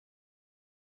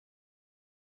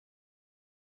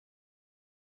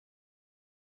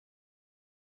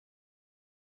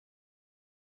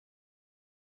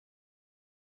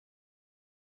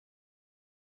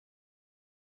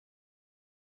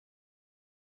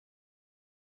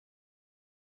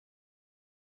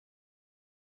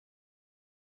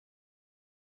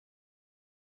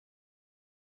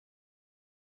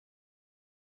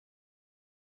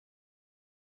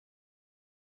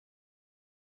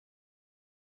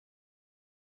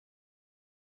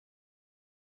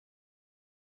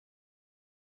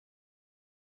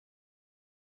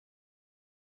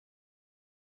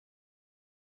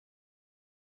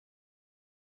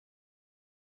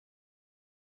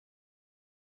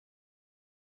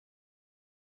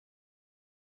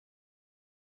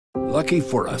Lucky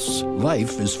for us,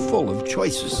 life is full of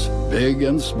choices, big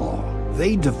and small.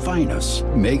 They define us,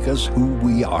 make us who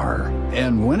we are.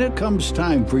 And when it comes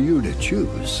time for you to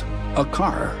choose, a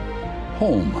car,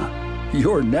 home,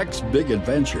 your next big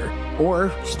adventure,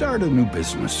 or start a new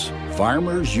business,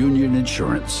 Farmers Union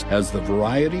Insurance has the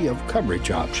variety of coverage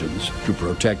options to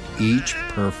protect each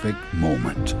perfect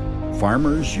moment.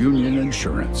 Farmers Union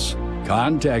Insurance.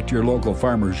 Contact your local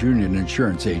Farmers Union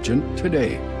Insurance agent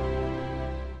today.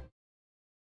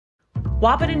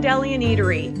 Wahpeton Deli and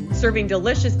Eatery, serving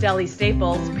delicious deli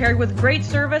staples paired with great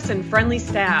service and friendly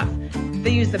staff. They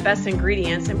use the best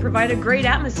ingredients and provide a great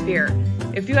atmosphere.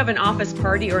 If you have an office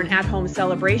party or an at-home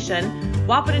celebration,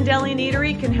 Wahpeton Deli and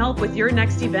Eatery can help with your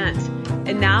next event.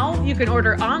 And now you can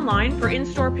order online for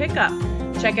in-store pickup.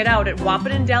 Check it out at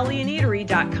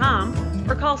wahpetondeliandeatery.com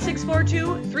or call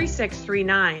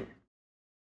 642-3639.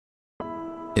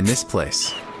 In this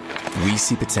place, we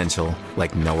see potential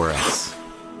like nowhere else.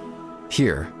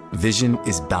 Here, vision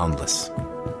is boundless.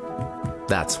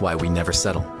 That's why we never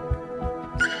settle.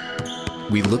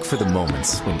 We look for the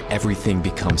moments when everything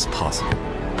becomes possible.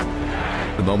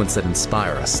 The moments that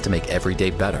inspire us to make every day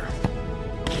better.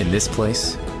 In this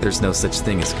place, there's no such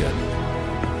thing as good.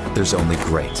 There's only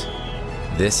great.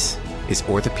 This is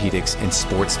orthopedics and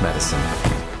sports medicine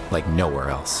like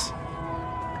nowhere else.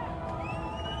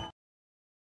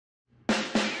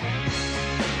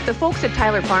 The folks at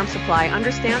Tyler Farm Supply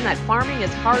understand that farming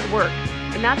is hard work,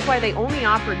 and that's why they only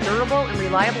offer durable and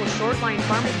reliable short-line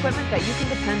farm equipment that you can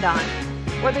depend on.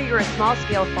 Whether you're a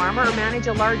small-scale farmer or manage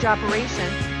a large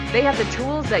operation, they have the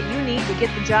tools that you need to get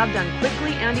the job done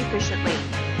quickly and efficiently.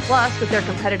 Plus, with their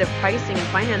competitive pricing and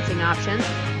financing options,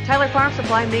 Tyler Farm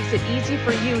Supply makes it easy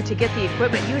for you to get the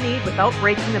equipment you need without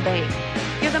breaking the bank.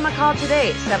 Give them a call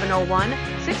today,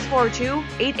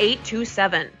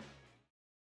 701-642-8827.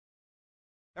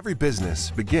 Every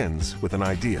business begins with an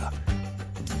idea.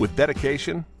 With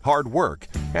dedication, hard work,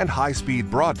 and high-speed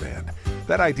broadband,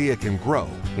 that idea can grow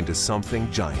into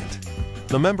something giant.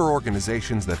 The member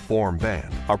organizations that form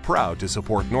BAND are proud to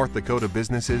support North Dakota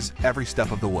businesses every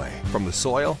step of the way, from the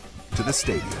soil to the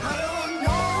stadium.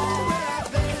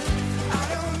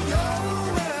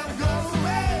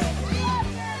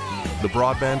 The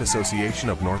Broadband Association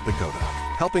of North Dakota,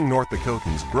 helping North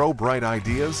Dakotans grow bright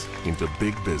ideas into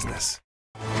big business.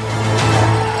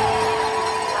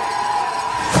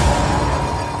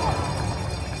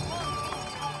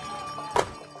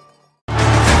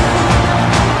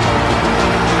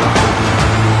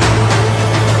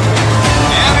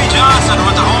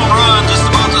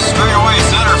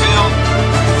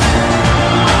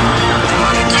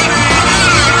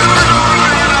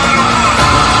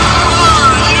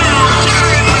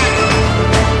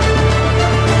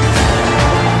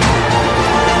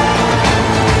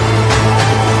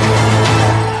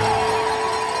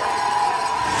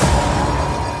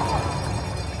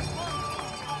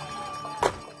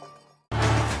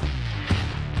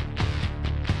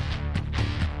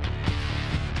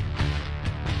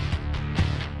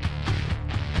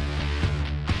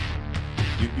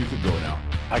 You can go now.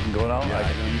 I can go now? Yeah,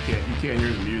 I know you can't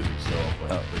hear the music, so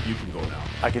but you can go now.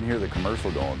 I can hear the commercial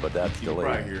going, but that's you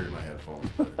delayed. You can probably hear it in my headphones,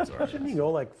 but it's all right. Shouldn't he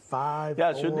go like 5,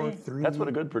 yeah, 4, shouldn't he? 3? That's what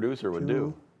a good producer would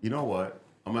do. You know what?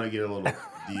 I'm going to get a little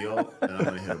deal, and I'm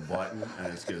going to hit a button, and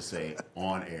it's going to say,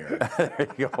 on air. There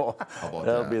you go. How about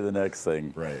That'll that? be the next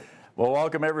thing. Right. Well,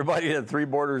 welcome everybody to Three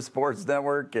Borders Sports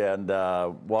Network, and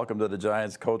welcome to the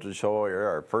Giants Coaches Show. Here,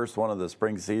 our first one of the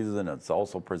spring season. It's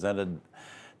also presented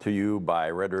to you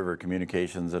by Red River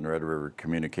Communications and Red River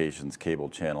Communications Cable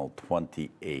Channel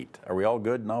 28. Are we all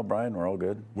good now, Brian? We're all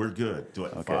good? We're good. Do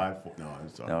it. Okay. 5, 4, no,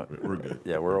 I'm sorry. No. We're good.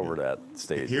 Yeah, we're over that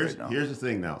stage Here's right now. the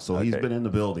thing now. So he's Okay. been in the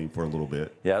building for a little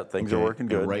bit. Yeah, things are working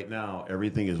good. And right now,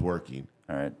 everything is working.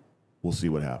 All right. We'll see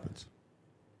what happens.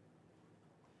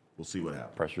 We'll see what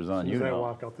happens. Pressure's on As you soon as I now.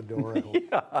 walk out the door, I hope.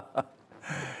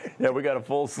 Yeah, we got a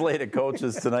full slate of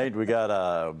coaches tonight. We got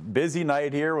a busy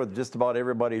night here with just about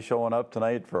everybody showing up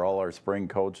tonight for all our spring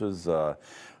coaches.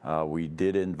 We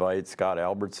did invite Scott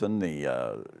Albertson,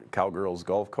 the Cowgirls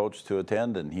golf coach, to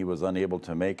attend, and he was unable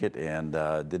to make it, and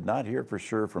did not hear for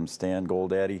sure from Stan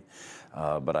Goldaddy,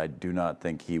 but I do not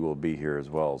think he will be here as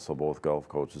well. So both golf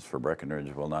coaches for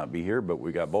Breckenridge will not be here, but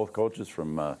we got both coaches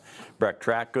from Breck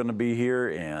Track going to be here,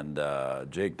 and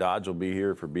Jake Dodge will be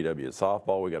here for BW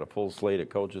softball. We got a full slate of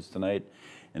coaches tonight.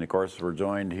 And of course, we're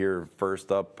joined here first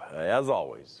up, as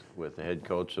always, with the head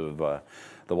coach of the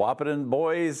Wahpeton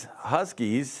Boys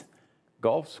Huskies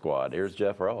golf squad. Here's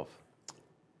Jeff Ralph.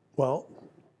 Well,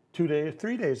 3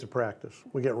 days of practice.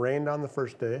 We get rained on the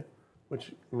first day,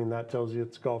 which, I mean, that tells you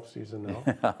it's golf season now.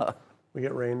 We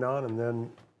get rained on, and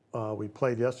then We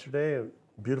played yesterday. A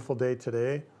beautiful day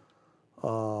today.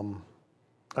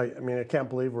 I mean, I can't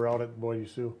believe we're out at Boise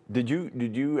Sioux. Did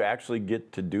you actually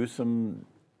get to do some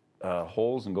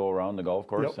holes and go around the golf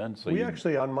course Yep. then? So we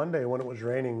actually, on Monday when it was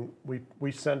raining,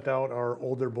 we sent out our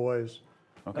older boys,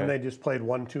 and they just played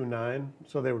 1, 2, 9,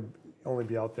 so they would only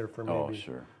be out there for maybe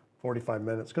 45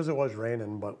 minutes because it was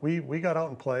raining. But we got out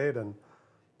and played, and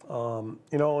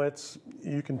you know,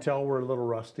 you can tell we're a little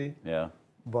rusty. Yeah.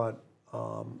 But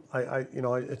you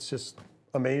know, it's just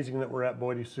amazing that we're at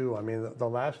Boise Sioux. I mean, the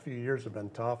last few years have been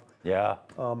tough. Yeah.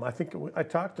 I think I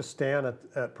talked to Stan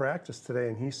at practice today,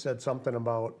 and he said something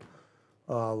about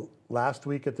last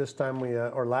week at this time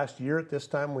or last year at this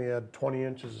time we had 20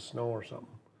 inches of snow or something.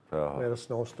 We had a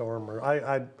snowstorm, or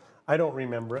I don't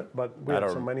remember it, but we had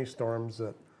so many storms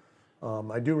that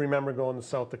I do remember going to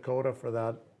South Dakota for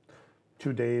that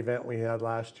 2-day event we had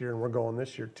last year, and we're going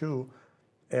this year too.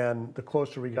 And the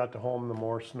closer we got to home, the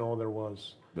more snow there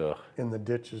was in the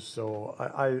ditches. So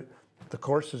the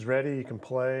course is ready. You can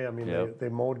play. I mean, they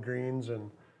mowed greens,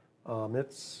 and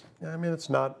it's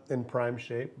not in prime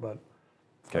shape, but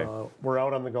we're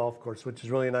out on the golf course, which is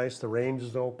really nice. The range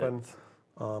is open,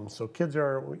 so kids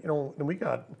are, you know, and we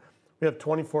have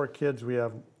 24 kids. We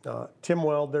have Tim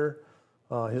Welder,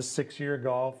 his 6-year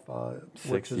golf,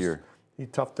 he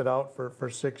toughed it out for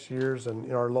 6 years, and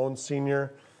you know, our lone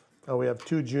senior. We have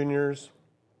 2 juniors,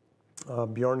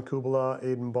 Bjorn Kubala,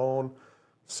 Aiden Bone,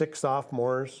 6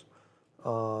 sophomores.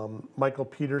 Michael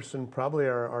Peterson, probably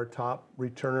our top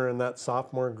returner in that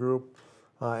sophomore group,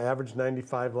 averaged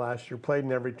 95 last year, played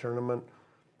in every tournament,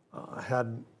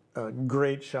 had a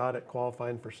great shot at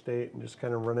qualifying for state, and just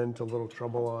kind of run into a little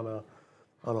trouble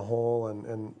on a hole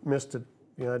and missed it.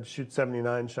 You know, I'd shoot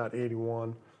 79, shot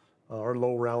 81, our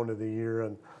low round of the year,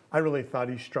 and I really thought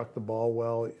he struck the ball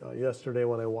well yesterday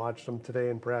when I watched him. Today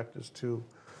in practice too,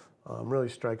 really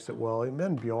strikes it well. And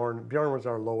then Bjorn was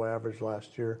our low average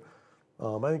last year.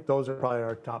 I think those are probably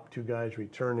our top 2 guys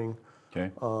returning.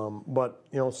 Okay. But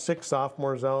you know, 6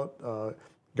 sophomores out.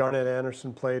 Garnett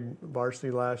Anderson played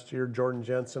varsity last year. Jordan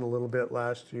Jensen a little bit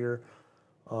last year.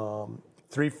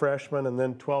 3 freshmen, and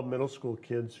then 12 middle school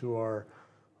kids who are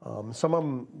some of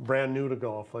them brand new to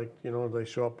golf. Like, you know, they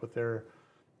show up with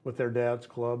their dad's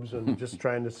clubs and just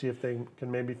trying to see if they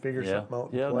can maybe figure something out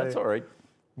and play. Yeah, that's all right.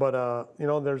 But you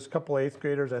know, there's a couple 8th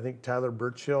graders. I think Tyler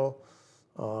Birchill.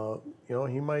 You know,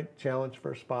 he might challenge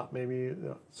for a spot maybe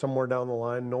somewhere down the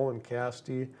line. Nolan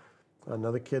Castee,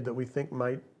 another kid that we think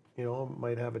might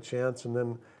have a chance. And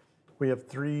then we have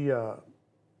 3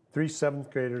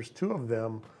 7th graders. 2 of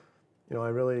them, you know, I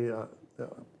really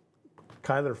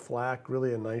Kyler Flack,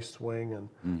 really a nice swing,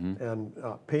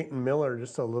 and Peyton Miller,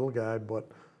 just a little guy, but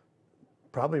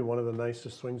probably one of the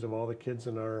nicest swings of all the kids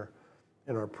in our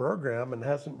program, and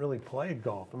hasn't really played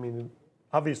golf. I mean,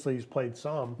 obviously he's played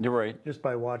some. You're right. Just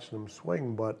by watching him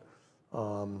swing, but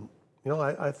you know,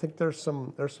 I think there's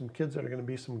some kids that are going to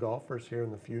be some golfers here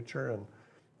in the future, and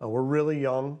we're really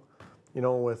young, you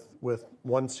know, with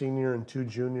 1 senior and 2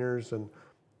 juniors, and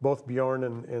both Bjorn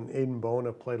and Aiden Bone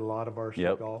have played a lot of varsity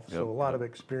golf, so a lot of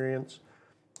experience,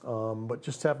 but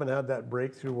just haven't had that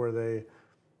breakthrough where they,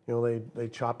 you know, they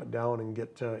chop it down and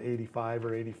get to 85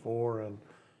 or 84, and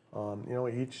you know,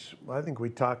 I think we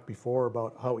talked before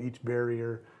about how each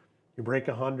barrier, you break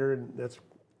 100, that's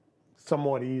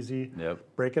somewhat easy.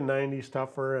 Breaking 90 is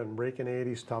tougher, and breaking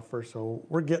 80 is tougher. So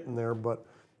we're getting there, but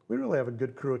we really have a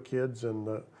good crew of kids, and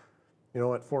you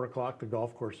know, at 4 o'clock the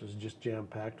golf course is just jam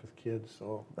packed with kids.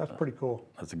 So that's pretty cool.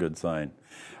 That's a good sign.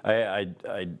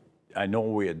 I know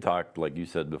we had talked, like you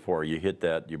said before, you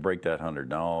break that 100.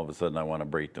 Now all of a sudden I want to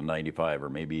break to 95 or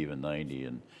maybe even 90,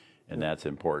 and that's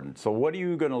important. So what are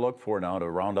you going to look for now to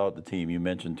round out the team? You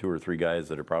mentioned 2 or 3 guys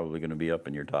that are probably going to be up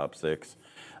in your top 6.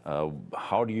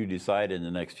 How do you decide in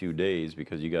the next few days,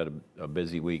 because you got a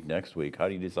busy week next week, how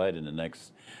do you decide in the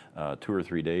next 2 or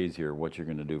 3 days here what you're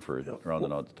going to do for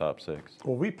rounding out the top 6?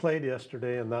 Well, we played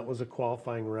yesterday, and that was a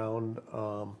qualifying round.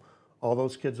 All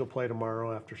those kids will play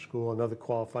tomorrow after school, another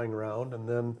qualifying round, and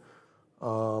then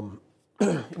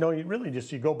you know,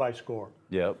 you go by score.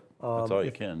 Yep, that's all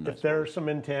you can. If there are some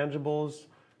intangibles,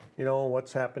 you know,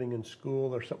 what's happening in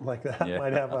school or something like that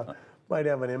might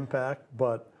have an impact.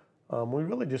 But we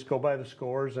really just go by the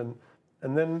scores, and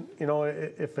then, you know,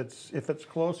 if it's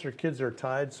closer, kids are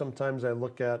tied. Sometimes I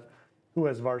look at who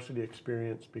has varsity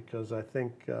experience, because I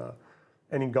think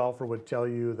any golfer would tell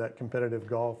you that competitive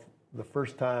golf, the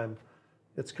first time,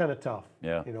 it's kind of tough.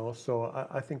 Yeah. You know, so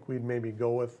I think we'd maybe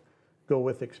go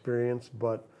with experience,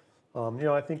 but you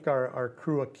know, I think our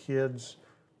crew of kids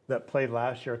that played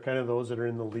last year are kind of those that are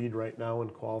in the lead right now in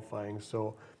qualifying.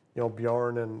 So, you know,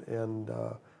 Bjorn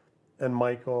and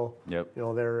Michael. Yep. You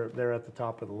know, they're at the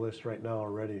top of the list right now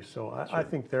already. So I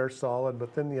think they're solid.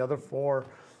 But then the other four,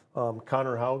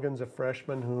 Connor Haugen's a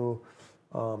freshman who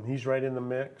he's right in the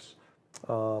mix.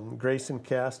 Grayson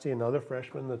Casti, another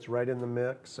freshman that's right in the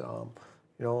mix.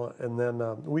 You know, and then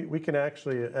we can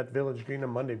actually at Village Green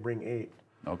on Monday bring 8.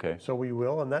 Okay. So we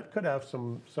will, and that could have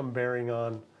some bearing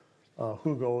on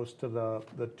who goes to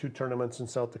the 2 tournaments in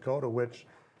South Dakota, which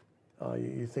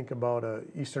you think about a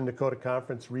Eastern Dakota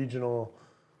Conference regional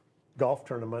golf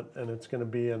tournament, and it's going to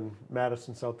be in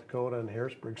Madison, South Dakota, and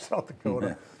Harrisburg, South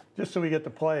Dakota, just so we get to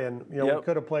play. And you know, we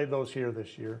could have played those here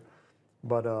this year,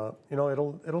 but you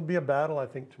know, it'll be a battle, I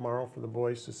think, tomorrow for the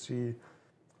boys to see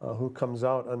who comes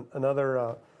out. Another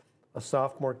a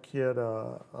sophomore kid,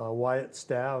 Wyatt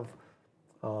Stav,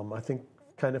 I think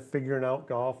kind of figuring out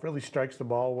golf, really strikes the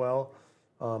ball well,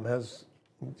 has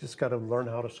just got to learn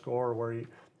how to score where he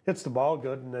hits the ball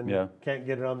good and then can't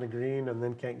get it on the green and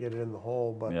then can't get it in the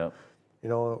hole. But, you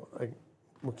know,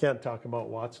 we can't talk about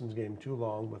Watson's game too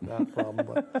long with that problem.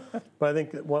 But I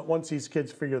think that once these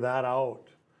kids figure that out,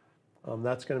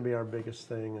 that's going to be our biggest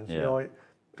thing. Is, you know,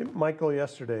 Michael,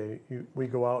 yesterday, we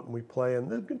go out and we play,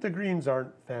 and the greens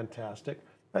aren't fantastic.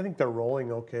 I think they're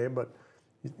rolling okay, but,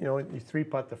 you know, you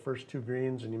 3-putt the first 2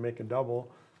 greens and you make a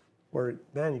double, where,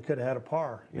 man, you could have had a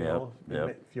par, you know,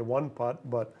 if you 1-putt.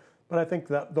 But I think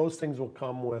that those things will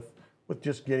come with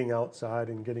just getting outside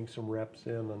and getting some reps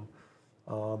in. And,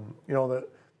 you know,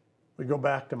 we go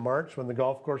back to March when the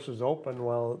golf course was open.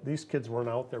 Well, these kids weren't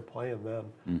out there playing then.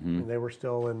 And they were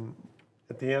still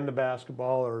at the end of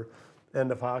basketball or end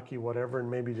of hockey, whatever,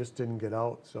 and maybe just didn't get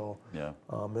out. So,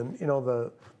 and, you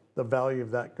know, the value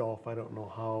of that golf, I don't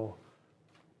know how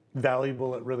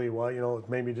valuable it really was. You know,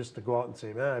 maybe just to go out and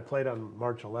say, man, I played on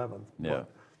March 11th. But,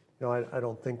 you know, I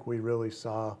don't think we really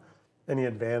saw any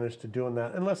advantage to doing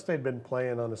that unless they'd been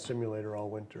playing on a simulator all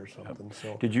winter or something.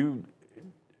 So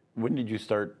when did you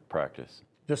start practice?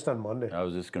 Just on Monday. I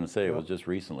was just going to say, it was just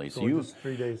recently. So you just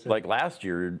 3 days in. Like last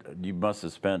year, you must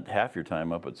have spent half your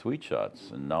time up at Sweet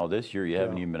Shots, and now this year you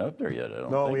haven't even been up there yet. I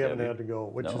don't No, think, we haven't had to go,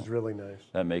 which is really nice.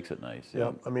 That makes it nice.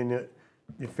 Yeah, I mean,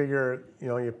 you figure, you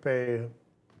know, you pay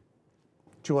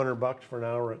 $200 for an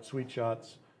hour at Sweet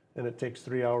Shots, and it takes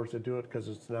 3 hours to do it because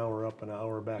it's an hour up, an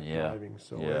hour back driving.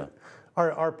 So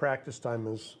our practice time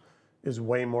is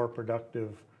way more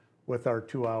productive with our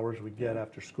 2 hours we get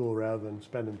after school rather than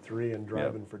spending 3 and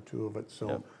driving for 2 of it.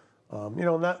 So, you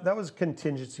know, that was a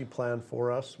contingency plan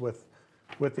for us with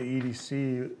the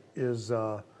EDC is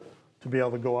to be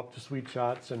able to go up to Sweet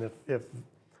Shots, and if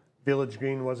Village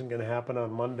Green wasn't going to happen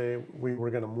on Monday, we were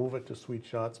going to move it to Sweet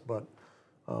Shots, but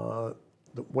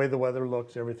the way the weather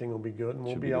looks, everything will be good, and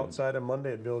we'll be outside on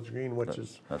Monday at Village Green,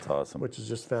 that's awesome. Which is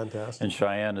just fantastic. And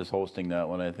Cheyenne is hosting that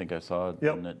one. I think I saw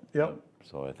it.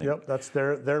 So I think. That's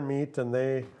their meet, and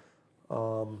they,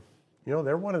 you know,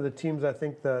 they're one of the teams I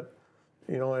think that,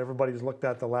 you know, everybody's looked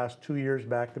at the last 2 years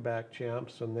back-to-back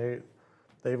champs, and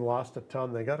they've lost a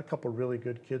ton. They got a couple really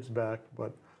good kids back,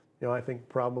 but, you know, I think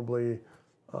probably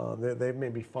they've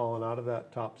maybe fallen out of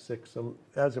that top 6.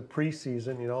 As a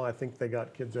preseason, you know, I think they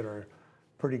got kids that are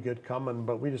pretty good coming,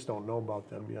 but we just don't know about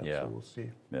them yet, so we'll see.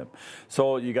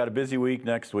 So you got a busy week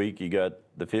next week. You got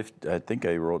the 5th, I think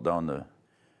I wrote down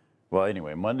well,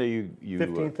 anyway, Monday you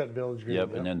 15th at Village Green.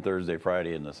 And then Thursday,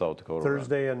 Friday in the South Dakota.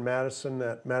 Thursday in Madison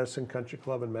at Madison Country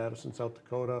Club in Madison, South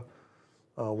Dakota.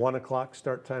 1 o'clock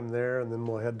start time there, and then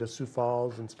we'll head to Sioux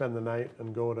Falls and spend the night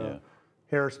and go to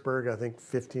Harrisburg, I think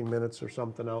 15 minutes or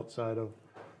something outside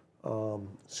of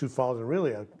Sioux Falls. And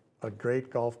really a great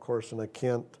golf course, and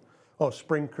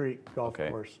Spring Creek Golf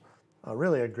Course.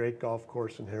 Really a great golf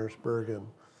course in Harrisburg, and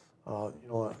you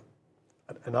know,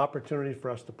 an opportunity for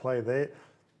us to play.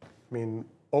 I mean,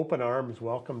 open arms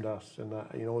welcomed us, and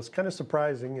you know, it's kind of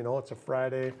surprising. You know, it's a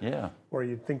Friday, where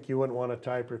you'd think you wouldn't want to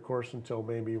tie up your course until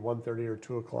maybe 1:30 or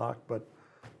 2 o'clock, but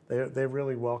they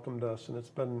really welcomed us, and it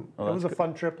was a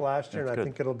fun trip last year, and I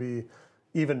think it'll be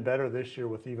even better this year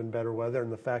with even better weather,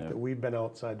 and the fact that we've been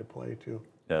outside to play too.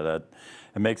 Yeah,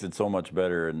 it makes it so much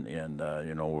better, and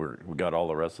you know, we got all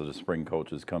the rest of the spring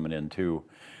coaches coming in too.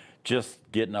 Just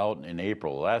getting out in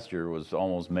April. Last year was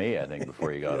almost May, I think,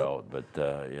 before you got out. But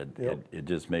it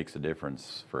just makes a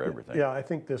difference for everything. Yeah, I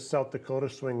think this South Dakota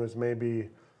swing was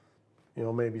maybe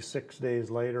 6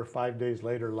 days later, 5 days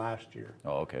later last year.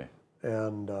 Oh, okay.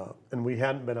 And we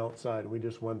hadn't been outside. We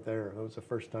just went there. It was the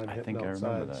first time hitting outside.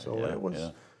 I remember that.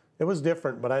 So it was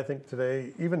different. But I think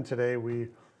even today, we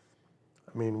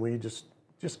just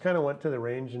kind of went to the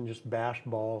range and just bashed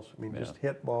balls. I mean, just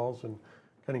hit balls and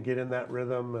kind of get in that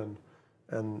rhythm,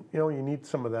 and you know, you need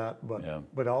some of that,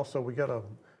 but also we got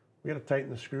we got to tighten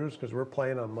the screws because we're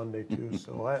playing on Monday too.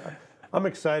 So I'm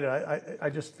excited. I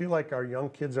just feel like our young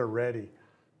kids are ready.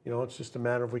 You know, it's just a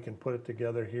matter of we can put it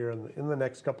together here in the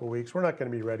next couple of weeks. We're not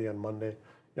going to be ready on Monday.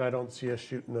 You know, I don't see us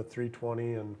shooting the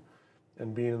 320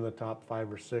 and being in the top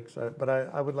 5 or 6. But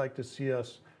I would like to see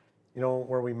us, you know,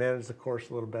 where we manage the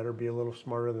course a little better, be a little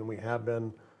smarter than we have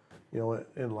been, you know,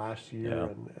 in last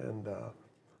year. Yeah. And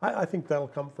I think that'll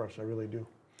come for us. I really do.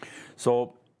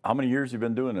 So how many years have you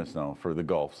been doing this now for the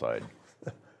golf side?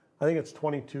 I think it's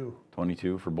 22.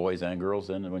 22 for boys and girls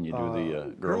then when you do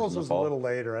the girls in the is fall? a little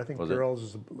later. I think Was girls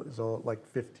is like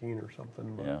 15 or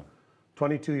something. But Yeah.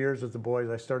 22 years with the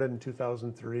boys. I started in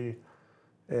 2003,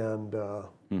 and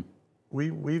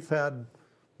we've had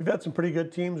some pretty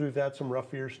good teams. We've had some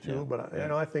rough years too. But you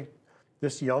know, I think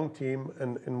this young team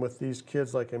and with these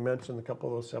kids, like I mentioned, a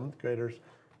couple of those 7th graders,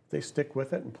 they stick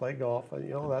with it and play golf. You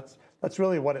know, that's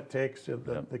really what it takes.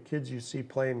 The kids you see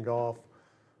playing golf,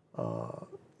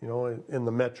 you know, in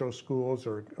the metro schools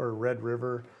or Red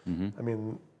River. I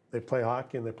mean, they play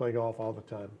hockey and they play golf all the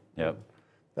time. Yep.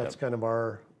 That's kind of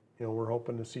our, you know, we're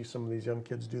hoping to see some of these young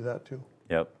kids do that too.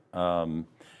 Yep.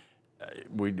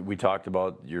 We talked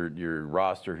about your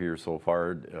roster here so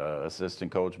far.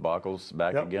 Assistant coach Backel's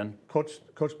back again. Coach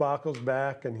Backel's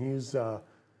back, and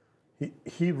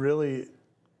he really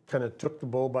kind of took the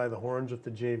bull by the horns with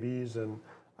the JVs. And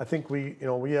I think we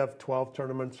have 12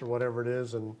 tournaments or whatever it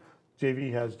is, and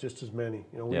JV has just as many.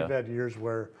 You know, we've had years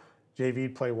where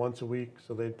JV'd play once a week,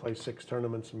 so they'd play 6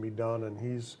 tournaments and be done. And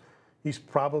he's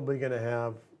probably going to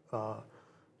have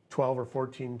 12 or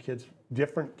 14 kids,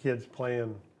 different kids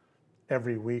playing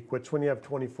every week, which when you have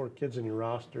 24 kids in your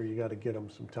roster, you got to get them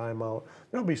some time out.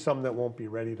 There'll be some that won't be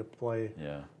ready to play.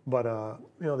 Yeah. But,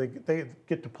 you know, they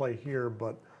get to play here,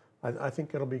 but I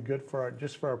think it'll be good for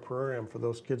our program for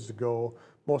those kids to go.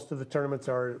 Most of the tournaments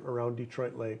are around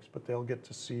Detroit Lakes, but they'll get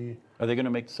to see. Are they going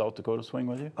to make the South Dakota swing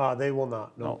with you? They will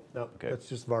not. No. Okay. It's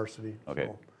just varsity. Okay.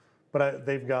 So. But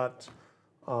they've got,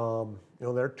 you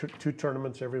know, there are 2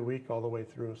 tournaments every week all the way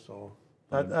through. So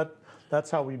that's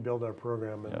how we build our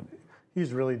program. And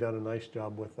he's really done a nice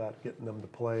job with that, getting them to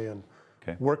play and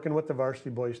working with the varsity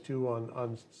boys too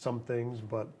on some things.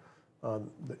 But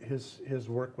his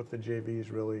work with the JV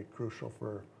is really crucial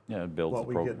for it builds what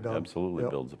the we get done. Absolutely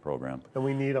builds the program. And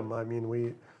we need them. I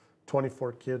mean,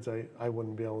 24 kids, I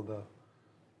wouldn't be able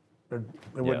to,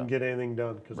 they wouldn't get anything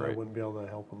done because I wouldn't be able to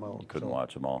help them out. You couldn't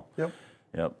watch them all.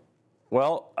 Yep.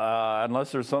 Well,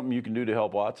 unless there's something you can do to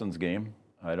help Watson's game,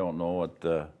 I don't know what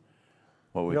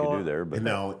we can do there. But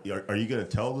now, are you going to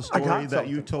tell the story that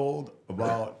you told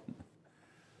about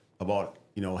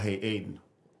you know, hey Aiden,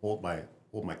 hold my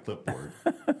clipboard.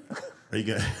 Are you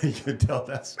gonna tell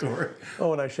that story?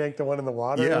 Oh, and I shanked the one in the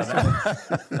water?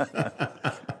 Yeah.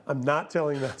 I'm not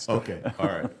telling that story. Okay.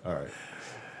 All right.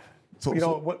 So, you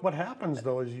know, what happens,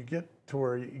 though, is you get to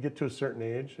where you get to a certain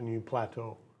age and you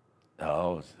plateau.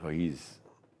 Oh, so he's...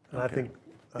 And I think...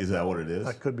 Is that what it is?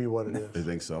 That could be what it is. You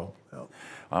think so? Yeah.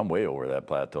 I'm way over that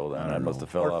plateau then. I must have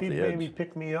fell off the edge. Or if he'd maybe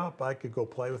pick me up, I could go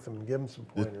play with him and give him some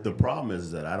pointers. The problem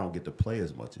is that I don't get to play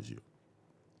as much as you.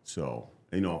 So,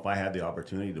 you know, if I had the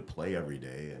opportunity to play every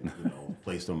day and, you know,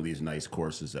 play some of these nice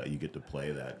courses that you get to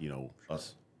play that, you know,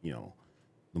 us, you know,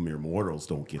 the mere mortals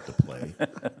don't get to play,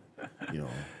 you know,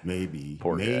 maybe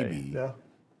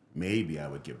I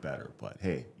would get better. But,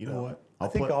 hey, you know what? I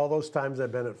think all those times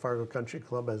I've been at Fargo Country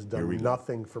Club has done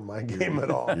nothing for my game at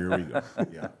all. Here we go.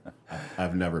 Yeah.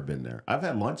 I've never been there. I've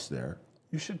had lunch there.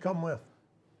 You should come with.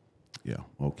 Yeah,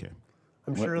 okay.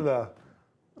 I'm sure the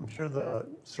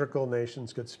Circle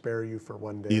Nations could spare you for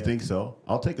one day. You think so?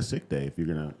 I'll take a sick day if you're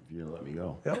gonna let me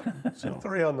go. Yep. So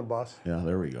 3 on the bus. Yeah,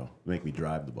 there we go. Make me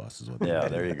drive the bus is what.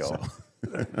 There you go.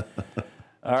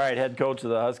 All right, head coach of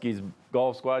the Huskies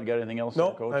golf squad. Got anything else?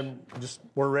 Nope. Coach?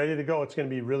 We're ready to go. It's going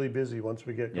to be really busy once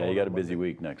we get going. Yeah, you got a busy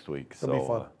week next week. It'll be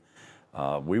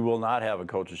fun. We will not have a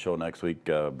coach's show next week.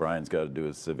 Brian's got to do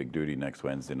his civic duty next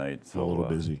Wednesday night. So a little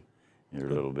busy. You're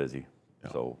a little busy.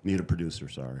 Yeah. So need a producer.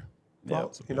 Sorry.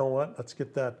 Well, you know what? Let's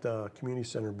get that community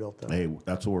center built up. Hey,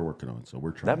 that's what we're working on. So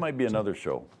we're trying. That might be another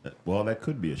show. Well, that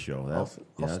could be a show.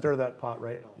 I'll stir that pot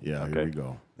right now. Yeah, okay. Here we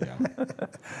go. Yeah.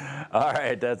 All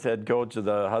right, that's head coach of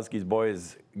the Huskies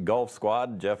boys golf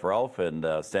squad, Jeff Ralph, and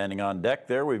standing on deck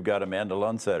there, we've got Amanda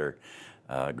Lundsetter,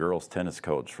 girls tennis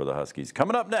coach for the Huskies.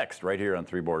 Coming up next, right here on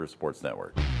Three Borders Sports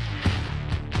Network.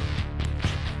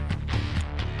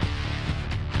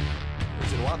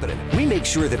 Visit Wahpeton, we make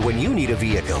sure that when you need a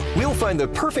vehicle, we'll find the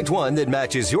perfect one that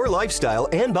matches your lifestyle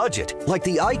and budget. Like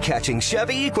the eye-catching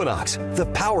Chevy Equinox, the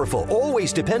powerful,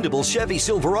 always dependable Chevy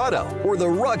Silverado, or the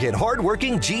rugged,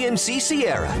 hard-working GMC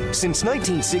Sierra. Since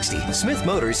 1960, Smith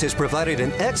Motors has provided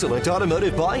an excellent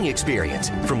automotive buying experience.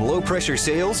 From low-pressure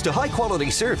sales to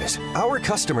high-quality service, our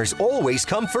customers always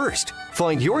come first.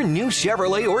 Find your new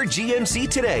Chevrolet or GMC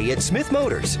today at Smith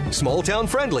Motors. Small town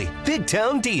friendly, big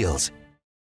town deals.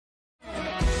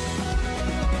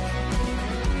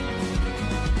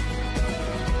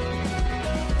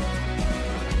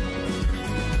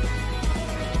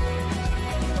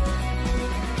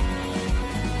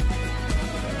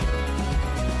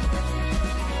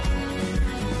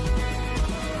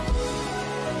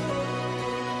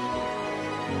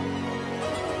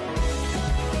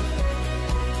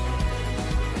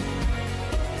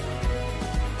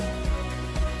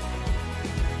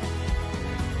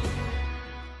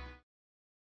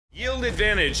 Yield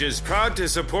Advantage is proud to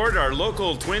support our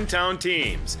local Twin Town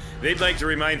teams. They'd like to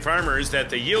remind farmers that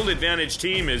the Yield Advantage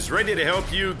team is ready to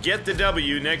help you get the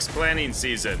W next planting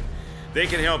season. They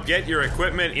can help get your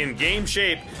equipment in game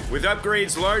shape with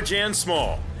upgrades large and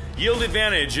small. Yield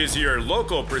Advantage is your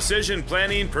local precision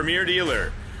planting premier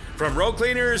dealer. From row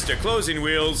cleaners to closing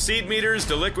wheels, seed meters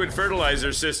to liquid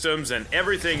fertilizer systems, and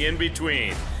everything in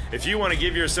between. If you want to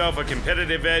give yourself a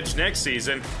competitive edge next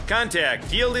season,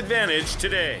 contact Yield Advantage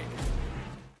today.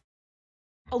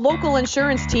 A local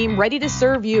insurance team ready to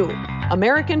serve you.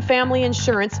 American Family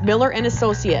Insurance, Miller &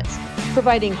 Associates,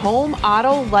 providing home,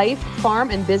 auto, life, farm,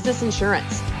 and business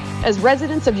insurance. As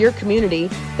residents of your community,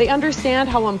 they understand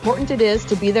how important it is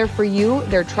to be there for you,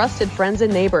 their trusted friends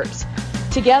and neighbors.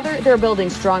 Together, they're building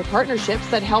strong partnerships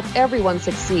that help everyone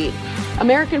succeed.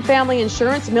 American Family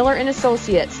Insurance, Miller &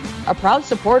 Associates, a proud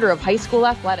supporter of high school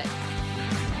athletics.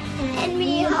 And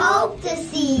we hope to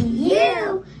see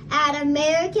you at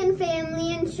American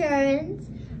Family Insurance,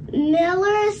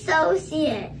 Miller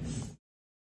Associates.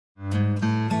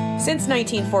 Since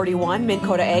 1941, Minn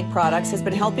Kota Ag Products has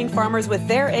been helping farmers with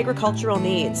their agricultural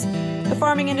needs. The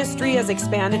farming industry has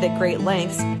expanded at great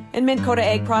lengths, and Minn Kota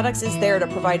Ag Products is there to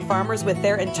provide farmers with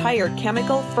their entire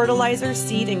chemical, fertilizer,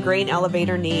 seed, and grain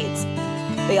elevator needs.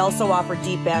 They also offer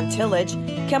deep band tillage,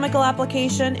 chemical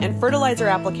application, and fertilizer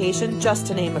application, just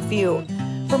to name a few.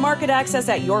 For market access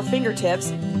at your fingertips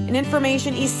and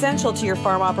information essential to your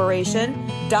farm operation,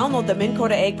 download the Minn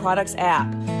Kota Ag Products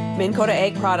app. Minn Kota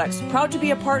Ag Products, proud to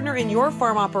be a partner in your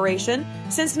farm operation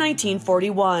since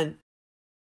 1941.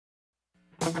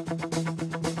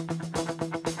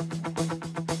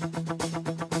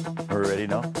 Are we ready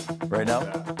now? Right now?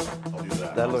 Yeah, I'll do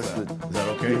that. That looks. Is that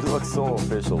okay? You look so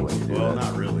official when you do Well, that.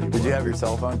 not really. Did you have your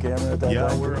cell phone camera at that Yeah,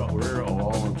 time? we're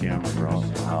all on camera.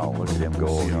 Oh, look at him go.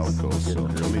 We'll see how it goes. So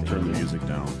Getting let me turn the music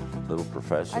down. little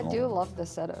professional. I do love the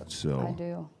setup. So I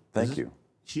do. Thank you.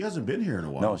 She hasn't been here in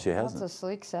a while. No, she That's hasn't. a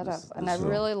sleek setup, and I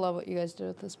really love what you guys did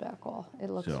with this back wall. It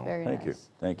looks very Thank nice. you.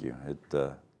 Thank you. It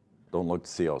don't look to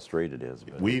see how straight it is.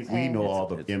 But We know all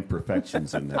the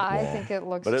imperfections in that wall. I think it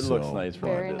looks, but it looks nice from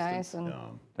very a distance. nice,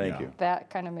 and Thank you. that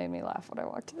kind of made me laugh when I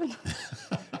walked in.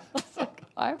 I was like,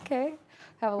 okay,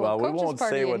 have a Well, little we coaches won't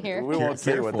party say in what here. we won't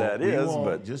say what that We is, won't.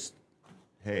 but Just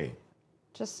hey,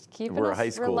 Just keeping We're a us high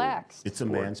school. relaxed. it's a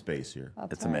man space here.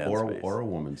 That's it's a right. man Or space. a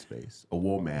woman space. A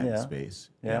woman Yeah. space.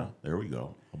 Yeah. There we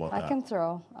go. How about I that? can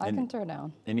throw. I can throw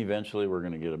down. And eventually we're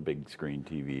going to get a big screen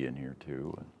TV in here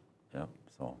too. And, yeah,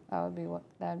 so That would be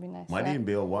nice. Might Then even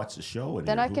be able to watch the show. In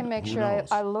then here. I can make Who sure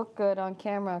knows? I look good on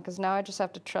camera, because now I just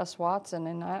have to trust Watson,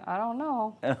 and I don't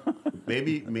know.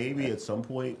 Maybe at some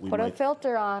point we Put a might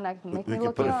filter on. I can make we me can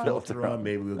look put a young. filter on.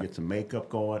 Maybe we'll get some makeup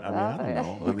going. I mean, I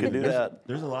don't know. We could do there's- that.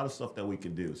 There's a lot of stuff that we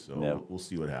could do. So Yeah. we'll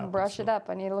see what happens. Brush it up.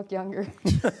 I need to look younger.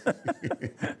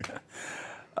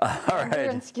 all Younger right.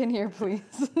 and skinnier, please.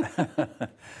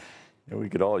 Yeah, we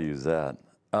could all use that.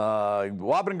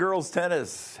 Wahpeton Girls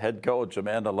Tennis head coach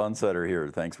Amanda Lundsetter here.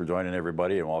 Thanks for joining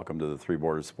everybody, and welcome to the Three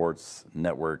Borders Sports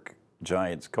Network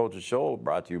Giants Coaches Show,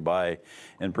 brought to you by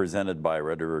and presented by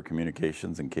Red River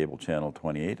Communications and Cable Channel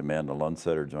 28. Amanda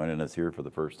Lundsetter joining us here for the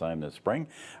first time this spring.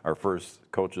 Our first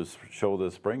coaches show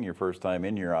this spring. Your first time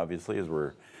in here, obviously, as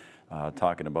we're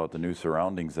talking about the new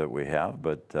surroundings that we have.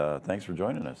 But thanks for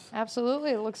joining us.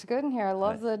 Absolutely, it looks good in here. I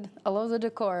love the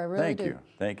decor. I really do.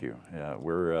 Thank you. Yeah,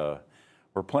 we're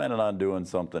planning on doing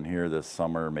something here this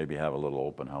summer. Maybe have a little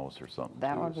open house or something.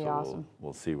 That too. would be So awesome.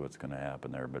 We'll see what's going to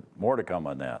happen there, but more to come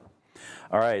on that.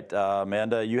 All right,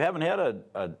 Amanda, you haven't had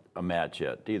a match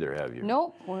yet either, have you?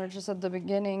 Nope, we're just at the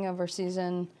beginning of our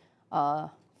season,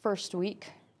 first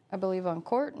week, I believe, on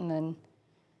court, and then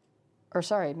or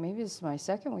sorry, maybe it's my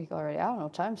second week already. I don't know.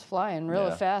 Time's flying really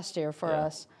Yeah. fast here for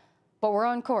us. But we're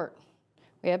on court.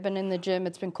 We have been in the gym.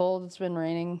 It's been cold. It's been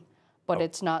raining. But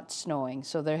it's not snowing,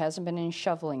 so there hasn't been any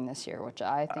shoveling this year, which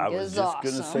I think is awesome. I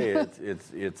was just going to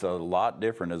say, it's a lot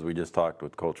different, as we just talked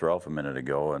with Coach Ralph a minute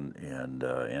ago, and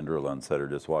Andrew Lundsetter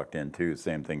just walked in too,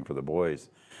 same thing for the boys.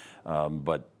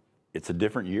 But it's a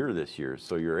different year this year,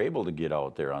 so you're able to get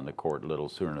out there on the court a little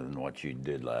sooner than what you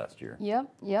did last year.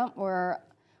 Yep. We're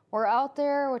out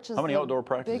there, which is How many the outdoor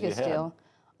practices biggest you had?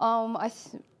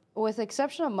 deal. With the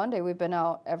exception of Monday, we've been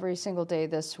out every single day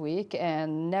this week,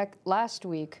 and last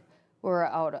week, we were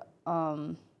out,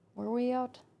 were we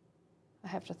out? I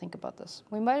have to think about this.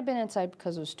 We might have been inside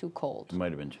because it was too cold. It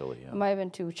might have been chilly, yeah. It might have been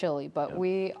too chilly, but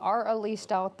we are at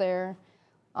least out there.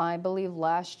 I believe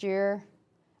last year,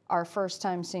 our first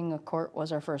time seeing a court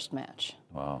was our first match.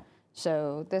 Wow.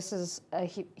 So this is a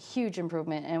huge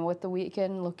improvement, and with the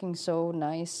weekend looking so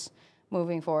nice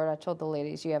moving forward, I told the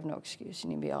ladies, you have no excuse. You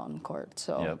need to be out on the court.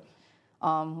 So. Yep.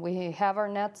 We have our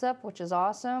nets up, which is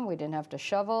awesome. We didn't have to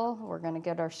shovel. We're going to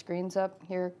get our screens up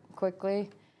here quickly,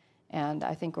 and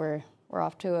I think we're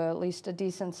off to at least a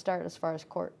decent start as far as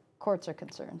courts are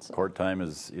concerned. So. Court time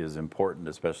is important,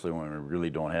 especially when we really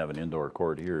don't have an indoor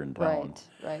court here in town.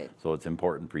 Right. So it's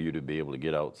important for you to be able to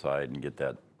get outside and get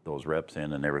those reps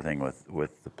in and everything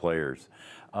with the players.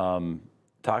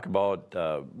 Talk about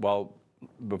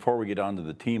before we get on to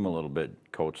the team a little bit,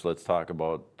 Coach, let's talk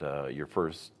about your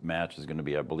first match is going to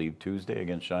be, I believe, Tuesday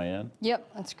against Cheyenne.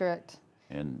 Yep, that's correct.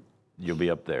 And you'll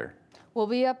be up there. We'll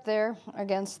be up there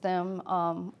against them.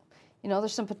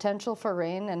 There's some potential for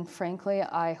rain, and frankly,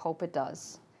 I hope it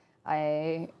does.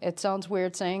 It sounds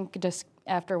weird saying just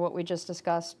after what we just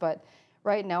discussed, but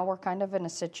right now we're kind of in a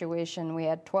situation. We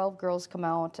had 12 girls come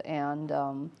out, and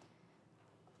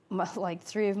like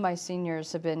 3 of my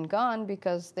seniors have been gone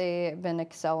because they've been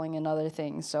excelling in other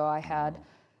things. So I had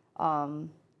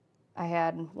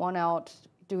one out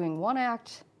doing one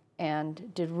act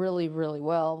and did really, really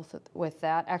well with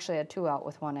that. Actually, I had 2 out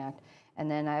with one act. And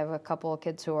then I have a couple of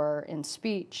kids who are in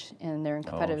speech, and they're in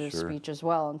competitive speech as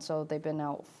well. And so they've been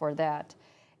out for that.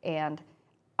 And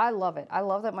I love it. I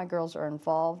love that my girls are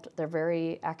involved. They're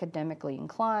very academically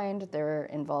inclined. They're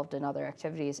involved in other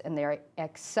activities, and they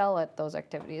excel at those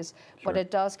activities. Sure. But it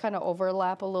does kind of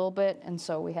overlap a little bit, and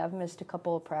so we have missed a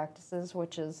couple of practices,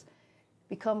 which has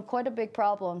become quite a big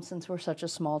problem since we're such a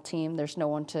small team. There's no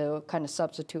one to kind of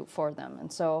substitute for them,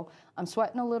 and so I'm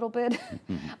sweating a little bit.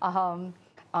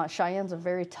 Cheyenne's a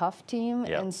very tough team,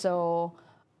 and so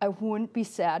I wouldn't be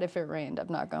sad if it rained.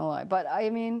 I'm not going to lie. But, I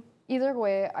mean, either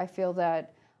way, I feel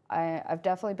that I've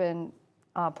definitely been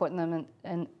putting them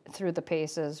in through the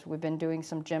paces. We've been doing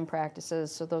some gym practices,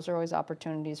 so those are always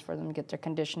opportunities for them to get their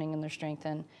conditioning and their strength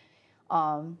in.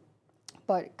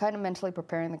 But kind of mentally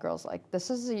preparing the girls, like this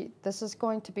is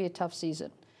going to be a tough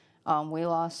season. We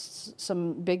lost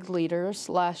some big leaders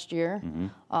last year.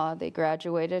 They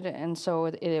graduated, and so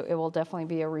it will definitely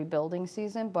be a rebuilding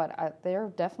season. But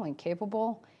they're definitely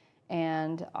capable,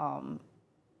 and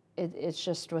it's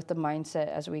just with the mindset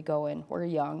as we go in. We're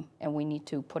young, and we need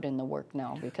to put in the work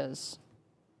now because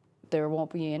there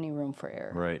won't be any room for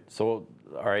error. Right. So,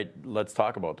 all right, let's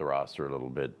talk about the roster a little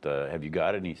bit. Have you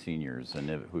got any seniors? And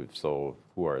if so,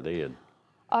 who are they?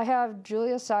 I have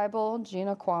Julia Seibel,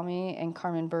 Gina Kwame, and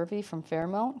Carmen Burvey from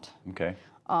Fairmount. Okay.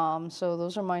 So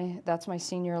that's my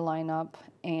senior lineup,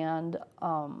 and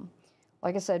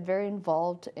like I said, very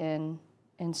involved in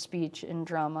speech, in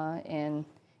drama, in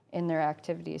their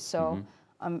activities. So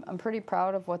I'm pretty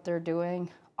proud of what they're doing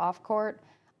off court.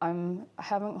 I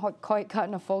haven't quite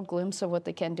gotten a full glimpse of what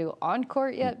they can do on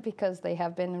court yet because they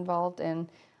have been involved, and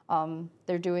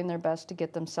they're doing their best to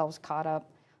get themselves caught up.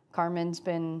 Carmen's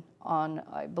been on,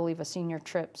 I believe, a senior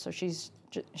trip, so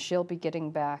she'll be getting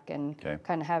back and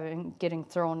kind of getting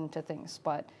thrown into things.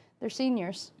 But they're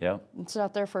seniors. Yeah, it's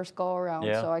not their first go around,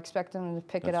 so I expect them to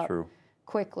pick it up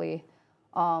quickly.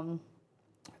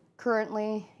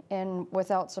 Currently, and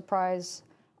without surprise,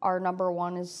 our number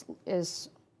one is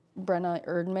Brenna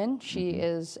Erdman. She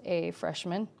is a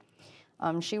freshman.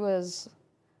 She was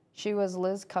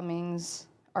Liz Cummings,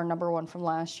 our number one from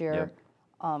last year.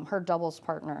 Her doubles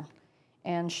partner,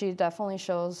 and she definitely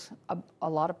shows a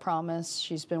lot of promise.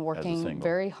 She's been working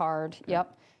very hard.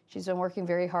 She's been working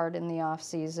very hard in the off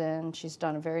season. She's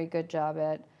done a very good job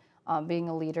at being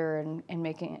a leader and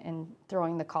making and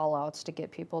throwing the call outs to get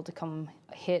people to come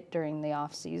hit during the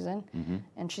off season.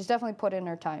 And she's definitely put in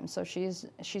her time. So she's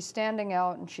standing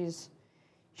out, and she's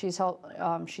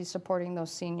supporting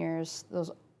those seniors, those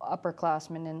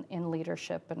upperclassmen in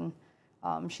leadership, and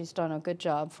she's done a good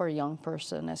job for a young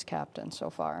person as captain so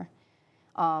far.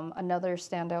 Another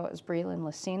standout is Breland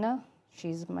Lucina.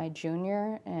 She's my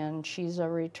junior, and she's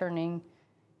coming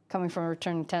from a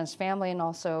returning tennis family and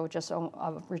also just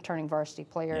a returning varsity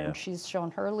player. Yeah. And she's shown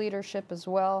her leadership as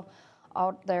well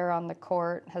out there on the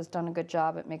court, has done a good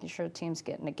job at making sure the team's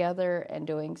getting together and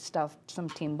doing stuff, some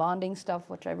team bonding stuff,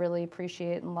 which I really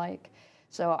appreciate and like.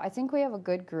 So I think we have a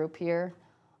good group here.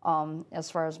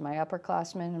 As far as my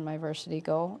upperclassmen and my varsity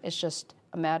go, it's just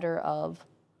a matter of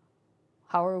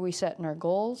how are we setting our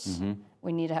goals.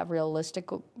 We need to have realistic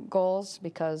goals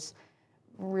because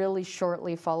really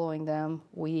shortly following them,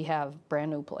 we have brand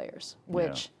new players,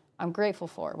 which I'm grateful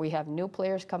for. We have new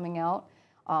players coming out.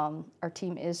 Our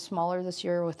team is smaller this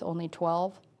year with only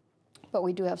 12, but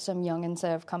we do have some youngins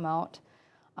that have come out.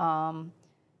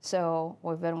 So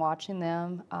we've been watching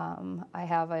them. I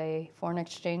have a foreign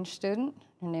exchange student.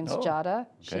 Her name's Jada.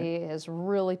 Okay. She has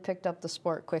really picked up the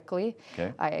sport quickly.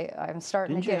 Okay. I'm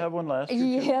starting Didn't to get. Didn't you have one last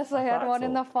year? Yes, I had one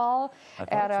in the fall,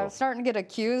 and I'm starting to get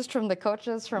accused from the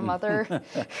coaches from other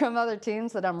from other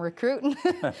teams that I'm recruiting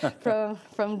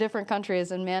from different countries.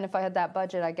 And man, if I had that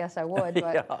budget, I guess I would.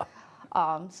 But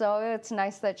so it's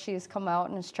nice that she's come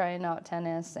out and is trying out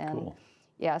tennis. And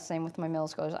yeah, same with my middle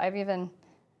schoolers.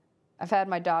 I've had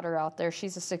my daughter out there.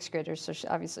 She's a sixth grader, so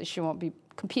obviously she won't be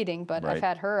competing, but I've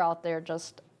had her out there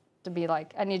just to be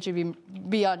like, I need you to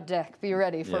be on deck, be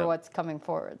ready for what's coming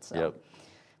forward. So.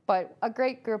 But a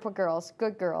great group of girls,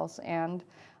 good girls, and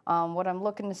what I'm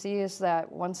looking to see is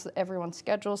that once everyone's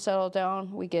schedule settled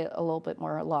down, we get a little bit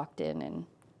more locked in and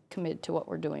committed to what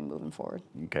we're doing moving forward.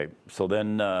 Okay, so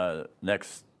then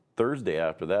next Thursday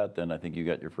after that, then I think you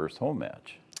got your first home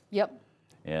match. Yep.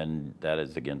 And that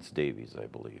is against Davies, I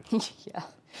believe. Yeah.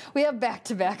 We have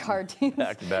back-to-back hard teams.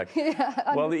 Back-to-back.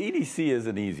 Yeah. Well, the EDC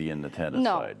isn't easy in the tennis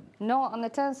side. No, on the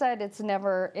tennis side,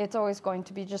 it's always going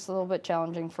to be just a little bit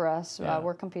challenging for us. Yeah.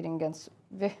 We're competing against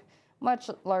much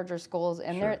larger schools,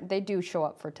 and they do show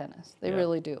up for tennis. They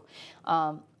really do.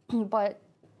 But,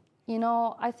 you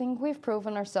know, I think we've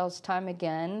proven ourselves time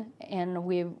again, and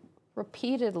we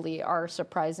repeatedly are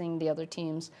surprising the other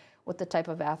teams with the type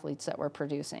of athletes that we're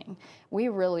producing. We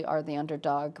really are the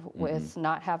underdog with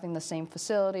not having the same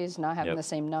facilities, not having the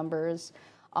same numbers,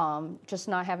 just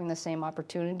not having the same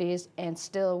opportunities, and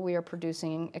still we are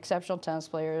producing exceptional tennis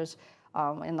players.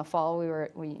 In the fall,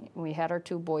 we had our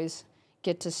 2 boys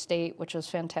get to state, which was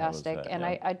fantastic, and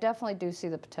I definitely do see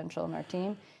the potential in our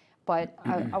team. But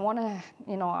I want to,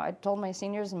 you know, I told my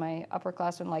seniors and my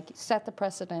upperclassmen, like, set the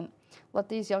precedent. Let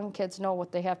these young kids know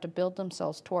what they have to build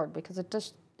themselves toward, because it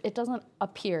doesn't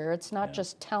appear. It's not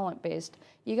just talent-based.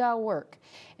 You got to work.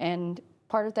 And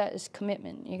part of that is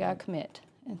commitment. You got to commit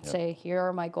and say, here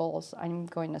are my goals. I'm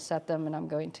going to set them, and I'm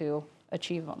going to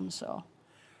achieve them. So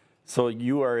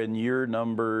you are in year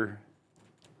number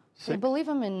 6? I believe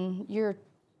I'm in year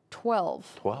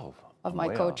 12. 12. Of my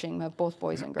coaching of both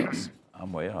boys and girls.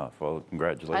 I'm way off. Well,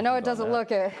 congratulations. I know it doesn't look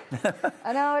it.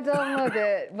 I know it doesn't look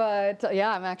it, but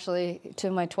yeah, I'm actually to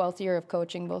my 12th year of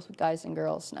coaching both guys and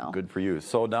girls now. Good for you.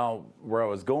 So now where I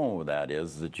was going with that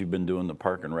is that you've been doing the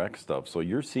Park and Rec stuff. So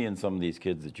you're seeing some of these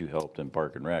kids that you helped in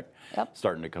Park and Rec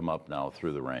starting to come up now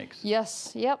through the ranks.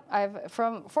 Yes, yep.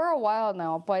 For a while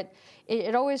now, but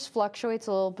it always fluctuates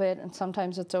a little bit, and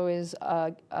sometimes it's always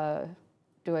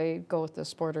do I go with this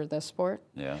sport or this sport?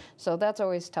 Yeah. So that's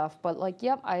always tough. But like,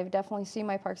 yep, I definitely see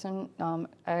my Parks and I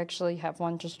actually have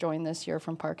one just joined this year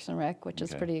from Parks and Rec, which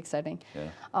is pretty exciting.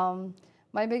 Yeah.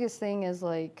 My biggest thing is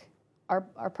like our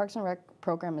Parks and Rec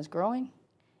program is growing.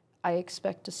 I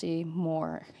expect to see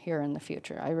more here in the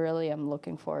future. I really am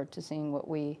looking forward to seeing what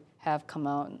we have come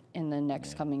out in the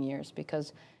next coming years,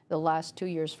 because the last 2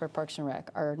 years for Parks and Rec,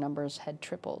 our numbers had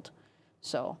tripled.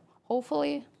 So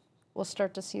hopefully we'll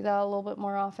start to see that a little bit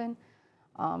more often.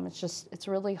 It's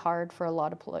really hard for a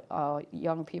lot of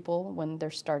young people when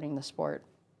they're starting the sport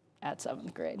at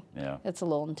 7th grade. Yeah. It's a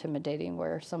little intimidating,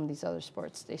 where some of these other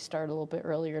sports, they start a little bit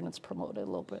earlier and it's promoted a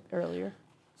little bit earlier.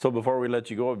 So before we let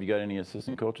you go, have you got any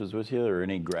assistant coaches with you or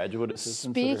any graduate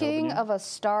assistants? Speaking of a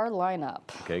star lineup,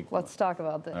 let's talk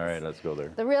about this. All right, let's go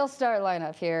there. The real star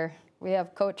lineup here, we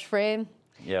have Coach Frame,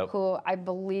 who I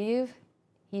believe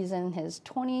he's in his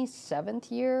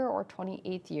 27th year or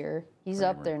 28th year. He's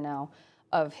up there now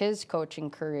of his coaching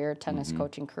career, tennis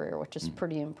coaching career, which is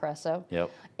pretty impressive.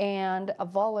 Yep. And a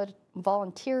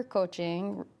volunteer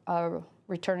coaching,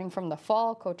 returning from the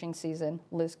fall coaching season,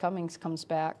 Liz Cummings comes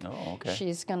back. Oh, okay.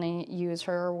 She's going to use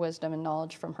her wisdom and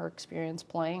knowledge from her experience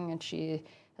playing, and she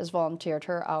has volunteered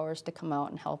her hours to come out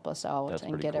and help us out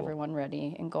and get everyone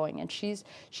ready and going. And she's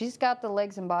got the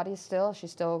legs and body still.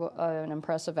 She's still an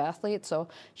impressive athlete, so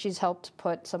she's helped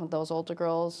put some of those older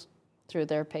girls through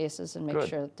their paces and make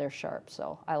sure that they're sharp.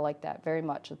 So I like that very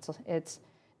much. It's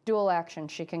dual action.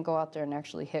 She can go out there and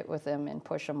actually hit with them and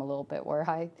push them a little bit, where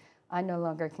I no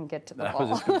longer can get to the ball. I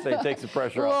was just going to say, it takes the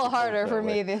pressure off. A little harder for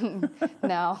me than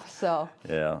now. So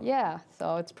yeah.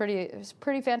 So it's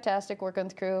pretty fantastic working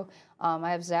with crew.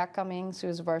 I have Zach Cummings,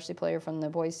 who's a varsity player from the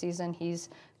boys season. He's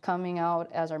coming out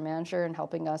as our manager and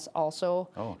helping us also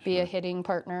be a hitting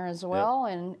partner as well,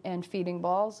 and feeding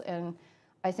balls. And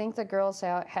I think the girls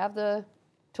have the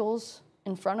tools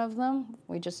in front of them.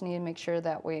 We just need to make sure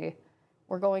that we're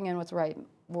going in with the right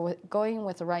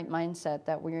mindset,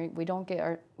 that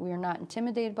we're not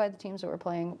intimidated by the teams that we're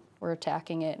playing. We're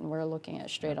attacking it and we're looking at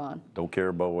it straight on. Don't care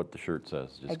about what the shirt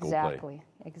says. Just go play.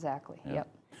 Exactly. Yeah. Yep.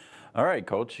 All right,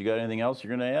 Coach, you got anything else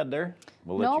you're going to add there?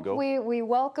 We'll let you go. We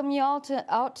welcome y'all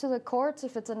out to the courts.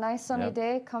 If it's a nice sunny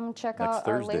day, come check out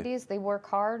our ladies. They work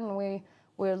hard, and we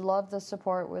would love the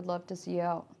support. We'd love to see you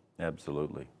out.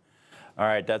 Absolutely. All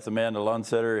right, that's Amanda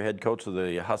Lundsetter, head coach of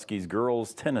the Huskies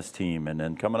girls tennis team. And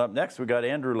then coming up next, we got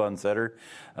Andrew Lundsetter,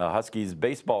 Huskies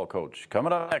baseball coach.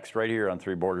 Coming up next right here on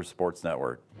Three Borders Sports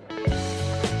Network.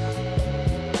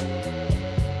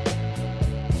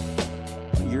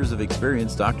 Years of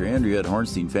experience, Dr. Andrea at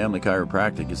Hornstein Family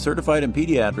Chiropractic is certified in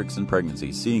pediatrics and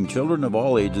pregnancy, seeing children of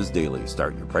all ages daily.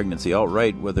 Start your pregnancy out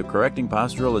right with a correcting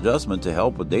postural adjustment to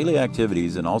help with daily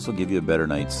activities and also give you a better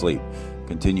night's sleep.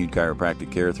 Continued chiropractic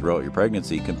care throughout your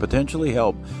pregnancy can potentially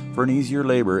help for an easier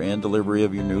labor and delivery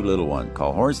of your new little one.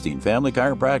 Call Hornstein Family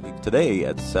Chiropractic today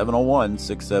at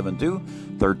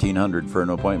 701-672-1300 for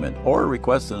an appointment, or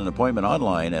request an appointment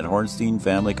online at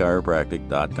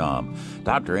hornsteinfamilychiropractic.com.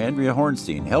 Dr. Andrea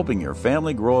Hornstein, helping your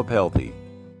family grow up healthy.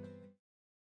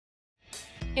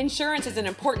 Insurance is an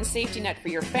important safety net for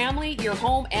your family, your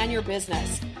home, and your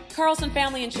business. Carlson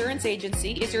Family Insurance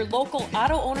Agency is your local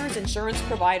auto owner's insurance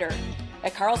provider.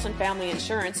 At Carlson Family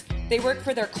Insurance, they work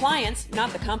for their clients,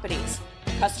 not the companies.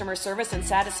 Customer service and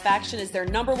satisfaction is their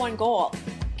 #1 goal.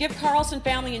 Give Carlson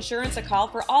Family Insurance a call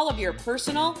for all of your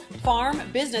personal, farm,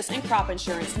 business, and crop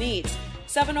insurance needs.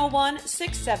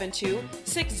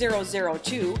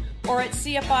 701-672-6002 or at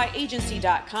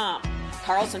cfiagency.com.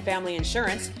 Carlson Family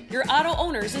Insurance, your auto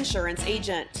owner's insurance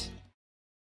agent.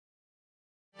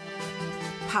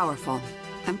 Powerful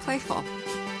and playful.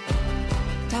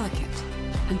 Delicate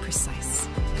and precise.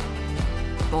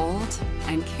 Bold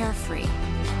and carefree.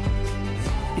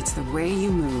 It's the way you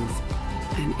move,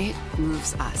 and it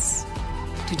moves us.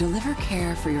 To deliver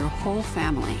care for your whole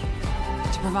family.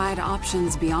 To provide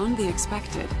options beyond the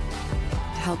expected.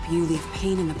 To help you leave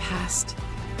pain in the past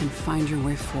and find your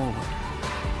way forward.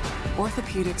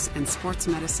 Orthopedics and sports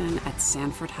medicine at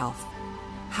Sanford Health.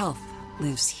 Health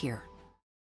lives here.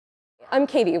 I'm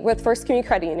Katie with First Community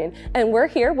Credit Union, and we're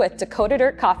here with Dakota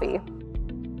Dirt Coffee.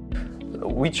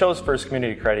 We chose First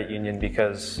Community Credit Union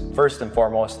because, first and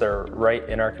foremost, they're right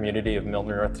in our community of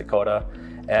Milton, North Dakota,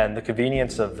 and the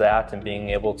convenience of that and being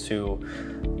able to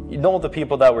know the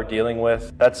people that we're dealing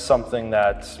with, that's something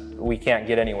that we can't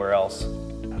get anywhere else.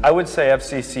 I would say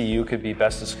FCCU could be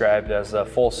best described as a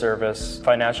full-service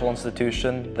financial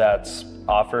institution that's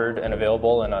offered and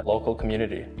available in a local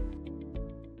community.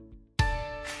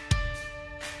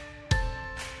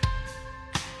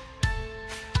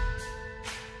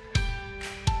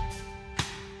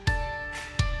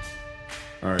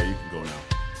 All right, you can go now.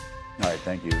 All right,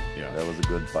 thank you. Yeah, that was a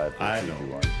good 5. I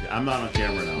know. I'm not on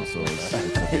camera now, so it's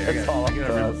okay.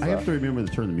 I have to remember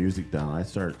to turn the music down.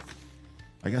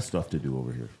 I got stuff to do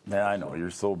over here. Yeah, I know.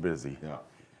 You're so busy. Yeah.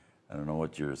 I don't know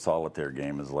what your solitaire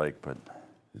game is like, but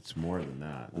it's more than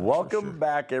that. Welcome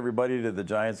back, everybody, to the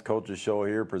Giants Coaches Show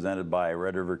here, presented by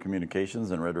Red River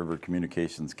Communications and Red River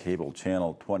Communications Cable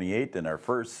Channel 28, in our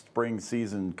first spring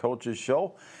season Coaches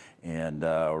Show. And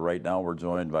right now we're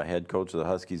joined by head coach of the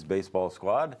Huskies baseball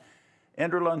squad,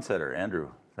 Andrew Lundsetter. Andrew,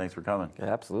 thanks for coming.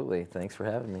 Absolutely. Thanks for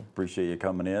having me. Appreciate you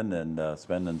coming in and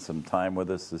spending some time with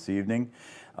us this evening.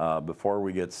 Before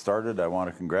we get started, I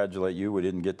want to congratulate you. We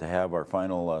didn't get to have our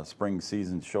final spring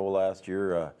season show last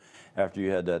year after you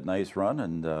had that nice run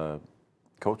and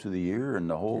Coach of the Year and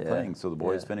the whole thing. So the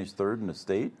boys finished 3rd in the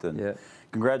state. And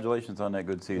congratulations on that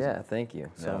good season. Yeah, thank you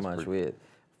so much. We had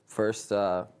first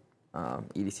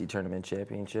EDC tournament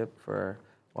championship for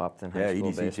Wahpeton High School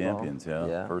EDC baseball. champions,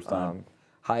 first time.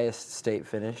 Highest state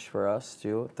finish for us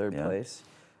too, 3rd place.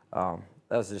 That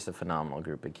was just a phenomenal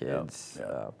group of kids.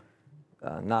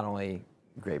 Not only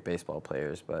great baseball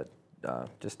players, but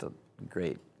just a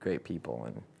great people,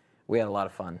 and we had a lot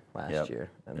of fun last year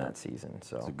and that season.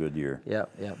 So it's a good year.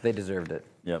 Yep, they deserved it.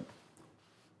 Yep.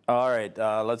 All right,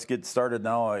 let's get started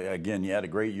now. Again, you had a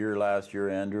great year last year,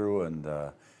 Andrew, and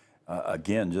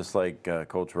Again, just like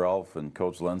Coach Ralph and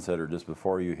Coach Len said, or just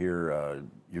before you here,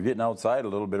 you're getting outside a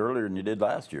little bit earlier than you did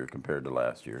last year compared to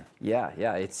last year. Yeah,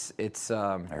 yeah. It's.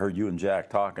 I heard you and Jack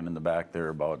talking in the back there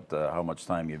about how much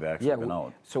time you've actually been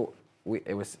out. So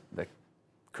it was the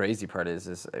crazy part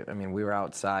is I mean, we were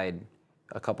outside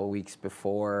a couple weeks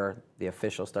before the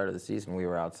official start of the season. We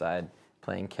were outside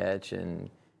playing catch and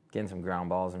getting some ground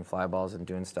balls and fly balls and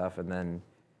doing stuff, and then,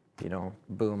 you know,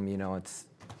 boom, it's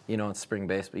spring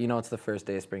baseball. You know, it's the first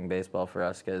day of spring baseball for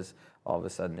us because all of a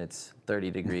sudden it's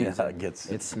 30 degrees. Yeah, and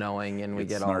it's snowing and we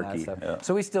get all that stuff. Yeah.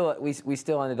 So we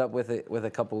still ended up with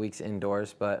a couple weeks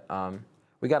indoors, but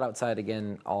we got outside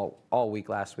again all week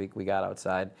last week. We got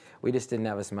outside. We just didn't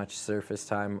have as much surface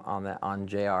time on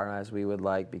JR as we would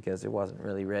like because it wasn't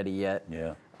really ready yet.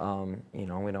 Yeah. You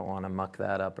know, we don't want to muck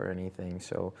that up or anything.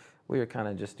 So we were kind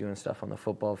of just doing stuff on the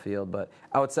football field, but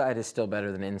outside is still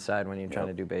better than inside when you're trying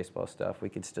to do baseball stuff. We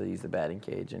could still use the batting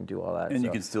cage and do all that. And you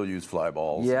can still use fly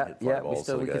balls. Yeah, and hit fly balls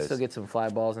we can still get some fly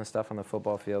balls and stuff on the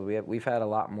football field. We've had a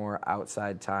lot more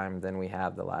outside time than we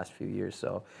have the last few years.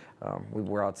 So we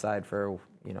were outside for,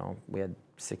 you know, we had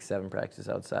 6-7 practices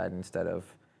outside instead of,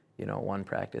 you know, 1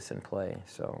 practice and play.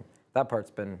 So that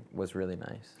was really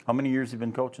nice. How many years have you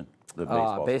been coaching the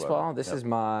baseball? Baseball. This is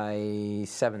my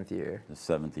 7th year. The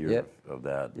 7th year of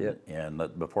that. Yep.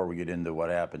 And before we get into what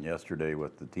happened yesterday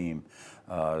with the team,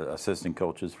 assistant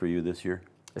coaches for you this year?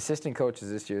 Assistant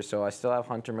coaches this year. So I still have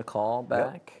Hunter McCall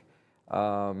back,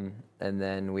 and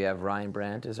then we have Ryan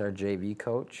Brandt as our JV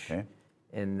coach. Okay.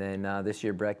 And then this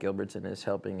year, Brett Gilbertson is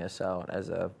helping us out as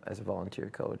a volunteer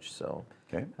coach. So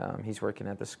he's working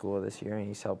at the school this year, and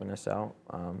he's helping us out.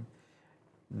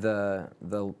 The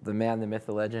man, the myth,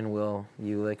 the legend, Will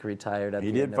Ulick retired at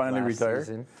the end of last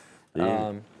season.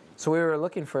 Yeah. So we were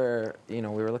looking for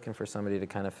somebody to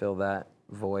kind of fill that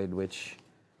void, which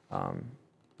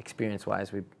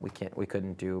experience-wise we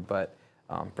couldn't do, but.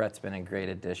 Brett's been a great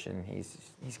addition. He's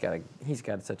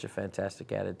got such a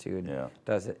fantastic attitude. Yeah.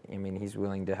 Does it? I mean, he's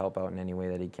willing to help out in any way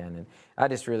that he can. And I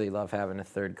just really love having a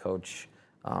third coach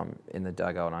in the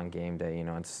dugout on game day. You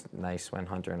know, it's nice when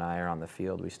Hunter and I are on the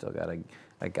field. We still got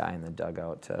a guy in the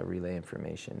dugout to relay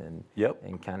information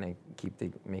and kind of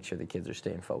make sure the kids are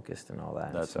staying focused and all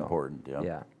that. That's important. Yeah.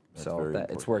 Yeah. That's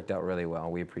It's worked out really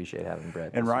well. We appreciate having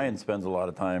Brett. And Ryan spends a lot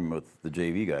of time with the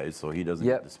JV guys, so he doesn't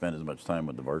get to spend as much time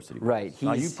with the varsity guys. Right.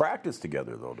 Now, you practice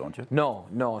together, though, don't you?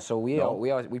 No. So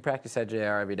we practice at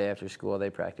JR every day after school. They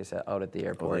practice out at the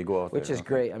airport, they go out which there, is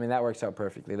great. I mean, that works out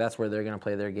perfectly. That's where they're going to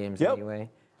play their games anyway.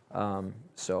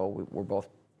 So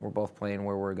we're both playing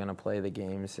where we're going to play the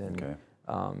games, and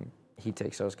he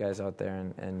takes those guys out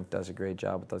there and does a great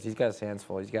job with those. He's got his hands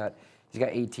full. He's got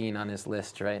 18 on his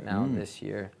list right now this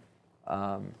year.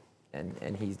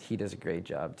 And he does a great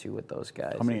job too with those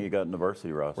guys. How many you got in the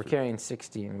varsity roster? We're carrying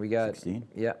 16. We got 16.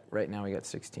 Yeah, right now we got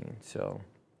 16. So,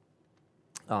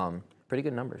 pretty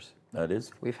good numbers. That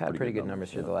is. We've had pretty good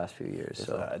numbers here the last few years.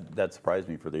 So that surprised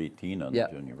me for the 18 on the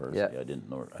junior varsity. Yeah.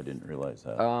 I didn't realize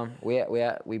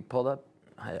that. We pulled up.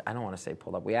 I don't want to say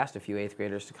pulled up. We asked a few 8th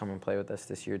graders to come and play with us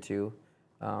this year too.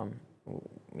 You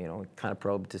know, kind of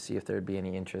probed to see if there'd be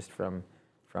any interest from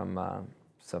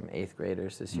some 8th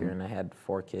graders this year, and I had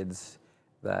 4 kids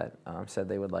that said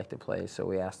they would like to play, so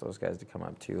we asked those guys to come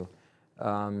up too.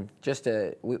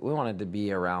 We wanted to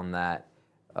be around that.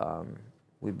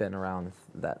 We've been around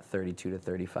that 32 to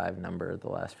 35 number the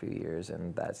last few years,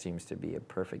 and that seems to be a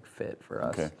perfect fit for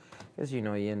us. Because you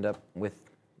end up with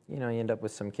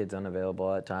some kids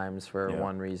unavailable at times for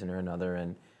one reason or another,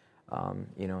 and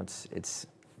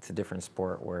it's a different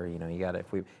sport where you got to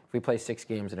if we play 6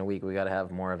 games in a week, we got to have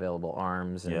more available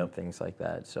arms and things like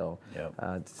that. So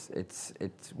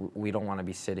we don't want to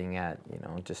be sitting at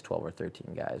just 12 or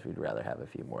 13 guys. We'd rather have a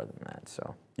few more than that.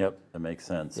 So that makes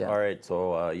sense. All right.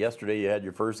 So yesterday you had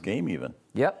your first game even.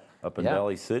 Up in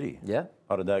Valley City.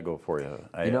 How did that go for you?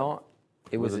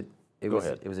 It was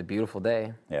a beautiful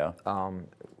day.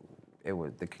 It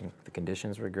was the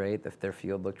conditions were great. Their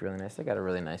field looked really nice. They got a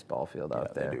really nice ball field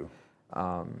out there. They do.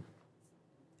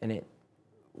 And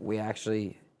we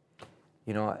actually,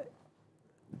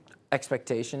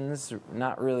 expectations,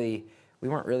 we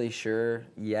weren't really sure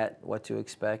yet what to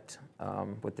expect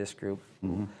with this group.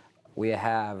 We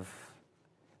have,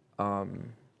 we're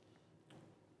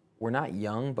not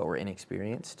young, but we're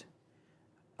inexperienced.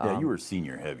 You were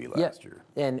senior heavy last year.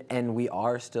 And we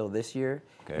are still this year.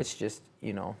 It's just,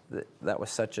 that was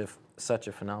such a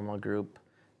phenomenal group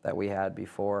that we had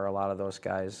before. A lot of those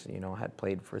guys, had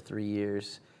played for 3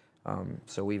 years.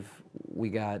 So we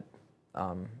have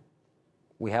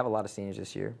a lot of seniors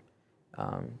this year.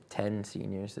 10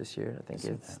 seniors this year. I think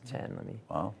it's 10. Let me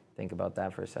think about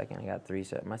that for a second. I got 3,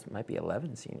 so it might be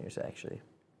 11 seniors actually.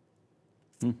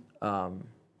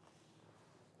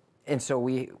 And so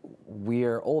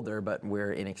we're older, but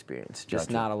we're inexperienced. Just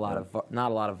Gotcha. not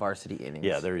a lot of varsity innings.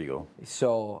 Yeah, there you go.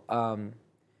 So,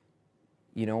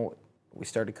 you know, we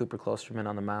started Cooper Klosterman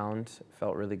on the mound.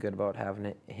 Felt really good about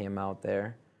having him out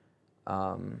there.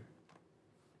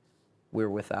 We're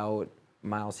without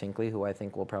Miles Hinckley, who I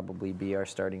think will probably be our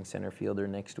starting center fielder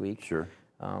next week. Sure.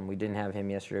 We didn't have him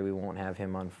yesterday. We won't have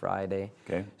him on Friday.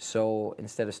 Okay. So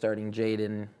instead of starting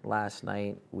Jaden last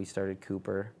night, we started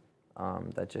Cooper.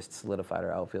 That just solidified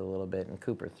our outfield a little bit, and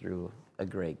Cooper threw a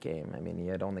great game. I mean, he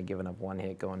had only given up 1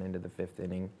 hit going into the 5th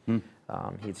inning.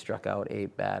 He'd struck out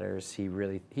 8 batters. He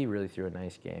really threw a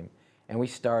nice game. And we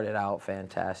started out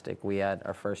fantastic. We had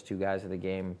our first 2 guys of the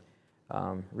game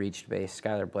reached base.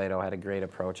 Skylar Blado had a great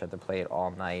approach at the plate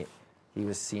all night. He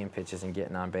was seeing pitches and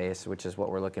getting on base, which is what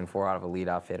we're looking for out of a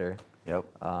leadoff hitter. Yep.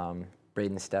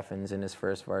 Braden Steffens in his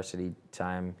first varsity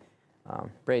time.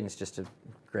 Braden's just a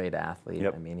great athlete.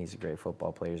 Yep. I mean, he's a great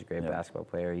football player. He's a great basketball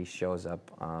player. He shows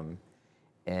up,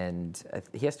 and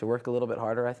he has to work a little bit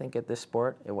harder, I think, at this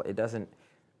sport. It doesn't,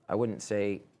 I wouldn't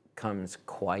say, comes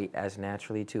quite as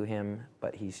naturally to him,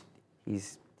 but he's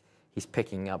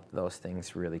picking up those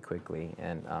things really quickly,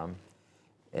 and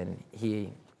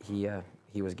he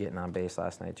was getting on base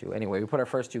last night too. Anyway, we put our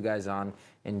first 2 guys on,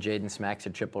 and Jaden smacks a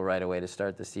triple right away to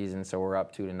start the season, so we're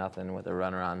up 2-0 with a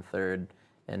runner on third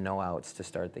and no outs to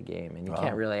start the game, and you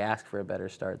can't really ask for a better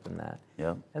start than that.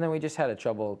 Yeah. And then we just had a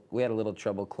little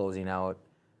trouble closing out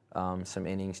some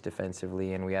innings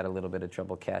defensively, and we had a little bit of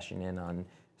trouble cashing in on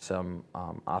some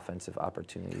offensive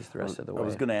opportunities the rest of the way. I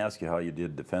was going to ask you how you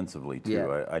did defensively too.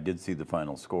 Yeah. I did see the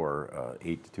final score,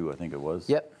 8-2, I think it was.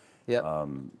 Yep.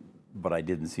 But I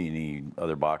didn't see any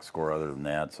other box score other than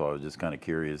that, so I was just kind of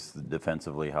curious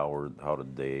defensively how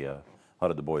did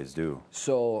the boys do?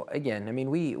 So again, I mean,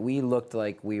 we looked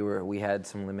like we had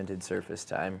some limited surface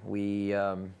time. We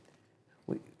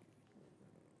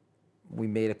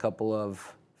made a couple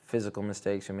of physical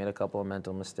mistakes. We made a couple of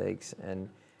mental mistakes, and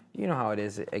you know how it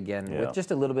is. Again, with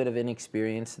just a little bit of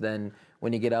inexperience, then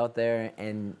when you get out there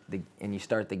and you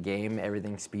start the game,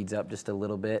 everything speeds up just a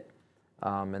little bit.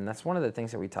 And that's one of the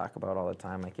things that we talk about all the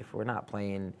time. Like if we're not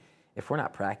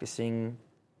practicing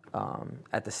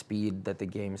at the speed that the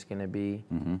game's going to be,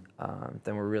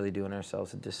 then we're really doing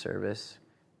ourselves a disservice,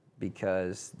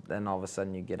 because then all of a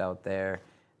sudden you get out there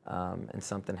and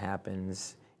something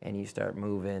happens and you start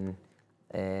moving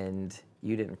and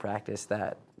you didn't practice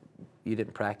that. You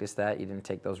didn't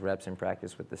take those reps in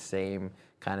practice with the same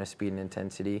kind of speed and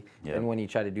intensity. Yep. And when you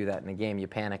try to do that in a game, you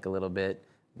panic a little bit,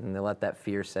 and they let that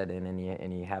fear set in,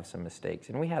 and you have some mistakes.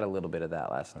 And we had a little bit of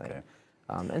that last night.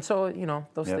 And so, you know,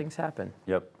 those things happen.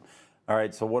 Yep. All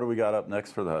right, so what do we got up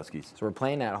next for the Huskies? So we're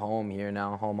playing at home here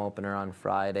now, home opener on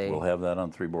Friday. We'll have that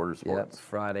on Three Border Sports. Yep,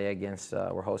 Friday against,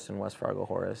 we're hosting West Fargo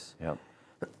Horace. Yep.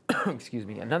 Excuse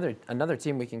me, another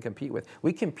team we can compete with.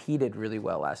 We competed really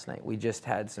well last night. We just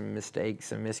had some mistakes,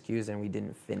 some miscues, and we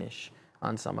didn't finish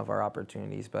on some of our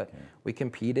opportunities. But we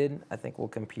competed. I think we'll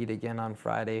compete again on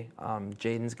Friday.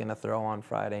 Jaden's going to throw on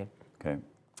Friday. Okay.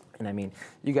 And I mean,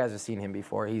 you guys have seen him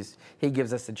before. He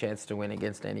gives us a chance to win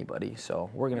against anybody. So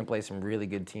we're going to play some really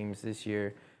good teams this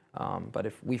year. But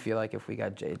if we feel like if we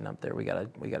got Jaden up there, we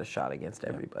got a shot against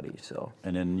everybody. So.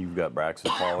 And then you've got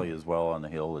Braxton Pauly as well on the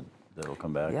hill that'll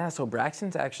come back. Yeah. So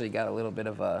Braxton's actually got a little bit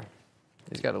of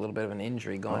an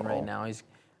injury going right now. He's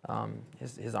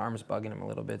his arm's bugging him a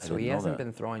little bit, so he hasn't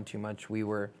been throwing too much. We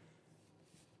were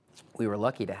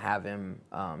lucky to have him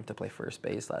to play first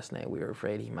base last night. We were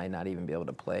afraid he might not even be able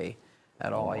to play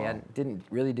at all. He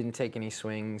didn't take any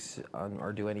swings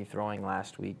or do any throwing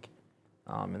last week,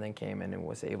 and then came in and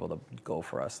was able to go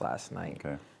for us last night.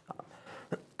 Okay.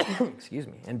 Excuse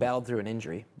me, and battled through an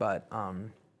injury, but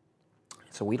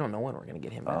so we don't know when we're going to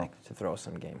get him back to throw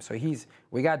some games. So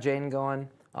we got Jaden going,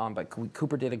 but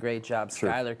Cooper did a great job.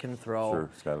 Sure. Skylar can throw. Sure,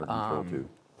 Skylar can throw too.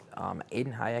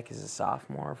 Aiden Hayek is a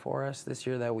sophomore for us this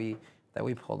year that we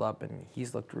pulled up, and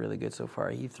he's looked really good so far.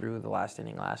 He threw the last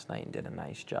inning last night and did a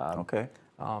nice job. Okay.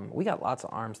 We got lots of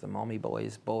arms. The Momi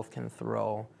boys both can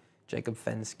throw. Jacob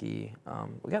Fensky.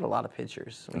 We got a lot of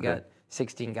pitchers. We got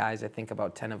 16 guys. I think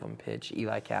about 10 of them pitch.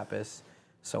 Eli Kappas.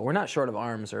 So we're not short of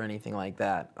arms or anything like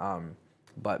that.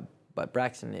 But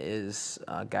Braxton is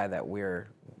a guy that we're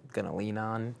going to lean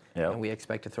on, and we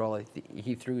expect to throw.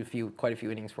 He threw quite a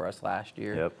few innings for us last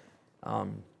year. Yep.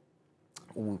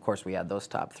 Of course, we had those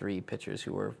top 3 pitchers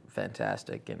who were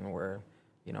fantastic and were,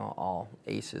 all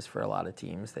aces for a lot of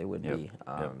teams. They would be.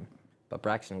 But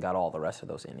Braxton got all the rest of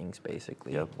those innings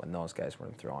basically when those guys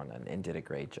weren't throwing and did a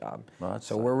great job. Well,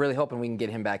 so we're really hoping we can get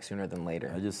him back sooner than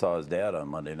later. I just saw his dad on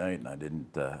Monday night, and I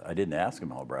didn't ask him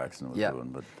how Braxton was doing.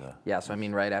 But yeah, so I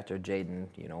mean, right after Jaden,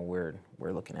 you know, we're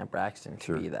looking at Braxton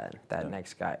to be that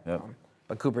next guy.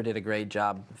 But Cooper did a great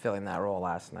job filling that role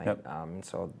last night.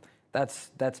 So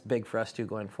that's big for us too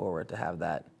going forward to have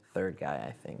that third guy,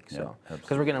 I think. So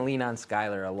because we're going to lean on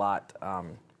Skyler a lot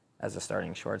as a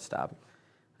starting shortstop.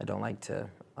 I don't like to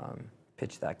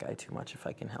pitch that guy too much if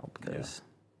I can help because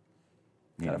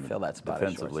got to fill that spot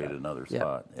defensively at another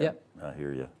spot. Yep. I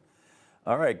hear you.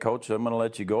 All right, Coach, I'm going to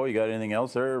let you go. You got anything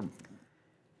else there?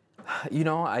 You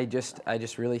know, I just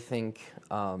really think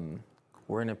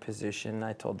we're in a position.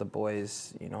 I told the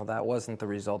boys, you know, that wasn't the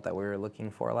result that we were looking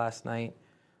for last night,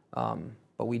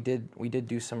 but we did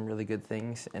do some really good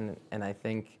things, and I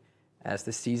think as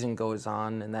the season goes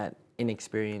on and that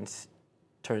inexperience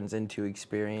turns into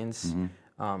experience,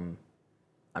 I'm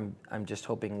just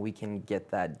hoping we can get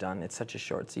that done. It's such a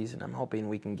short season. I'm hoping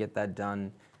we can get that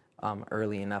done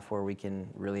early enough where we can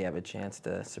really have a chance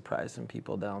to surprise some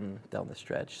people down the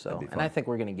stretch. So, and I think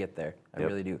we're going to get there. I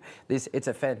really do. It's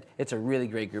a really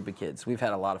great group of kids. We've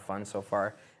had a lot of fun so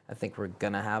far. I think we're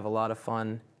going to have a lot of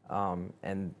fun,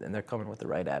 and they're coming with the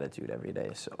right attitude every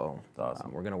day. So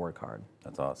we're going to work hard.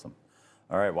 That's awesome.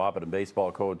 All right, Wahpeton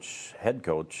baseball head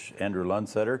coach Andrew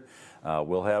Lundsetter.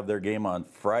 We'll have their game on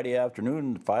Friday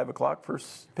afternoon, 5 o'clock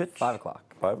first pitch. 5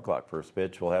 o'clock. 5 o'clock first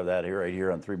pitch. We'll have that right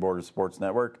here on Three Borders Sports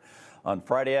Network on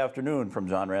Friday afternoon from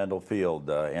John Randall Field.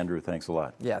 Andrew, thanks a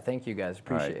lot. Yeah, thank you guys.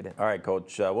 Appreciate it. All right,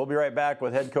 Coach. We'll be right back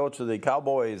with head coach of the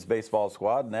Cowboys baseball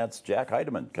squad, and that's Jack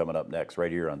Heidemann coming up next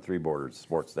right here on Three Borders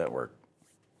Sports Network.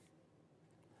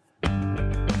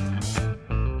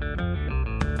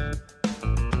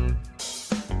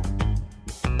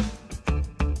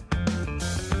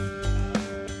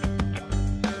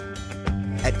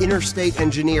 At Interstate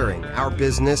Engineering, our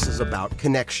business is about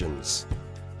connections.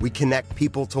 We connect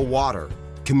people to water,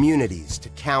 communities to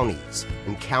counties,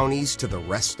 and counties to the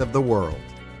rest of the world.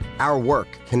 Our work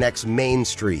connects main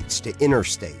streets to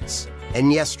interstates,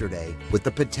 and yesterday with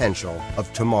the potential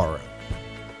of tomorrow.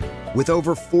 With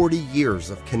over 40 years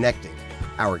of connecting,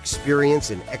 our experience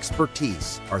and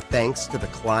expertise are thanks to the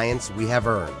clients we have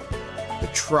earned, the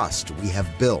trust we have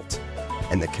built,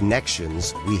 and the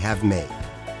connections we have made.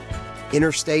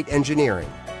 Interstate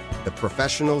Engineering, the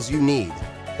professionals you need,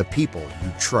 the people you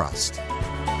trust.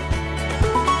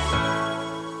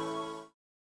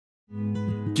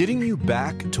 Getting you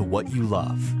back to what you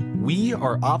love. We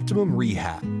are Optimum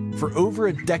Rehab. For over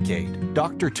a decade,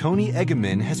 Dr. Tony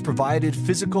Eggeman has provided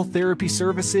physical therapy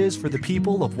services for the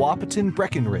people of Wahpeton,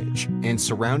 Breckenridge, and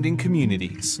surrounding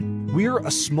communities. We're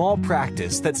a small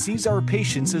practice that sees our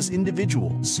patients as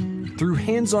individuals. Through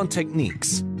hands-on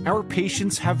techniques, our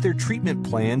patients have their treatment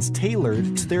plans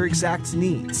tailored to their exact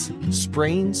needs.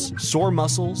 Sprains, sore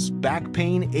muscles, back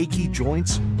pain, achy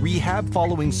joints, rehab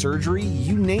following surgery,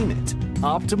 you name it.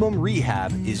 Optimum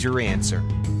Rehab is your answer.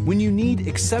 When you need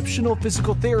exceptional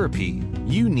physical therapy,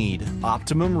 you need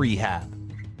Optimum Rehab.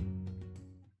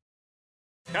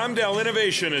 Comdell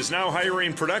Innovation is now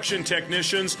hiring production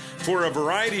technicians for a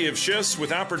variety of shifts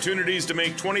with opportunities to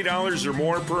make $20 or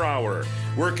more per hour.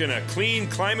 Work in a clean,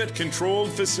 climate-controlled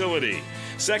facility.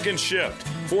 Second shift,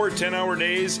 4 10-hour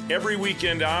days, every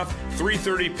weekend off,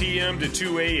 3:30 p.m. to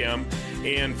 2 a.m.,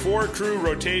 and 4-crew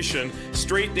rotation,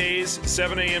 straight days,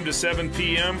 7 a.m. to 7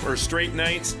 p.m., or straight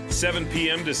nights, 7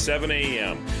 p.m. to 7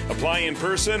 a.m. Apply in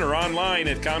person or online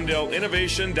at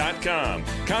ComdellInnovation.com.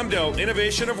 Comdell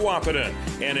Innovation of Wahpeton,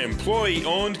 an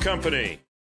employee-owned company.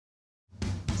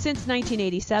 Since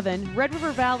 1987, Red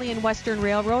River Valley and Western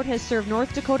Railroad has served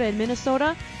North Dakota and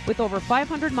Minnesota with over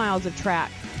 500 miles of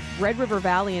track. Red River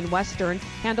Valley and Western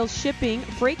handles shipping,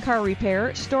 freight car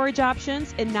repair, storage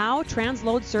options, and now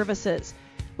transload services.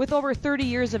 With over 30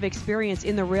 years of experience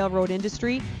in the railroad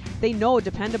industry, they know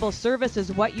dependable service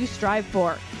is what you strive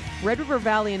for. Red River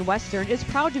Valley and Western is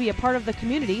proud to be a part of the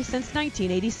community since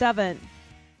 1987.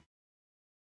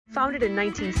 Founded in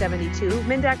 1972,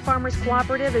 Mindak Farmers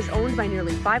Cooperative is owned by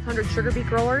nearly 500 sugar beet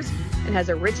growers and has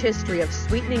a rich history of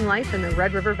sweetening life in the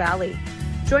Red River Valley.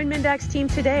 Join Mindak's team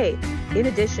today. In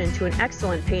addition to an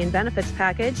excellent pay and benefits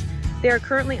package, they are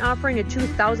currently offering a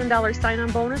 $2,000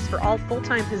 sign-on bonus for all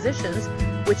full-time positions,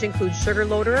 which includes sugar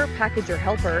loader, packager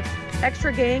helper,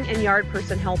 extra gang, and yard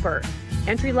person helper.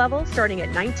 Entry level starting at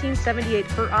 $19.78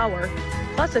 per hour,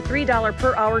 plus a $3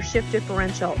 per hour shift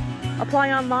differential.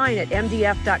 Apply online at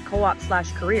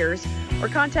mdf.coop/careers or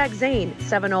contact Zane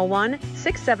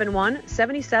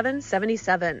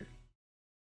 701-671-7777.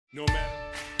 No matter.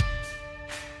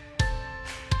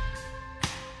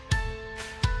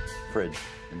 fridge.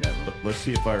 Let's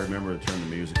see if I remember to turn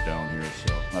the music down here.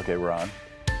 So okay, we're on.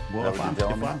 Well, if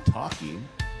I'm talking,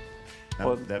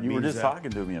 that you means were just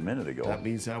talking to me a minute ago. That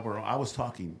means that I was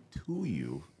talking to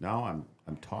you. Now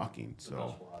I'm talking.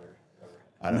 So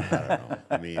I don't know.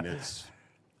 I mean,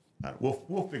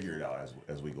 we'll figure it out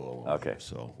as we go along. Okay. Here,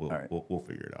 so we'll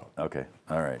figure it out. Okay.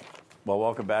 All right. Well,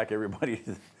 welcome back, everybody.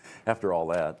 After all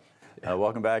that.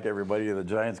 Welcome back, everybody, to the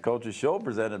Giants Coaches Show,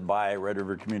 presented by Red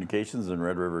River Communications and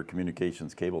Red River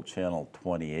Communications Cable Channel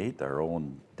 28, our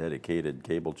own dedicated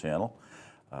cable channel,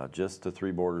 just to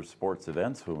Three Borders Sports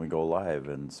events when we go live.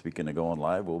 And speaking of going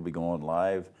live, we'll be going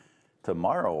live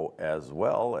tomorrow as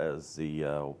well as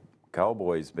the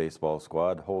Cowboys baseball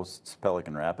squad hosts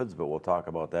Pelican Rapids, but we'll talk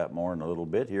about that more in a little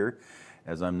bit here,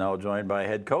 as I'm now joined by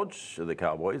head coach of the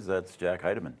Cowboys. That's Jack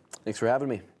Heidemann. Thanks for having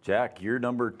me. Jack, you're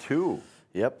number 2.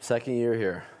 Yep, second year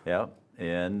here. Yep,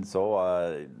 and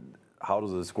so how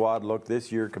does the squad look this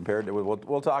year compared to?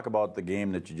 We'll talk about the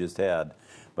game that you just had,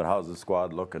 but how's the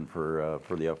squad looking for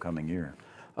the upcoming year?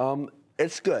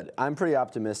 It's good. I'm pretty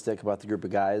optimistic about the group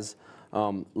of guys.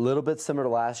 Little bit similar to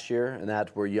last year in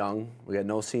that we're young. We got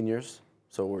no seniors,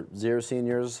 so we're 0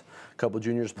 seniors. A couple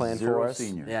juniors playing for us. 0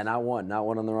 seniors. Yeah, not one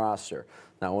on the roster,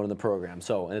 not one in the program.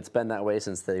 So, and it's been that way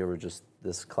since they were just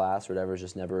this class or whatever.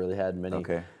 Just never really had many.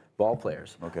 Okay. Ball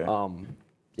players. Okay.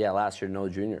 Yeah, last year no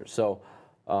juniors. So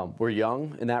we're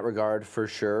young in that regard for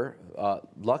sure.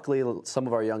 Luckily, some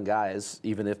of our young guys,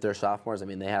 even if they're sophomores, I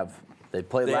mean they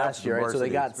played last year, right? So they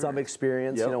got some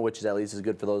experience, yep. Which is at least is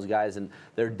good for those guys, and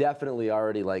they're definitely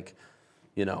already like,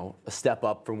 a step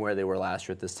up from where they were last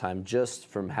year at this time, just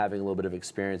from having a little bit of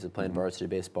experience of playing varsity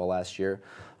baseball last year.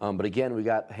 But again, we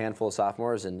got a handful of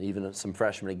sophomores and even some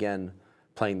freshmen again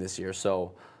playing this year.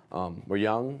 So. We're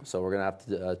young, so we're going to have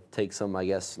to take some, I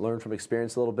guess, learn from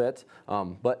experience a little bit.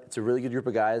 But it's a really good group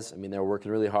of guys. I mean, they're working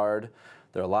really hard.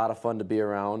 They're a lot of fun to be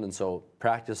around, and so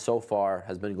practice so far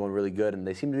has been going really good, and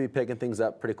they seem to be picking things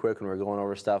up pretty quick when we're going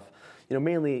over stuff.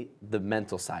 Mainly the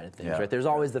mental side of things, right? There's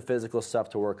always the physical stuff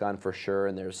to work on for sure,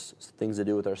 and there's things to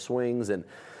do with our swings and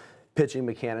pitching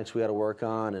mechanics we got to work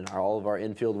on and all of our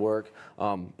infield work.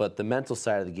 But the mental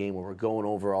side of the game where we're going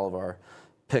over all of our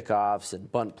pickoffs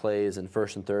and bunt plays and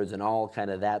first and thirds and all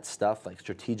kind of that stuff, like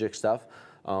strategic stuff,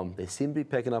 they seem to be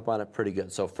picking up on it pretty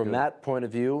good. So from that point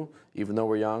of view, even though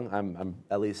we're young, I'm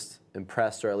at least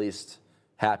impressed or at least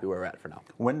happy where we're at for now.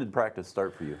 When did practice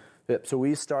start for you? Yep, so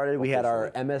we started, we had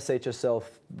our MSHSL,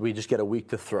 we just get a week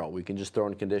to throw. We can just throw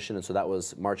in condition, and so that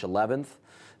was March 11th.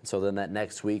 So then that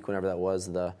next week, whenever that was,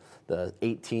 the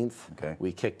 18th,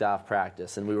 we kicked off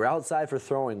practice. And we were outside for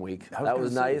throwing week. That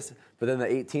was nice. But then the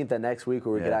 18th, that next week,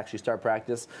 where we could actually start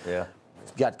practice,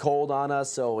 got cold on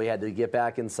us, so we had to get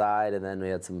back inside. And then we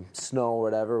had some snow or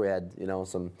whatever. We had,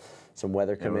 some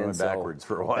weather come in. We went backwards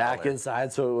for a while. Back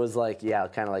inside, so it was like,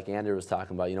 kind of like Andrew was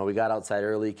talking about. We got outside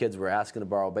early. Kids were asking to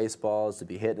borrow baseballs, to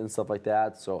be hit and stuff like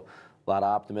that. So a lot of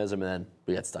optimism, and then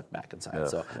we got stuck back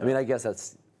inside. I mean, I guess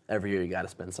that's every year you got to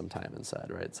spend some time inside,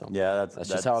 right? So that's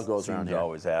just how it goes around here.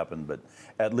 Always happen, but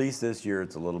at least this year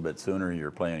it's a little bit sooner. You're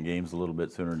playing games a little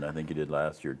bit sooner than I think you did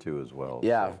last year too, as well.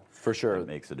 Yeah, for sure. It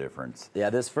makes a difference. Yeah,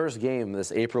 this first game,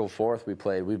 this April 4th, we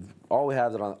played. We've always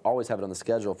have it on the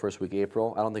schedule first week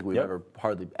April. I don't think we've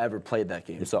hardly ever played that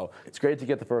game. So it's great to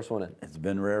get the first one in. It's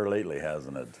been rare lately,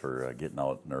 hasn't it, for getting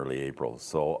out in early April.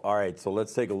 So all right, so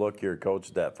let's take a look here,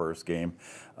 Coach. That first game,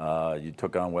 you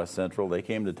took on West Central. They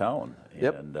came to town,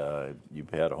 and you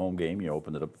had a home game. You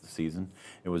opened it up the season.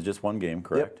 It was just one game,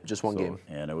 correct? Yep, just one game,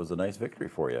 and it was a nice victory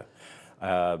for you.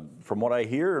 From what I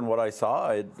hear and what I saw,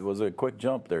 it was a quick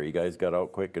jump there. You guys got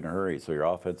out quick in a hurry. So your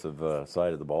offensive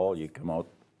side of the ball, you come out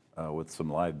with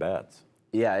some live bats.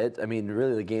 Yeah, I mean,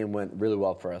 really the game went really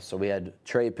well for us. So we had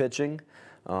Trey pitching,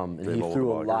 and he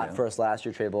threw a lot for us last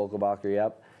year, Trey Volkelbacher,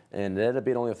 yep. And it ended up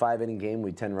being only a 5-inning game.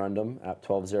 We 10-runned him at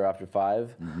 12-0 after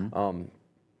 5.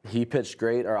 He pitched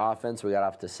great. Our offense, we got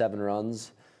off to 7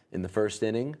 runs in the first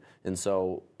inning. And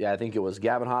so, I think it was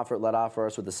Gavin Hoffert led off for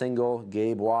us with a single.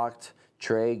 Gabe walked.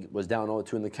 Trey was down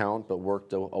 0-2 in the count, but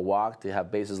worked a walk to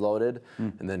have bases loaded.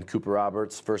 And then Cooper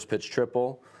Roberts, first pitch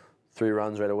triple, 3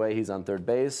 runs right away. He's on third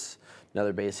base,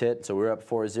 another base hit. So we were up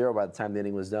 4-0 by the time the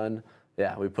inning was done.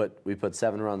 Yeah, we put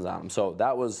 7 runs on him. So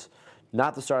that was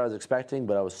not the start I was expecting,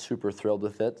 but I was super thrilled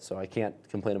with it. So I can't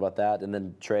complain about that. And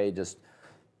then Trey just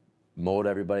mowed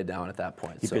everybody down at that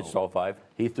point. He pitched all 5?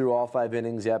 He threw all 5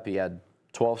 innings, yep. He had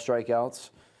 12 strikeouts.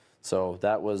 So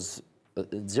that was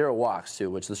 0 walks, too,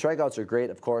 which the strikeouts are great,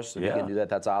 of course. If you can do that,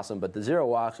 that's awesome. But the 0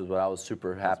 walks was what I was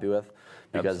super happy with.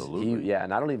 Because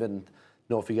and I don't even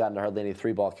know if he got into hardly any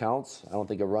 3-ball counts. I don't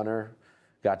think a runner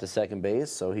got to second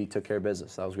base, so he took care of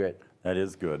business. That was great. That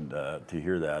is good to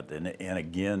hear that. And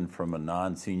again, from a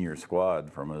non-senior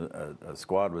squad, from a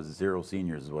squad with 0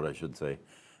 seniors is what I should say.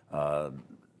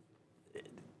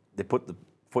 They put the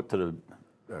put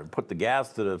the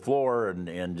gas to the floor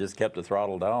and just kept the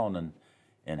throttle down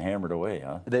and hammered away,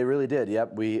 huh? They really did.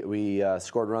 Yep, we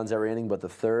scored runs every inning, but the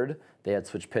third they had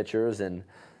switched pitchers, and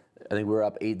I think we were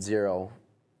up 8-0.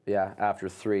 Yeah, after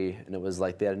 3, and it was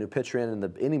like they had a new pitcher in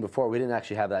the inning before. We didn't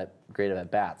actually have that great of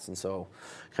at-bats, and so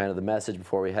kind of the message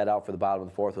before we head out for the bottom of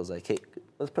the 4th was like, hey,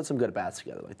 let's put some good at-bats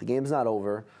together. Like, the game's not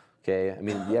over, okay? I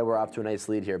mean, yeah, we're off to a nice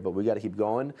lead here, but we got to keep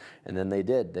going, and then they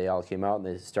did. They all came out, and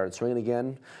they started swinging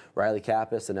again. Riley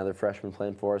Kappas, another freshman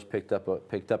playing for us, picked up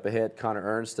a hit. Connor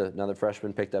Ernst, another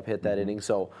freshman, picked up a hit that inning,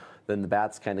 so then the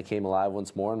bats kind of came alive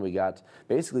once more, and we got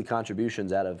basically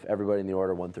contributions out of everybody in the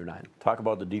order 1 through 9. Talk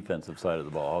about the defensive side of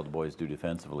the ball, how the boys do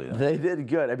defensively. Then. They did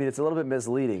good. I mean, it's a little bit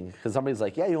misleading because somebody's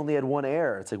like, yeah, you only had 1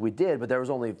 error. It's like, we did, but there was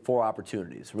only 4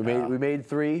 opportunities. We made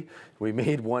 3, we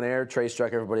made 1 error, Trey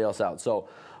struck everybody else out. So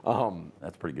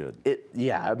that's pretty good.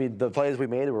 Yeah, I mean, the plays we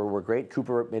made were great.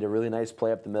 Cooper made a really nice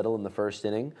play up the middle in the 1st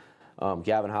inning.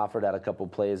 Gavin Hofford had a couple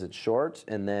plays at short,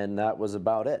 and then that was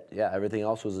about it. Yeah, everything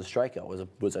else was a strikeout.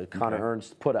 Was a Connor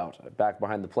Ernst put out back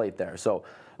behind the plate there. So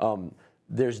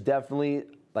there's definitely,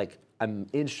 like, I'm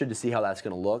interested to see how that's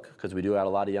going to look because we do have a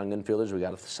lot of young infielders. We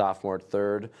got a sophomore at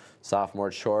 3rd, sophomore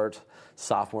at short,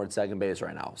 sophomore at second base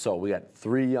right now. So we got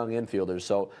 3 young infielders.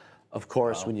 So of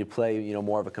course, when you play,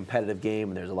 more of a competitive game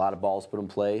and there's a lot of balls put in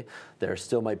play, there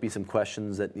still might be some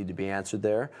questions that need to be answered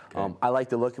there. Okay. I like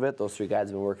the look of it. Those 3 guys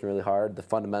have been working really hard. The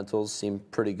fundamentals seem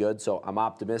pretty good, so I'm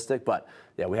optimistic. But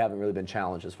yeah, we haven't really been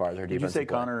challenged as far as our defense. Did you say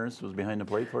Connor Ernst was behind the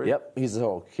plate for you?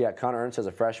 Yep, Connor Ernst as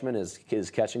a freshman is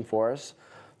catching for us,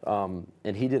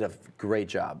 and he did a great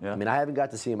job. Yeah. I mean, I haven't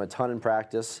got to see him a ton in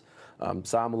practice.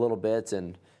 Saw him a little bit,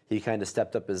 and he kind of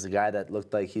stepped up as the guy that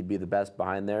looked like he'd be the best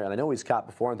behind there. And I know he's caught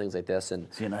before and things like this. And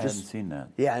I hadn't seen that.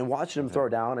 Yeah, and watching him throw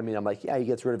down, I mean, I'm like, yeah, he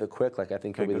gets rid of it quick. Like, I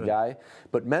think he'll be the guy.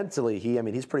 But mentally,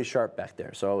 he's pretty sharp back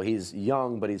there. So he's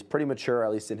young, but he's pretty mature,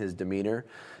 at least in his demeanor.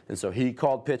 And so he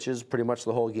called pitches pretty much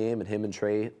the whole game, and him and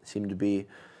Trey seemed to be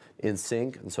in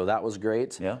sync. And so that was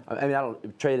great. Yeah. I mean,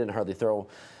 Trey didn't hardly throw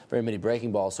very many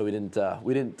breaking balls, so we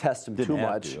didn't test him too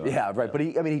much. Yeah, right. But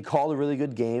he called a really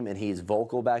good game, and he's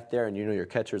vocal back there. And your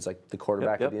catcher is like the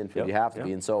quarterback of the infield. You have to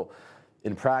be. And so,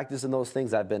 in practice and those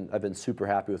things, I've been super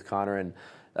happy with Connor. And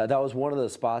that was one of the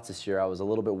spots this year I was a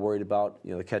little bit worried about.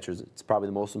 The catchers. It's probably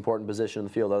the most important position in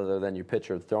the field, other than your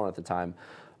pitcher throwing at the time.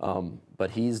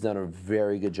 But he's done a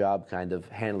very good job, kind of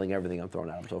handling everything I'm throwing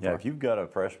at him so far. Yeah, if you've got a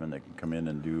freshman that can come in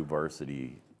and do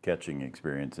varsity catching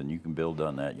experience, and you can build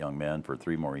on that young man for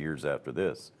 3 more years after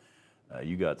this,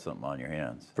 you got something on your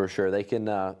hands. For sure. They can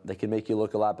make you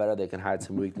look a lot better. They can hide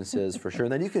some weaknesses for sure.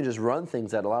 And then you can just run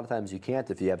things that a lot of times you can't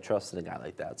if you have trust in a guy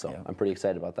like that. So I'm pretty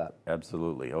excited about that.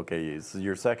 Absolutely. Okay, it's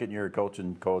your 2nd year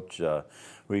coaching. Coach, who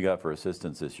you got for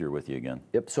assistants this year with you again?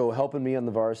 Yep, so helping me on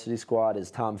the varsity squad is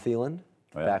Tom Thielen.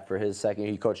 Back for his 2nd year.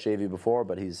 He coached JV before,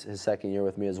 but he's his 2nd year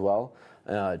with me as well.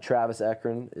 Travis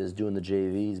Ekron is doing the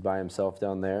JV. He's by himself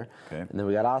down there. Okay. And then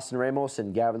we got Austin Ramos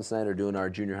and Gavin Snyder doing our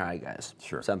junior high guys.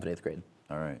 Sure. 7th and 8th grade.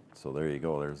 All right. So there you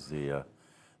go. There's the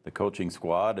coaching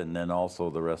squad, and then also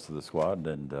the rest of the squad.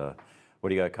 And what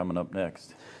do you got coming up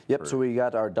next? Yep. So we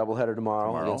got our doubleheader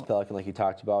tomorrow against Pelican, like you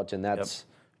talked about, and that's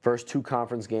first 2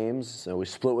 conference games. So we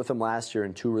split with them last year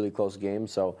in 2 really close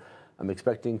games. So I'm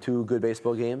expecting 2 good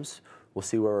baseball games. We'll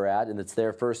see where we're at, and it's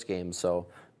their first game, so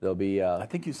they'll be. I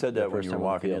think you said that when you were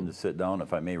walking in to sit down.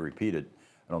 If I may repeat it,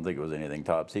 I don't think it was anything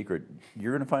top secret.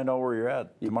 You're going to find out where you're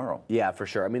at tomorrow. Yeah, for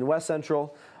sure. I mean, West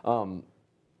Central.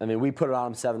 We put it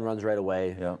on them 7 runs right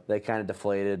away. Yeah. They kind of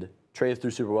deflated. Trey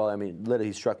threw super well. I mean, literally,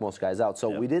 he struck most guys out. So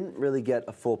we didn't really get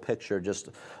a full picture just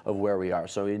of where we are.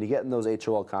 So when you get in those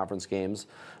HOL conference games,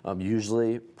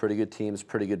 usually pretty good teams,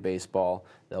 pretty good baseball.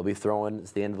 They'll be throwing.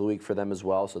 It's the end of the week for them as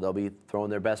well, so they'll be throwing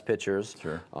their best pitchers.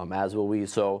 Sure. As will we.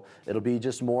 So it'll be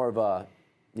just more of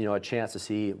a chance to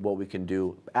see what we can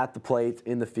do at the plate,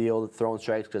 in the field, throwing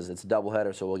strikes, because it's a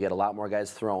doubleheader. So we'll get a lot more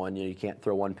guys throwing. You can't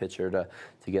throw one pitcher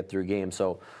to get through games.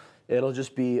 So it'll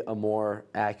just be a more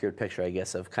accurate picture, I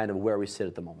guess, of kind of where we sit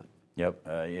at the moment. Yep,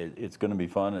 it's going to be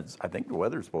fun. I think the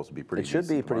weather's supposed to be pretty decent. It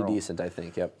should be pretty decent, I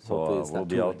think, yep. So we'll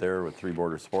be out there with Three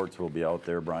Borders Sports. We'll be out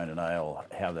there. Brian and I will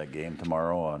have that game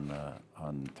tomorrow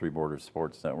on Three Borders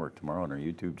Sports Network tomorrow on our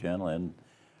YouTube channel. And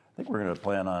I think we're going to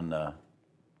plan on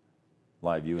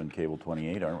Live View and Cable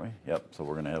 28, aren't we? Yep, so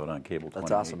we're going to have it on Cable 28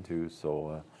 That's awesome. too.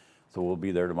 So we'll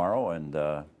be there tomorrow,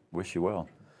 and wish you well.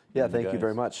 Yeah, thank you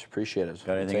very much. Appreciate it.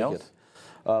 Got anything else?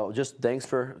 just thanks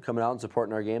for coming out and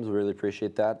supporting our games. We really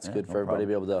appreciate that. It's good for everybody to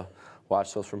be able to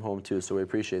watch those from home too, so we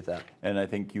appreciate that. And I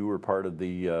think you were part of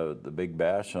the Big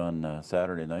Bash on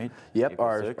Saturday night. Yep, April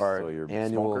our 6th, so your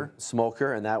annual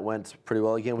smoker, and that went pretty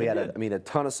well. Again, we had a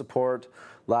ton of support,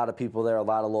 a lot of people there, a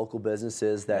lot of local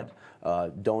businesses that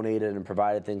donated and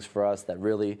provided things for us that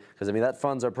really, because I mean that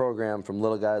funds our program from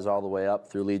little guys all the way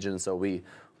up through Legion, so we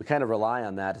kind of rely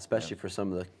on that, especially for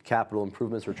some of the capital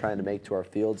improvements we're trying to make to our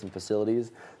fields and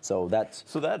facilities. So that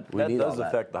does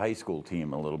affect the high school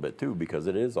team a little bit too, because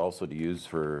it is also to use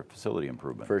for facility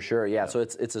improvement. For sure, yeah. So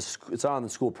it's on the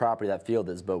school property, that field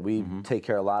is, but we take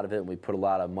care of a lot of it, and we put a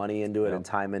lot of money into it and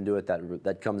time into it.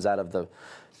 That comes out of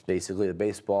basically the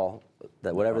baseball.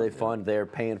 That whatever they fund, they're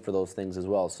paying for those things as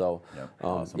well. So,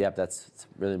 that's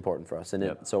really important for us.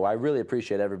 And so I really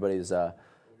appreciate everybody's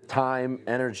time,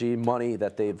 energy, money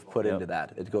that they've put into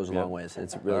that. It goes a long ways.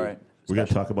 It's really We're going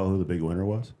to talk about who the big winner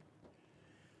was?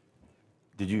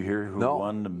 Did you hear who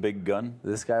won the big gun?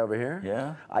 This guy over here?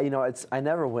 Yeah. I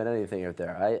never win anything out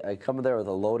there. I come there with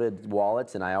a loaded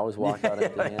wallet, and I always walk out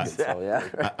empty-handed. So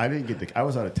I didn't get I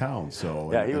was out of town, so.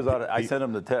 Yeah, he was out. I sent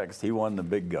him the text. He won the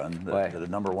big gun, the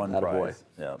number one prize.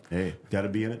 Yeah. Hey, got to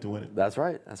be in it to win it. That's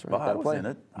right. That's right. Well, I was in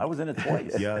it. I was in it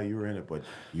twice. Yeah, you were in it, but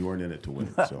you weren't in it to win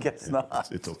it. So I guess not.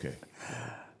 It's okay.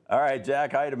 All right,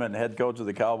 Jack Heidemann, head coach of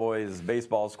the Cowboys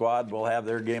baseball squad, will have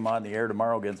their game on the air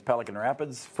tomorrow against Pelican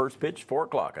Rapids. First pitch, 4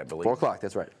 o'clock, I believe. 4 o'clock,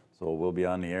 that's right. So we'll be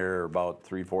on the air about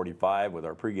 3:45 with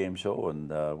our pregame show, and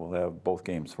we'll have both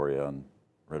games for you on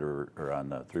Red River, or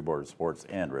on Three Borders Sports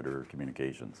and Red River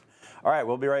Communications. All right,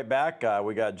 we'll be right back.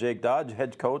 We got Jake Dodge,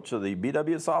 head coach of the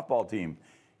BW softball team.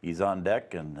 He's on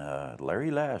deck, and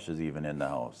Larry Lash is even in the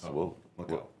house.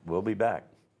 We'll be back.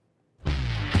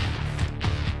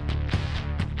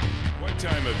 What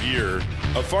time of year,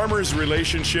 a farmer's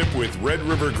relationship with Red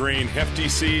River Grain Hefty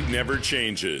Seed never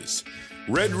changes.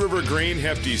 Red River Grain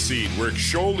Hefty Seed works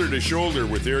shoulder to shoulder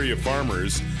with area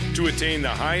farmers to attain the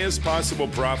highest possible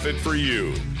profit for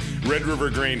you. Red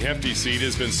River Grain Hefty Seed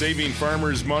has been saving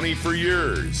farmers money for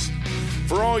years.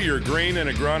 For all your grain and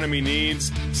agronomy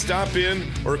needs, stop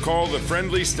in or call the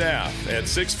friendly staff at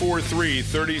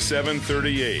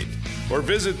 643-3738 or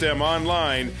visit them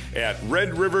online at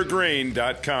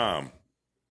redrivergrain.com.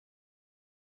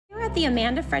 Here at the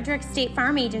Amanda Frederick State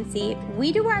Farm Agency,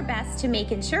 we do our best to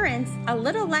make insurance a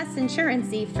little less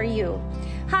insurance-y for you.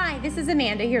 Hi, this is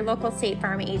Amanda, your local State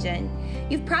Farm agent.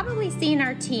 You've probably seen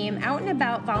our team out and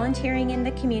about volunteering in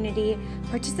the community,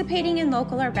 participating in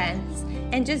local events,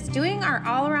 and just doing our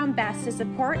all-around best to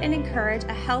support and encourage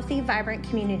a healthy, vibrant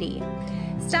community.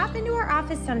 Stop into our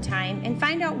office sometime and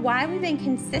find out why we've been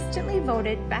consistently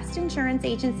voted best insurance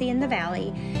agency in the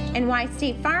Valley and why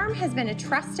State Farm has been a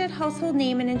trusted household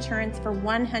name in insurance for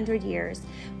 100 years.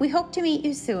 We hope to meet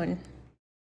you soon.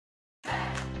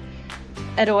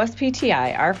 At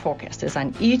OSPTI, our focus is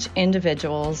on each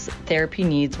individual's therapy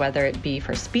needs, whether it be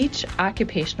for speech,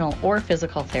 occupational, or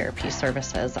physical therapy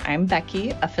services. I'm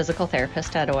Becky, a physical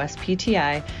therapist at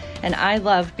OSPTI, and I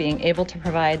love being able to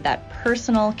provide that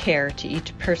personal care to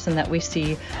each person that we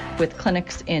see with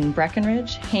clinics in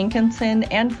Breckenridge, Hankinson,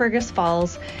 and Fergus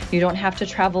Falls. You don't have to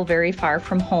travel very far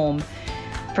from home.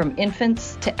 From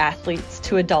infants to athletes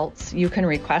to adults, you can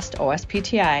request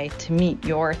OSPTI to meet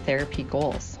your therapy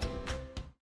goals.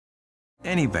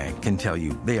 Any bank can tell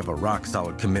you they have a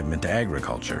rock-solid commitment to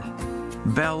agriculture.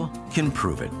 Bell can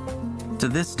prove it. To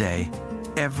this day,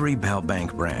 every Bell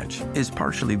Bank branch is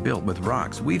partially built with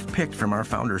rocks we've picked from our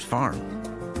founder's farm.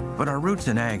 But our roots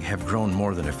in ag have grown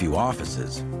more than a few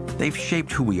offices. They've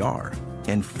shaped who we are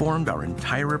and formed our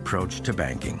entire approach to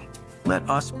banking. Let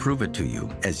us prove it to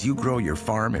you as you grow your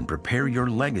farm and prepare your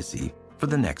legacy for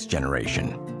the next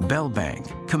generation. Bell Bank,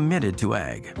 committed to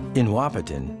ag. In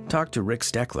Wahpeton, talk to Rick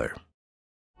Steckler.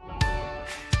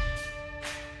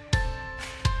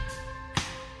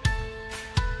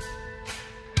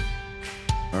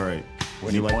 All right.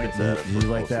 When you point that, you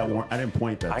like that one? I didn't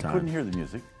point that time. I couldn't hear the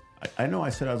music. I know I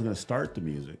said I was going to start the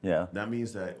music. Yeah. That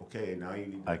means that, okay, now you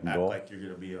need to act go. like you're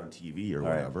going to be on TV or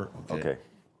whatever. Okay.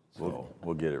 So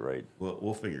we'll get it right.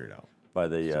 We'll figure it out. By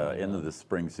the end of the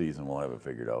spring season, we'll have it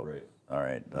figured out. Right. All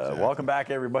right. Welcome back,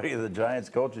 everybody, to the Giants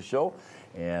Coaches Show,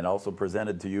 and also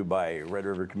presented to you by Red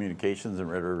River Communications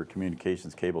and Red River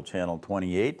Communications Cable Channel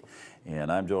 28. And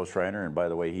I'm Joe Schreiner, and by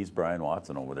the way, he's Brian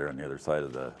Watson over there on the other side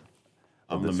of the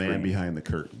I'm the man behind the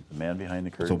curtain. The man behind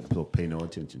the curtain. So pay no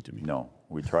attention to me. No,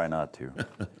 we try not to.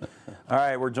 All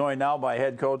right, we're joined now by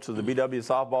head coach of the BW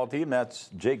softball team. That's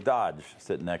Jake Dodge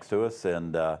sitting next to us.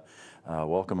 And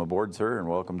welcome aboard, sir, and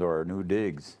welcome to our new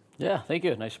digs. Yeah, thank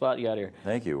you. Nice spot you got here.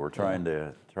 Thank you. We're trying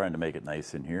to make it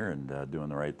nice in here and doing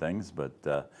the right things.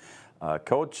 But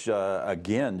Coach,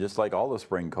 again, just like all the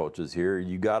spring coaches here,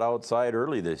 you got outside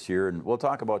early this year, and we'll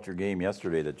talk about your game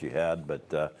yesterday that you had.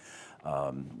 But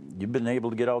you've been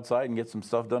able to get outside and get some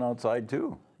stuff done outside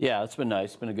too. Yeah, it's been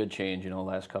nice. It's been a good change. You know,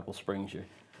 last couple springs you're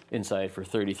inside for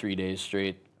 33 days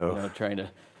straight. You know, trying to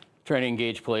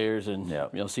engage players and you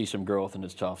know, see some growth, and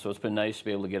it's tough. So it's been nice to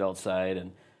be able to get outside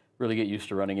and really get used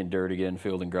to running in dirt again,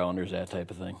 fielding grounders, that type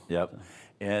of thing. Yep.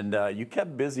 And you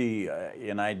kept busy,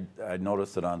 and I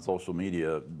noticed it on social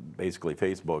media, basically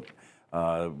Facebook.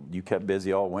 You kept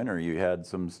busy all winter. You had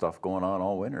some stuff going on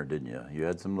all winter, didn't you? You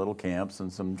had some little camps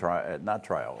and some not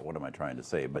trial. What am I trying to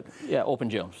say? But yeah, open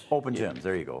gyms. Open gyms.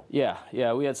 There you go. Yeah,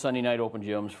 yeah. We had Sunday night open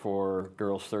gyms for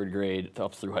girls 3rd grade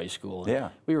up through high school. Yeah.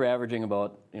 We were averaging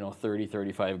about 30,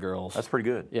 35 girls. That's pretty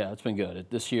good. Yeah, it's been good.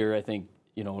 This year, I think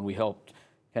when we helped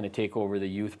kind of take over the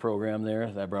youth program there,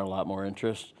 that brought a lot more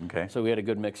interest. Okay. So we had a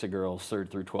good mix of girls 3rd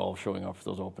through 12 showing up for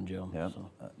those open gyms. Yeah.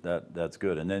 So. That's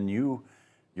good. And then you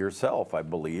yourself, I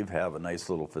believe, have a nice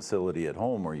little facility at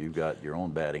home where you've got your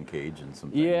own batting cage and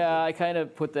some things. Yeah, I kind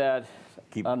of put that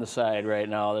on the side right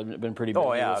now. They've been pretty busy.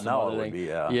 Oh, yeah, with some now other it would things. be,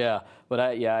 yeah. Yeah, but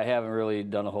I haven't really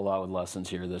done a whole lot with lessons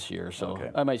here this year, so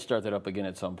Okay. I might start that up again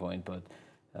at some point, but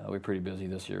we're pretty busy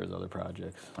this year with other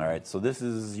projects. All right, so this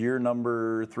is year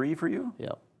number 3 for you?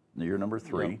 Yep. Year number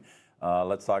 3. Yep.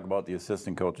 Let's talk about the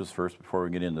assistant coaches first before we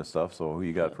get into stuff. So who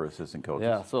you got for assistant coaches?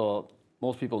 Yeah, so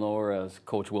most people know her as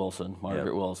Coach Wilson,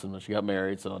 Margaret Wilson, but she got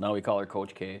married, so now we call her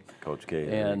Coach K. Coach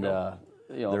K. And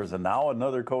there's now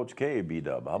another Coach K,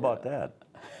 B-Dub. How about that?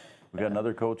 We got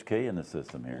another Coach K in the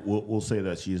system here. We'll say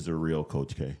that she's the real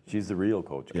Coach K. She's the real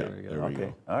Coach K. Yeah, there we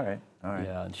go. All right.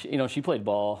 Yeah, and she played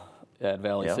ball at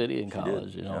Valley Yep, City in she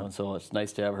college, did, and so it's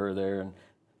nice to have her there and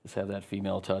just have that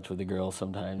female touch with the girls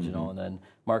sometimes, And then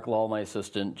Mark Lull, my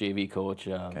assistant JV coach,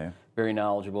 very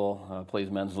knowledgeable,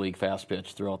 plays men's league fast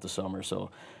pitch throughout the summer.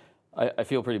 So I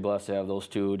feel pretty blessed to have those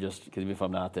two. Just because if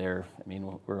I'm not there, I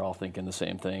mean, we're all thinking the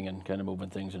same thing and kind of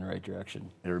moving things in the right direction.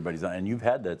 Everybody's on, and you've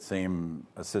had that same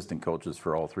assistant coaches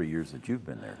for all 3 years that you've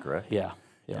been there, correct? Yeah.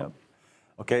 Yep.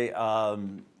 Okay,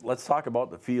 let's talk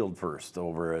about the field first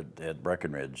over at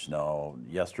Breckenridge. Now,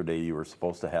 yesterday you were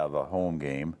supposed to have a home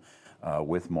game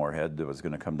with Moorhead that was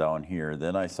going to come down here.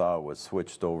 Then I saw it was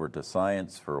switched over to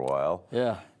Science for a while.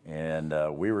 Yeah. And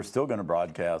we were still going to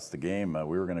broadcast the game.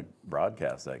 We were going to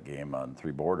broadcast that game on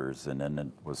Three Borders, and then it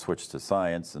was switched to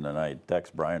Science. And then I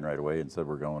texted Brian right away and said,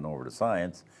 we're going over to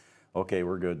Science. Okay,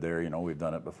 we're good there. We've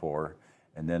done it before.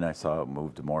 And then I saw it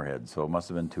move to Moorhead. So it must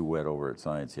have been too wet over at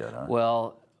Science yet, huh?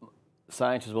 Well,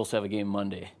 Science was supposed to have a game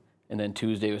Monday, and then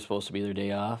Tuesday was supposed to be their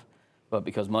day off. But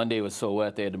because Monday was so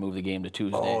wet, they had to move the game to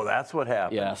Tuesday. Oh, that's what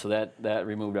happened. Yeah, so that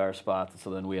removed our spot. So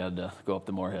then we had to go up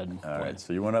to Moorhead. And All right,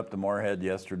 so you went up to Moorhead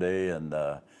yesterday, and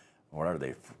what are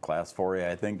they, Class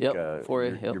 4A, I think? Yep,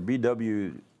 4A, Your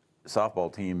BW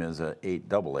softball team is a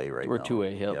 8AA right We're now.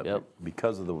 2A, yep.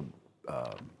 Because of the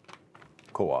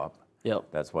co-op. Yep.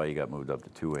 That's why you got moved up to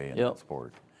 2A in Yep. that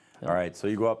sport. All right, so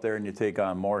you go up there and you take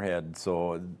on Moorhead.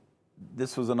 So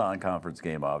this was a non-conference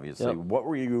game, obviously. Yep. What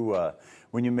were you,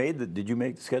 when you did you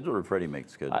make the schedule or Freddie make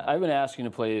the schedule? I've been asking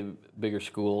to play bigger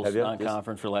schools, Have you?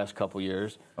 non-conference, for the last couple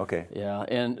years. Okay. Yeah,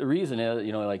 and the reason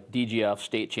is, like DGF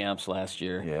state champs last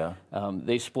year. Yeah.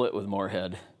 They split with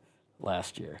Moorhead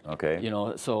last year. Okay.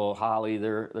 So Holly,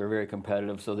 they're very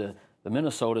competitive. So the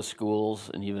Minnesota schools,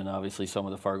 and even obviously some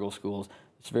of the Fargo schools,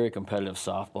 it's very competitive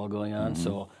softball going on. Mm-hmm.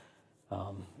 So,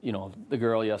 the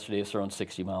girl yesterday is throwing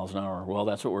 60 miles an hour. Well,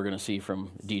 that's what we're going to see from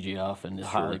DGF and the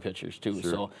Holly pitchers too.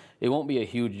 Sure. So it won't be a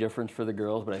huge difference for the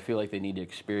girls, but I feel like they need to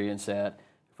experience that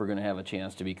if we're going to have a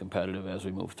chance to be competitive as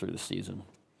we move through the season.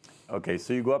 Okay,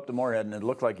 so you go up to Moorhead, and it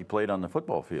looked like you played on the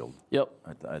football field. Yep.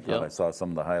 I thought I saw some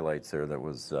of the highlights there that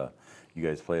was you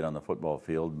guys played on the football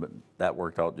field, but that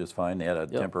worked out just fine. They had a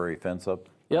temporary fence up,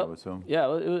 I would assume?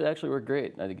 Yeah, it actually worked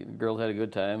great. I think the girls had a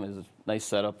good time. It was a nice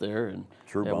setup there, and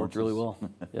it worked really well.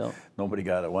 Yep. Nobody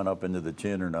went up into the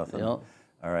chin or nothing. Yep.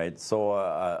 All right, so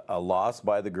a loss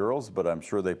by the girls, but I'm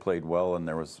sure they played well, and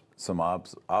there was some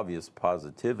obvious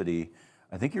positivity.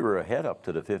 I think you were ahead up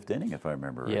to the 5th inning, if I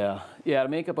remember right. Yeah. The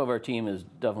makeup of our team is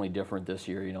definitely different this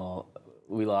year.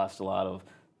 We lost a lot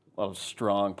of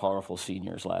strong, powerful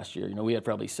seniors last year. We had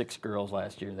probably 6 girls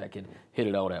last year that could hit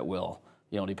it out at will,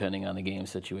 depending on the game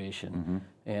situation.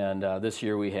 Mm-hmm. And this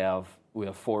year we have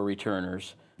 4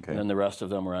 returners, and then the rest of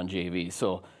them are on JV.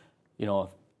 So,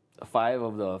 5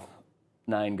 of the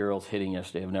 9 girls hitting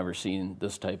yesterday have never seen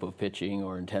this type of pitching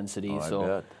or intensity. I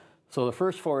bet. So the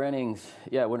first 4 innings,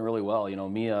 it went really well.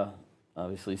 Mia,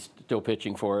 obviously, still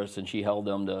pitching for us, and she held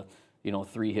them to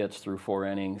 3 hits through 4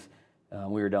 innings.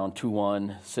 We were down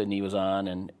 2-1. Sydney was on,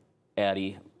 and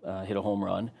Addie hit a home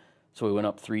run. So we went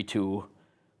up 3-2.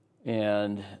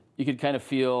 And you could kind of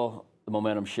feel the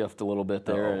momentum shift a little bit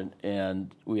there.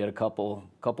 And we had a couple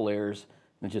errors,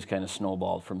 and it just kind of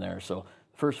snowballed from there. So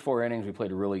the first 4 innings, we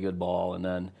played a really good ball. And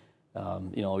then,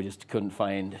 we just couldn't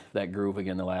find that groove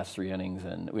again the last 3 innings.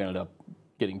 And we ended up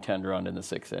getting 10 run in the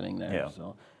 6th inning there. Yeah.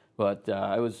 So, but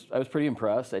I was pretty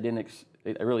impressed. I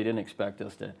really didn't expect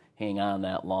us to hang on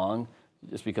that long,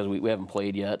 just because we haven't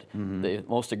played yet.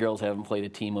 Most of the girls haven't played a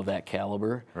team of that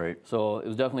caliber. Right. So it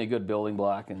was definitely a good building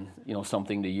block, and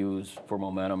something to use for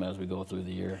momentum as we go through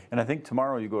the year. And I think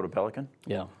tomorrow you go to Pelican.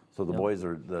 Yeah. So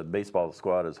the baseball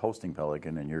squad is hosting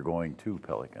Pelican, and you're going to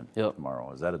Pelican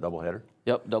tomorrow. Is that a doubleheader?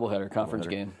 Yep, doubleheader, conference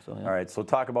game. So, yeah. All right, so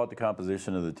talk about the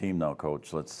composition of the team now,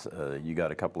 Coach. You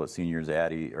got a couple of seniors.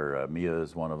 Addie or Mia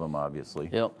is one of them, obviously.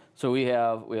 Yep. So we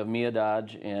have Mia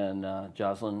Dodge and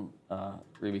Jocelyn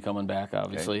Reeby coming back,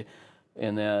 obviously,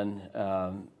 and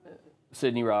then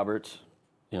Sydney Roberts.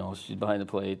 She's behind the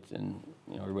plate, and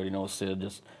everybody knows Sid.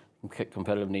 Just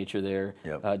competitive nature there.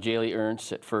 Yep. Jaylee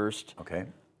Ernst at first. Okay.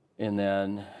 And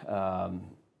then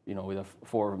we have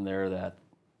 4 of them there that.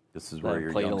 This is where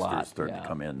your youngsters start to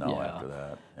come in now after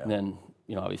that. Yeah. And then,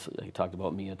 obviously, like you talked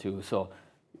about Mia too. So,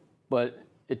 but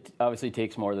it obviously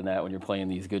takes more than that when you're playing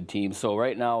these good teams. So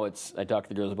right now, I talk to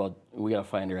the girls about we got to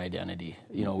find our identity.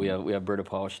 We have Berta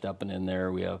Pausch stepping in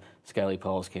there. We have Skyly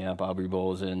Paulskamp, Aubrey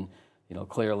Bozen,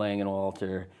 Claire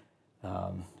Langenwalter.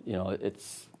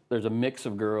 There's a mix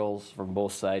of girls from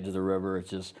both sides of the river. It's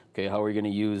just, okay, how are we going to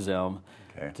use them?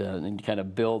 To kind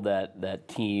of build that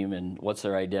team, and what's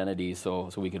their identity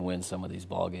so we can win some of these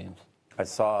ball games. I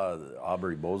saw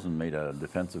Aubrey Bozen made a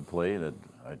defensive play that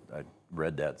I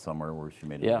read that somewhere where she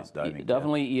made a nice diving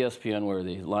definitely ESPN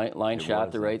worthy. Line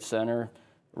shot to right center,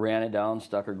 ran it down,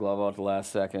 stuck her glove out the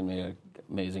last second, made an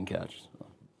amazing catch.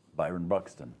 Byron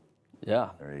Buxton.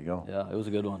 Yeah. There you go. Yeah, it was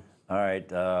a good one. All right,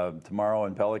 tomorrow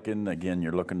in Pelican, again,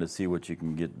 you're looking to see what you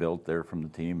can get built there from the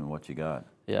team and what you got.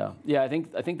 Yeah. I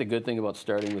think the good thing about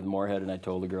starting with Moorhead, and I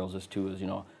told the girls this too, is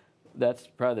that's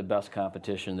probably the best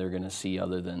competition they're going to see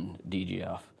other than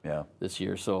DGF this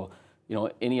year. So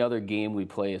any other game we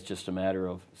play, it's just a matter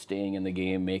of staying in the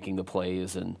game, making the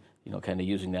plays, and kind of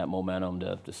using that momentum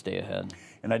to stay ahead.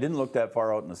 And I didn't look that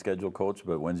far out in the schedule, Coach,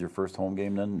 but when's your first home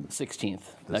game then? 16th,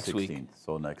 next 16th. Week.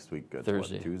 So next week,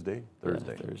 Thursday. What, Tuesday?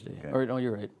 Thursday. Yeah, Thursday. Okay. Or no,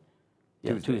 you're right.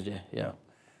 Yeah, Tuesday. Yeah.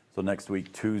 So next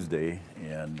week, Tuesday,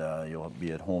 and you'll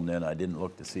be at home then. I didn't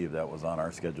look to see if that was on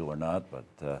our schedule or not, but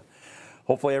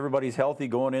hopefully everybody's healthy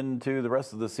going into the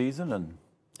rest of the season, and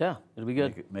yeah, it'll be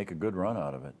good. Make a good run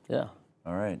out of it. Yeah.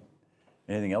 All right.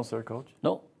 Anything else there, Coach?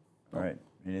 No. All right.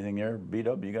 Anything there?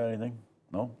 B-Dub, you got anything?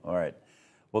 No? All right.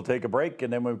 We'll take a break,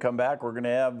 and then when we come back, we're going to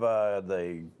have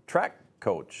the track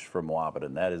coach from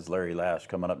Wahpeton. That is Larry Lash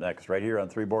coming up next right here on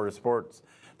Three Border Sports.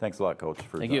 Thanks a lot, Coach,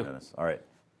 for joining us. All right.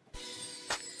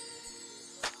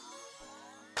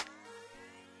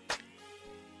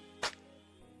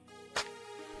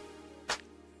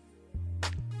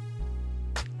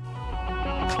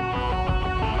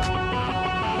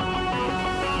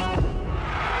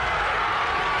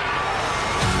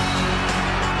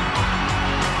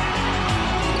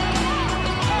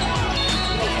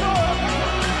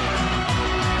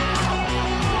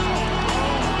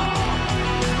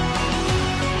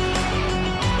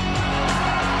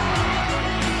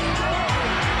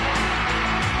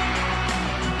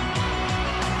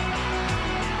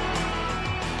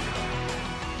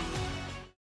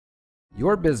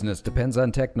 Your business depends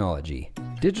on technology.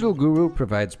 Digital Guru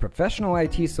provides professional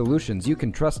IT solutions you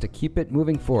can trust to keep it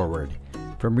moving forward.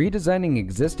 From redesigning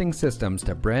existing systems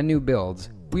to brand new builds,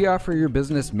 we offer your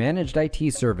business managed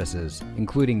IT services,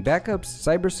 including backups,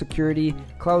 cybersecurity,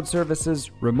 cloud services,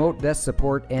 remote desk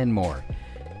support, and more.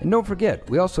 And don't forget,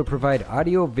 we also provide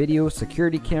audio, video,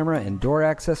 security camera, and door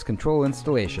access control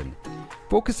installation.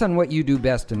 Focus on what you do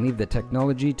best and leave the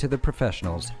technology to the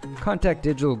professionals. Contact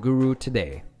Digital Guru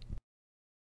today.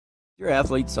 Your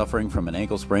athlete suffering from an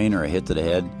ankle sprain or a hit to the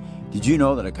head? Did you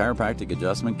know that a chiropractic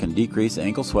adjustment can decrease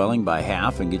ankle swelling by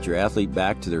half and get your athlete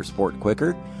back to their sport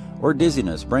quicker? Or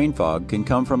dizziness, brain fog can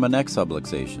come from a neck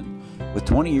subluxation. With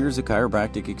 20 years of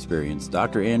chiropractic experience,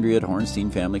 Dr. Andrea at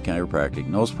Hornstein Family Chiropractic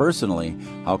knows personally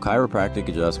how chiropractic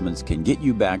adjustments can get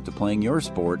you back to playing your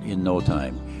sport in no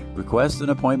time. Request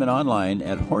an appointment online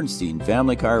at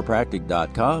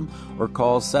hornsteinfamilychiropractic.com or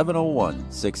call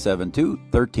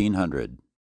 701-672-1300.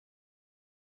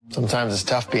 Sometimes it's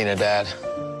tough being a dad.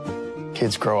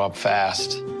 Kids grow up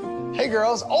fast. Hey,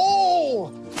 girls.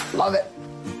 Oh, love it.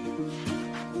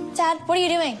 Dad, what are you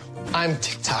doing? I'm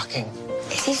TikToking.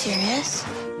 Is he serious?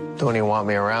 Don't even want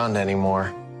me around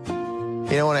anymore.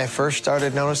 You know when I first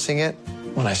started noticing it?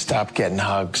 When I stopped getting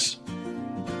hugs.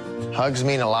 Hugs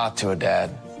mean a lot to a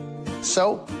dad.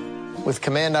 So, with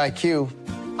Command IQ,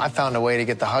 I found a way to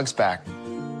get the hugs back.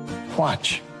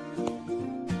 Watch.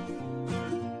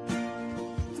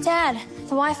 Dad, the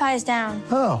Wi-Fi is down.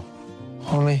 Oh,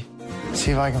 let me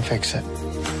see if I can fix it.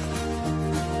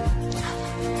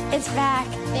 It's back.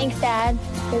 Thanks, Dad.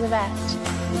 You're the best.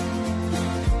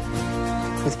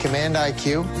 With Command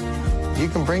IQ, you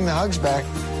can bring the hugs back.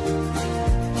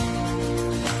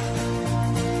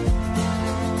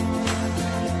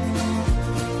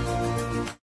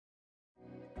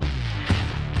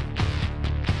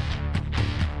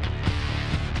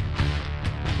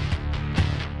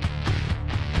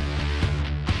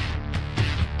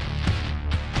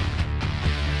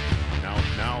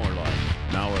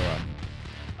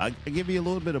 I give you a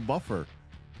little bit of buffer.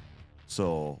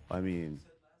 So, I mean,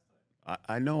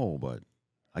 I know, but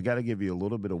I got to give you a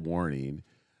little bit of warning,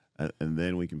 and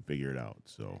then we can figure it out.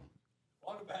 So,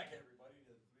 welcome back, everybody,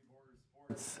 to Three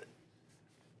Borders Sports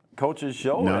Coaches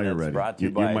Show. Now and you're it's ready. Brought to you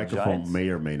Your by microphone Giants. may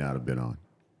or may not have been on.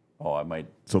 Oh, I might.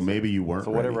 So maybe you weren't.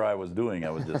 So whatever ready. I was doing,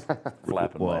 I was just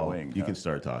flapping my wing. You can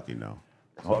start talking now.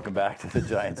 Welcome back to the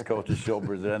Giants Coaches Show,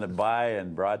 presented by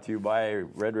and brought to you by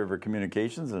Red River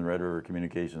Communications and Red River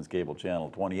Communications Cable Channel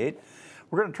 28.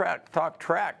 We're going to talk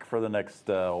track for the next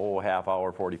half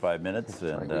hour, 45 minutes,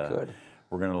 and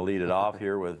we're going to lead it off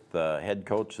here with head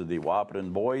coach of the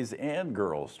Wahpeton boys and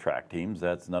girls track teams.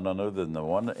 That's none other than the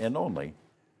one and only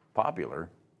popular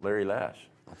Larry Lash.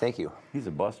 Thank you. He's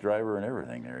a bus driver and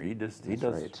everything there. He does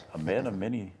a man of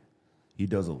many. He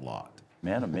does a lot.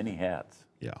 Man of many hats.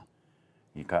 Yeah.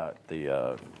 You got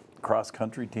the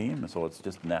cross-country team, so it's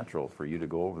just natural for you to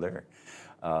go over there.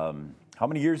 How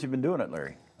many years have you been doing it,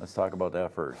 Larry? Let's talk about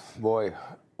that first. Boy,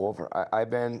 I've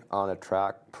been on a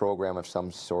track program of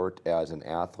some sort as an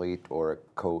athlete or a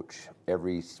coach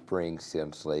every spring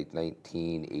since like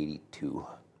 1982.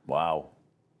 Wow.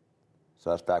 So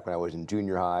that's back when I was in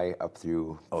junior high up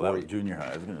through. Oh, that was junior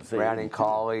high. I was going to say. Ran in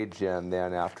college, and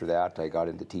then after that, I got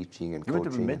into teaching and coaching. You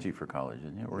went to Bemidji for college,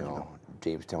 didn't you? Where'd you go?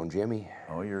 Jamestown Jimmy.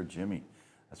 Oh, you're a Jimmy.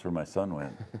 That's where my son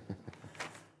went.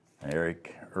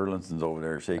 Eric Erlinson's over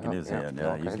there shaking his hand.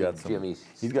 Yeah, he's got some. Jimmy's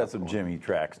he's got some Jimmy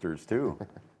tracksters too.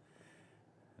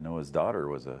 I know his daughter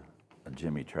was a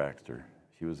Jimmy trackster.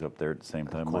 She was up there at the same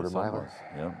time my son was.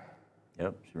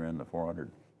 Yep. She ran the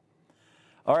 400.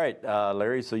 All right,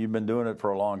 Larry. So you've been doing it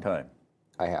for a long time.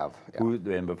 I have.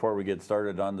 Yeah. And before we get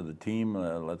started onto the team,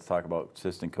 let's talk about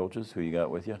assistant coaches. Who you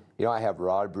got with you? You know, I have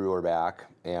Rod Brewer back,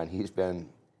 and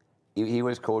he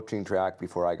was coaching track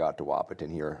before I got to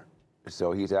Wahpeton here.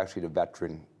 So he's actually the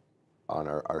veteran on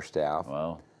our staff.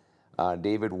 Wow.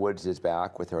 David Woods is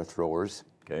back with our throwers.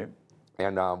 Okay.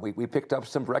 And we picked up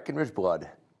some Breckenridge blood.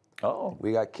 Oh.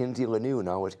 We got Kinsey Lanou,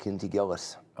 now it's Kinsey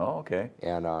Gillis. Oh, okay.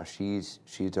 And she's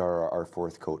our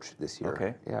fourth coach this year.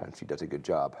 Okay. Yeah, and she does a good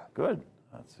job. Good.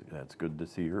 That's good to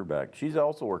see her back. She's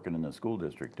also working in the school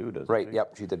district too, doesn't she? Right,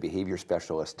 yep. She's a behavior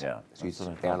specialist. Yeah. She's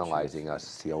analyzing us,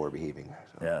 see how we're behaving.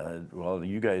 So. Yeah, well,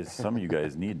 some of you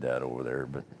guys need that over there,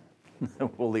 but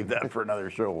we'll leave that for another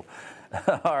show.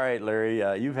 All right, Larry,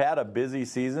 you've had a busy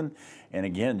season, and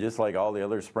again, just like all the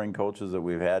other spring coaches that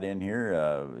we've had in here,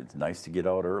 it's nice to get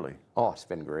out early. Oh, it's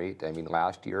been great. I mean,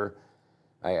 last year,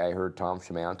 I heard Tom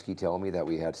Szymanski tell me that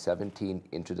we had 17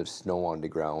 inches of snow on the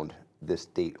ground this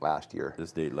date last year.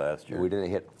 This date last year. We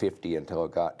didn't hit 50 until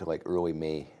it got to like early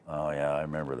May. Oh, yeah, I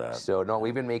remember that. So, no,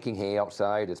 we've been making hay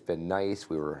outside. It's been nice.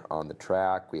 We were on the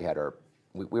track. We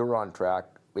were on track.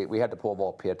 We had the pole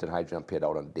vault pit and high jump pit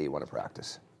out on day one of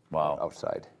practice. Wow.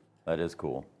 Outside. That is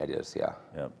cool. It is, yeah.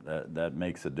 Yeah, that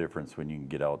makes a difference when you can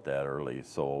get out that early.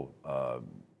 So,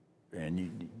 and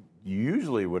you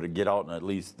usually would get out, and at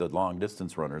least the long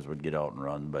distance runners would get out and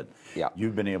run, but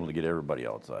you've been able to get everybody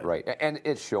outside. Right, and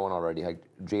it's shown already. Like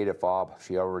Jada Fobb,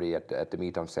 she already at the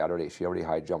meet on Saturday, she already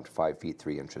high jumped 5 feet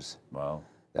 3 inches. Wow.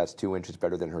 That's 2 inches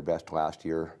better than her best last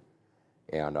year.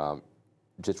 And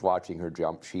just watching her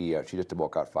jump, she just about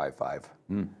got 5.5.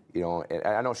 You know, and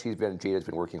I know Jada's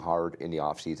been working hard in the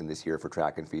off season this year for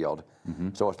track and field.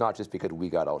 So it's not just because we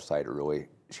got outside early.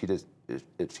 She has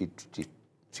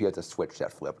a switch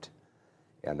that flipped,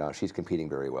 and she's competing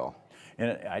very well.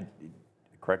 And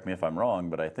correct me if I'm wrong,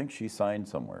 but I think she signed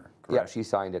somewhere. Correct? Yeah, she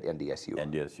signed at NDSU.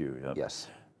 NDSU, yeah. Yes.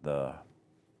 The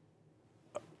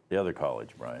other college,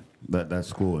 Brian. That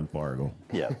school in Fargo.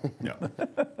 Yeah. Yeah.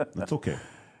 That's okay.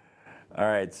 All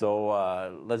right,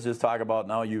 so let's just talk about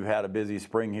now. You've had a busy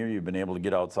spring here. You've been able to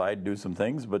get outside, do some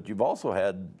things, but you've also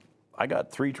had, I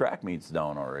got 3 track meets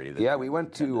down already. Yeah, we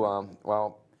went to,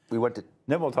 we went to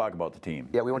Then we'll talk about the team.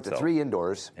 Yeah, we went to 3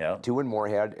 indoors, Yeah. 2 in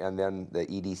Moorhead, and then the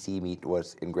EDC meet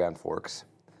was in Grand Forks.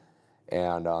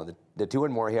 And the 2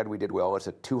 in Moorhead we did well. It's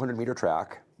a 200-meter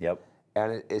track. Yep.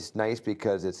 And it's nice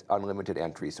because it's unlimited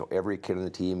entry, so every kid on the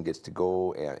team gets to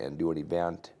go and do an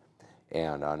event.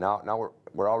 And now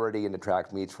we're already in the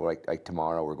track meets for like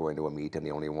tomorrow we're going to a meet and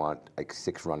they only want like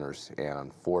 6 runners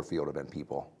and 4 field event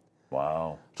people.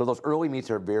 Wow. So those early meets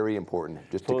are very important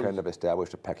just to kind of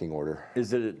establish a pecking order.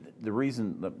 Is it the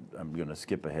reason, I'm going to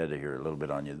skip ahead here a little bit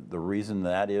on you, the reason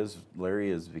that is,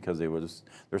 Larry, is because there's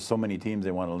so many teams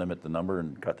they want to limit the number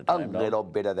and cut the time down? A little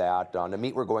bit of that. The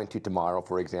meet we're going to tomorrow,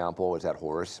 for example, is at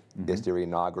Horace. It's their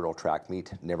inaugural track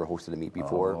meet. Never hosted a meet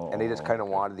before. And they just kind of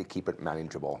wanted to keep it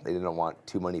manageable. They didn't want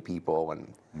too many people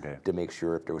and to make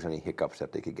sure if there was any hiccups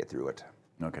that they could get through it.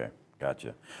 Okay.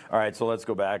 Gotcha. All right, so let's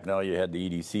go back now. You had the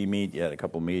EDC meet. You had a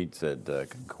couple meets at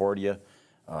Concordia.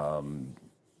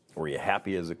 Were you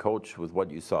happy as a coach with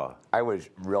what you saw? I was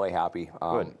really happy.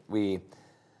 Good.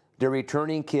 The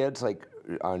returning kids like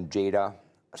Jada,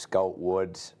 Scout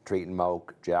Woods, Trayton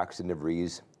Mauk, Jackson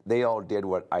DeVries, they all did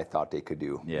what I thought they could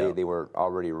do. Yeah. They were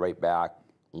already right back,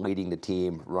 leading the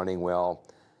team, running well.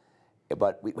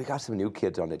 But we got some new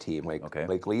kids on the team,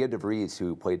 like Leah DeVries,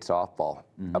 who played softball.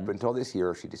 Up until this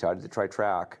year, she decided to try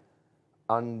track.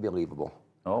 Unbelievable.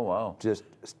 Oh, wow. Just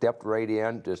stepped right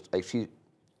in. Just like she's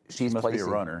must placing. be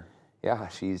a runner. Yeah,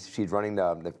 she's running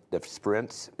the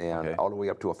sprints and all the way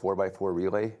up to a 4x4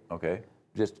 relay. Okay.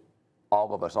 Just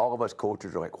all of us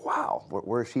coaches are like, wow,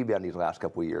 where's she been these last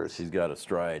couple of years? She's got a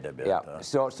stride, I bet. Yeah.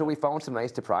 So we found some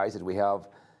nice surprises. We have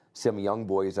some young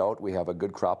boys out. We have a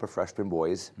good crop of freshman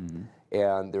boys.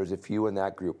 And there's a few in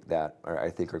that group that I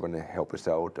think are going to help us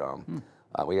out.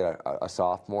 We got a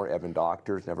sophomore, Evan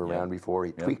Doctors, never ran before.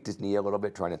 He tweaked his knee a little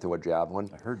bit trying to throw a javelin.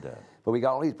 I heard that. But we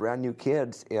got all these brand new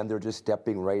kids, and they're just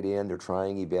stepping right in. They're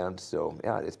trying events. So,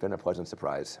 yeah, it's been a pleasant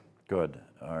surprise. Good.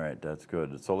 All right, that's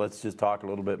good. So let's just talk a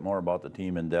little bit more about the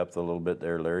team in depth a little bit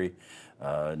there, Larry.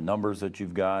 Numbers that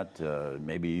you've got,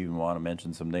 maybe you even want to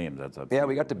mention some names. That's up to you.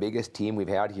 We got the biggest team we've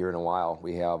had here in a while.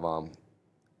 We have,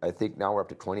 I think now we're up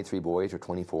to 23 boys or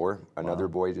 24. Another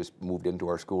boy just moved into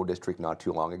our school district not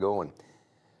too long ago, and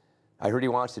I heard he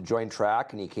wants to join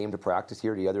track, and he came to practice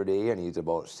here the other day, and he's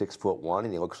about 6'1",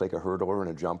 and he looks like a hurdler and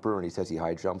a jumper, and he says he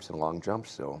high jumps and long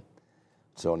jumps, so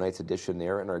a nice addition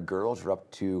there. And our girls are up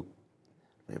to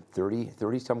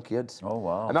 30 some kids. Oh,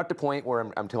 wow. I'm at the point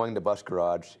where I'm telling the bus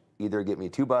garage, either get me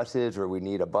 2 buses or we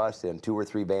need a bus and 2 or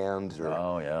 3 bands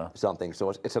or something.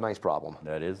 So it's a nice problem.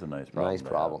 That is a nice problem. Nice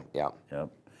problem, yeah. Yep.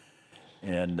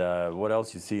 And what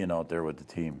else you seeing out there with the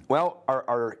team? Well,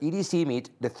 our EDC meet,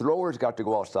 the throwers got to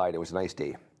go outside. It was a nice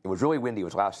day. It was really windy. It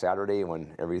was last Saturday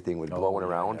when everything was blowing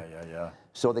around. Yeah.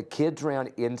 So the kids ran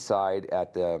inside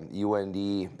at the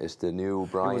UND. It's the new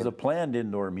Brian. It was a planned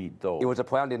indoor meet, though. It was a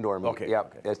planned indoor meet. Okay.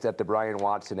 Yep. It's at the Brian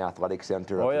Watson Athletic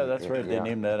Center. Oh, yeah, that's right. They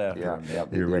named that after him.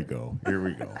 Yep, Here we go.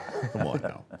 Come on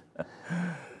now.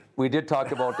 We did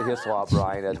talk about the Hislop,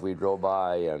 Brian, as we drove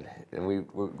by, and we're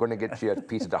going to get you a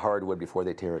piece of the hardwood before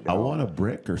they tear it down. I want a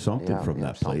brick or something from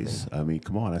that place. I mean,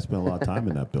 come on, I spent a lot of time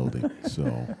in that building,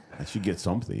 so I should get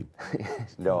something.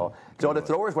 No. So the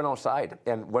throwers went outside,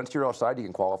 and once you're outside, you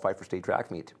can qualify for state track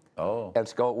meet. Oh. And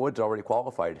Scout Woods already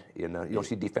qualified.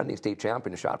 She's defending state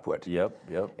champion in shot put. Yep.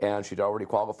 And she'd already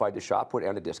qualified to shot put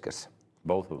and a discus.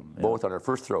 Both of them. Yeah. Both on her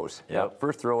first throws. Yep.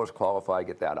 First throws qualify,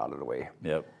 get that out of the way.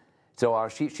 Yep. So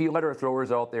she let her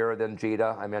throwers out there. Then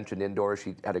Jada, I mentioned indoors,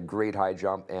 she had a great high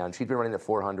jump, and she's been running the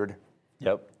 400.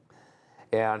 Yep.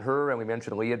 And her, and we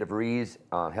mentioned Leah DeVries,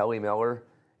 Helly Miller,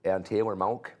 and Taylor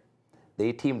Mauk,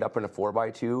 they teamed up in a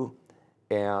 4x2,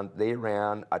 and they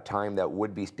ran a time that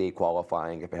would be state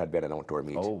qualifying if it had been an outdoor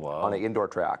meet. Oh, wow. On an indoor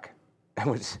track. It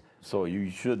was. So you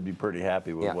should be pretty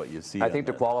happy with what you see. I think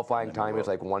the qualifying time is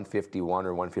like 151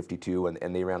 or 152,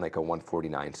 and they ran like a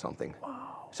 149 something. Wow.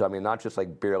 So, I mean, not just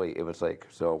like barely, it was like,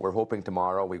 so we're hoping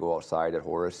tomorrow we go outside at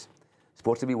Horace. It's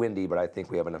supposed to be windy, but I think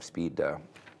we have enough speed to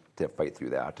fight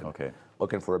through that. And okay.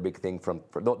 Looking for a big thing for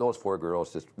those 4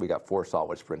 girls. We got 4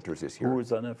 solid sprinters this year. Who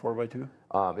was on that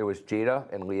 4x2? It was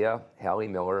Jada and Leah, Hallie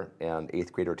Miller, and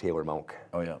 8th grader Taylor Mauk.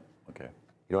 Oh, yeah. Okay.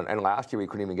 And last year we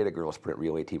couldn't even get a girls sprint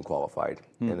relay team qualified.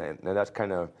 And that's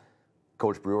kind of,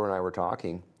 Coach Brewer and I were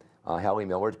talking. Hallie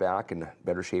Miller's back in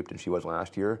better shape than she was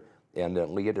last year. And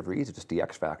Leah DeVries is just the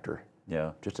X factor.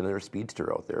 Yeah. Just another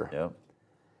speedster out there. Yeah.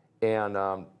 And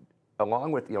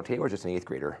along with, Taylor's just an 8th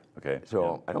grader. Okay.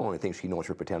 So I don't really think she knows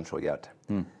her potential yet.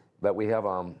 But we have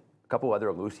a couple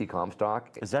other, Lucy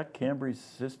Comstock. Is that Cambry's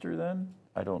sister then?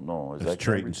 I don't know. Is That's that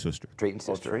Trayton's sister. Trayton's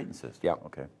sister. Oh, Trayton's sister. Yeah.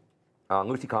 Okay.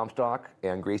 Lucy Comstock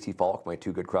and Gracie Falk, my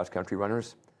 2 good cross-country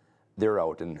runners. they're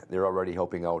out, and they're already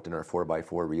helping out in our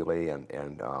 4x4 relay,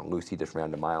 and Lucy just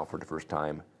ran the mile for the first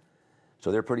time.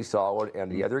 So they're pretty solid.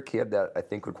 And the other kid that I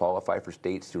think would qualify for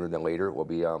state sooner than later will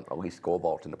be Elise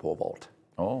Govault in the pole vault.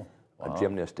 Oh, wow. A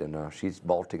gymnast, and she's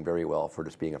vaulting very well for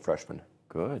just being a freshman.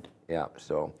 Good. Yeah,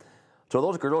 so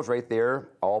those girls right there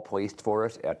all placed for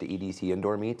us at the EDC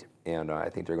indoor meet, and I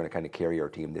think they're going to kind of carry our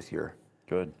team this year.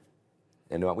 Good.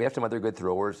 And we have some other good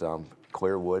throwers.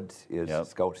 Claire Woods is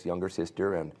Scout's younger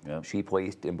sister, and she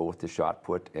placed in both the shot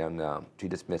put, and she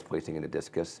just missed placing in the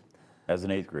discus. As an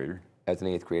 8th grader. As an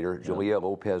 8th grader. Yeah. Julia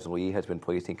Lopez-Lee has been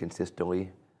placing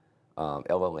consistently.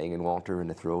 Ella Langenwalter in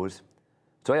the throws.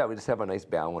 So yeah, we just have a nice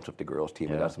balance with the girls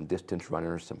team. We got some distance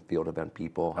runners, some field event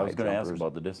people. I was going to ask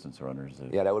about the distance runners.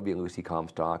 Yeah, that would be Lucy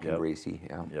Comstock and Gracie.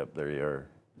 Yeah. Yep, there you are.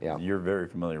 Yeah. You're very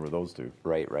familiar with those two.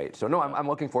 Right. So no, I'm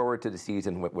looking forward to the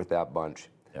season with that bunch.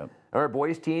 Yep. Our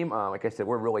boys team, like I said,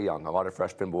 we're really young. A lot of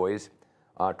freshman boys.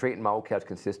 Trayton Mauk has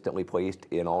consistently placed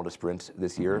in all the sprints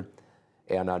this year,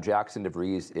 and Jackson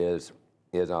DeVries is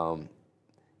he's a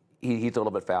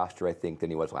little bit faster, I think, than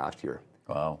he was last year.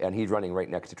 Wow. And he's running right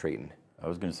next to Trayton. I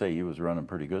was going to say he was running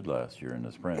pretty good last year in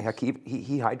the sprint. Heck,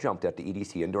 he high jumped at the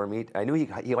EDC indoor meet. I knew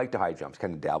he liked the high jumps,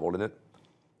 kind of dabbled in it,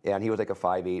 and he was like a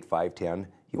 5'8", 5'10".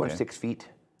 He went 6 feet.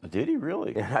 Did he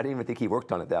really? And I didn't even think he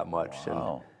worked on it that much.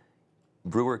 Wow.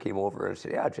 And Brewer came over and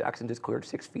said, "Yeah, Jackson just cleared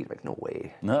 6 feet." I'm like, no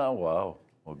way. No, wow.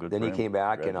 Well, good. Then for he him. came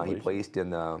back and he placed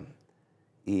in.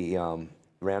 He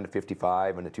ran to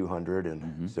 55 and the 200,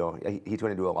 and so he's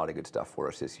going to do a lot of good stuff for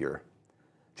us this year.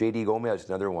 JD Gomez is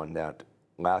another one that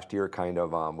last year kind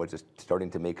of was just starting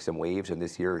to make some waves, and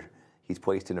this year he's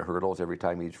placed in the hurdles every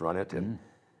time he's run it, and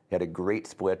had a great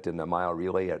split in the mile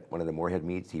relay at one of the Moorhead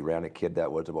meets. He ran a kid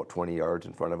that was about 20 yards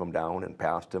in front of him down and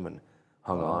passed him and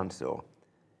hung on. So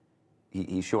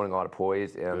he's showing a lot of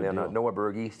poise. And then Noah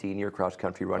Berge, senior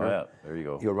cross-country runner. Oh, yeah. There you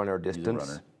go. He'll run our distance. He's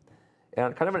a runner.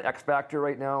 And kind of an X factor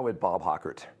right now with Bob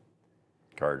Hockert.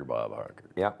 Carter Bob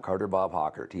Hockert. Yeah, Carter Bob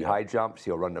Hockert. He high jumps.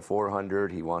 He'll run the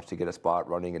 400. He wants to get a spot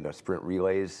running in the sprint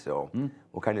relays. So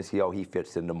we'll kind of see how he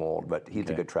fits in the mold. But he's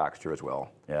a good trackster as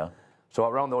well. Yeah. So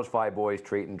around those 5 boys,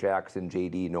 Trayton, Jackson,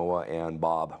 JD, Noah, and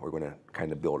Bob, we're going to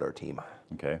kind of build our team.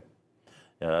 Okay.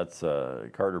 Yeah, that's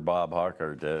Carter Bob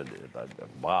Hockert.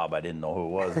 Bob, I didn't know who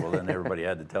it was. Well, then everybody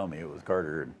had to tell me it was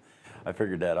Carter. And I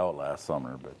figured that out last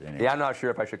summer. But anyway. Yeah, I'm not sure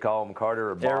if I should call him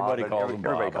Carter or Bob. Everybody calls him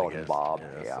Bob. Everybody calls him Bob.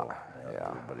 Yeah.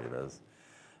 Everybody does.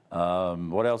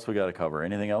 What else we got to cover?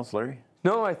 Anything else, Larry?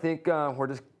 No, I think we're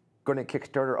just going to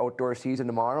kickstart our outdoor season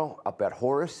tomorrow up at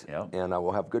Horace, and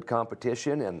we'll have good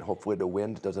competition, and hopefully the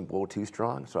wind doesn't blow too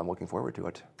strong, so I'm looking forward to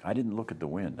it. I didn't look at the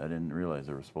wind. I didn't realize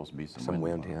there was supposed to be some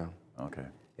wind. Yeah. Okay.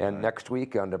 And next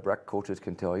week, the Breck coaches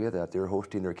can tell you that they're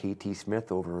hosting their KT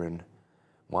Smith over in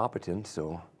Wahpeton,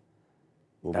 so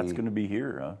that's going to be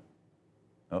here, huh?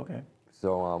 Okay.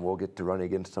 So we'll get to run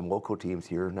against some local teams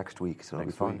here next week, so it'll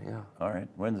be fun. Yeah. All right.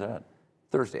 When's that?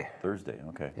 Thursday. Thursday,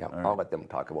 okay. Yeah, right. I'll let them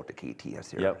talk about the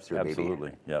KTS here. Yep, absolutely.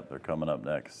 Baby. Yep, they're coming up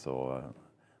next. So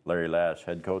Larry Lash,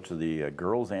 head coach of the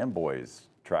girls and boys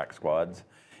track squads.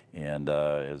 And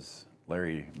as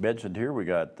Larry mentioned here, we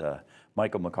got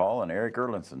Michael McCall and Eric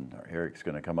Erlinson. Eric's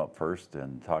going to come up first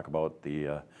and talk about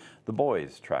the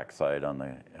boys track side on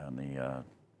the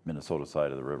Minnesota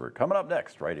side of the river. Coming up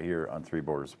next, right here on Three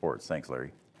Borders Sports. Thanks,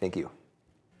 Larry. Thank you.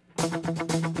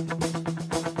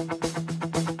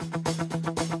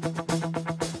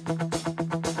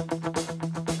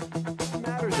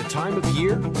 Time of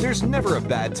year, there's never a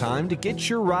bad time to get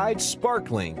your ride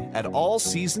sparkling at All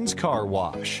Seasons Car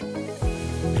Wash.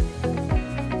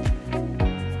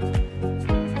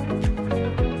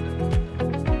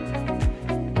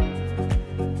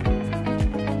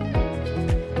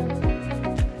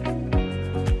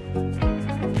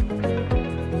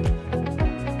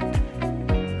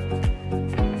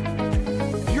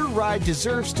 Your ride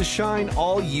deserves to shine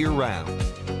all year round.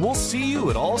 We'll see you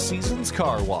at All Seasons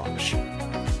Car Wash.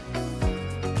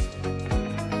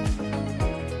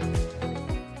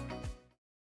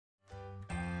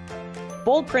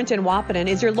 Bold Print in Wahpeton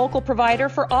is your local provider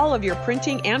for all of your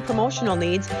printing and promotional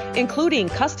needs, including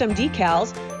custom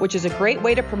decals, which is a great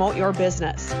way to promote your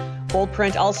business. Bold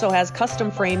Print also has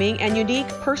custom framing and unique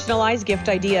personalized gift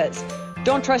ideas.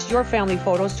 Don't trust your family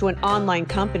photos to an online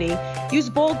company. Use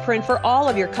Bold Print for all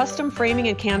of your custom framing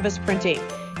and canvas printing.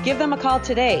 Give them a call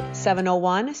today,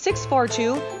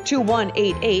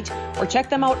 701-642-2188, or check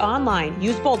them out online,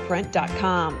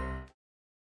 useboldprint.com.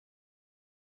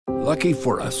 Lucky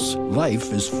for us,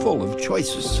 life is full of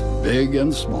choices, big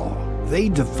and small. They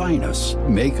define us,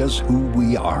 make us who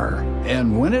we are.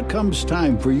 And when it comes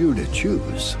time for you to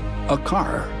choose, a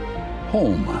car,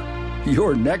 home,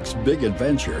 your next big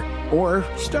adventure, or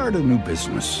start a new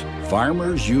business.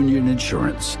 Farmers Union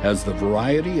Insurance has the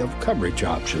variety of coverage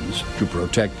options to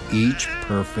protect each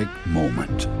perfect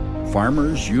moment.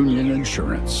 Farmers Union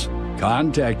Insurance.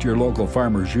 Contact your local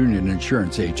Farmers Union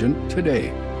Insurance agent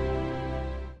today.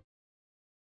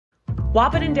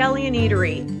 Wahpeton Deli and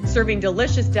Eatery, serving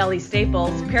delicious deli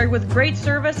staples paired with great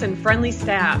service and friendly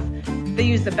staff. They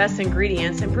use the best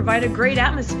ingredients and provide a great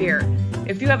atmosphere.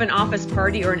 If you have an office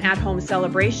party or an at-home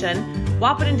celebration,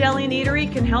 Wahpeton Deli and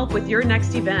Eatery can help with your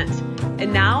next event.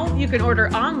 And now you can order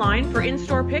online for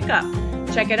in-store pickup.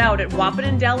 Check it out at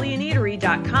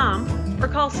wahpetondeliandeatery.com or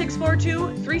call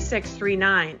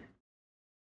 642-3639.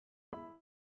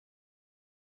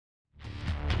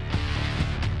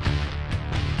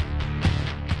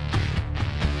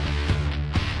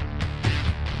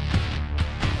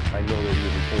 I know that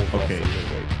you're okay.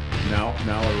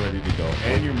 Now we're ready to go,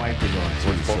 and your mic is on.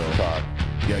 We're supposed to talk.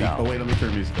 Yeah. Oh wait, let me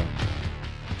turn music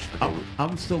on.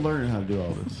 I'm still learning how to do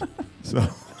all this, so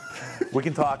we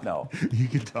can talk now. You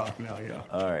can talk now, yeah.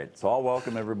 All right, so I'll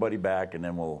welcome everybody back, and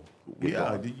then we'll.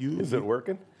 Is it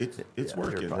working? It's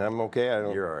working. I'm okay.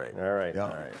 You're all right. All right. Yeah. All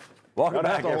right. Welcome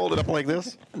back. I have to hold it up like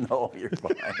this? No, you're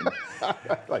fine.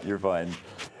 You're fine.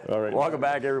 All right. Welcome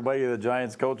back, everybody, to the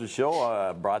Giants Coaches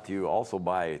Show, brought to you also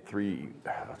by you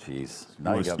want to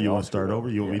start over?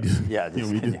 You want me to? Yeah, you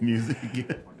want me to do music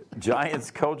again?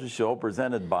 Giants Coaches Show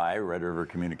presented by Red River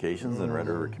Communications and Red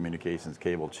River Communications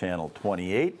Cable Channel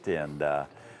 28, and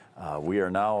we are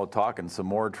now talking some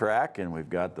more track, and we've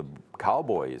got the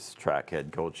Cowboys track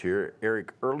head coach here,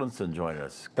 Eric Erlandson, joining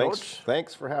us. Coach,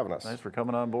 thanks for having us. Thanks for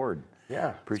coming on board. Yeah,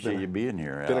 appreciate you being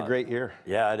here. It's been a great year.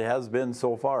 Yeah, it has been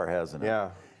so far, hasn't it?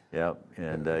 Yeah. Yeah,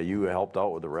 and you helped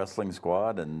out with the wrestling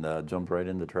squad and jumped right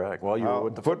into track. Well, you were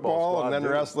with the football squad and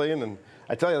then wrestling, and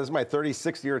I tell you, this is my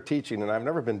 36th year of teaching, and I've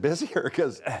never been busier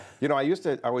because, I used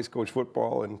to always coach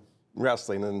football and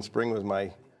wrestling, and spring was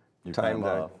my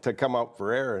time to come out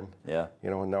for air, and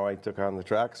and now I took on the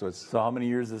track. So how many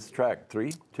years is this track?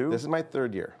 3, 2? This is my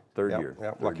third year. Third year.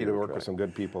 Yeah, lucky to work with some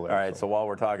good people there. All right, so while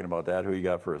we're talking about that, who you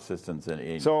got for assistants on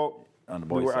the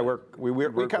boys' side?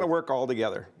 We kind of work all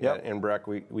together. Yeah, in Breck,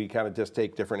 we kind of just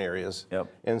take different areas. Yep.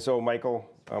 And so Michael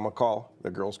McCall,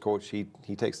 the girls' coach, he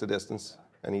takes the distance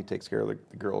and he takes care of the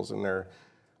girls and their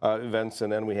events.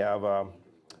 And then we have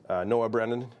Noah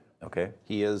Brennan. Okay.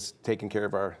 He is taking care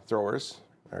of our throwers,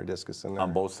 our discus and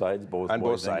on both sides, on both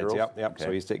boys sides. And girls? Yep. Okay.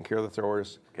 So he's taking care of the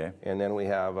throwers. Okay. And then we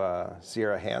have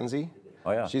Sierra Hansey.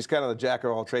 Oh yeah. She's kind of the jack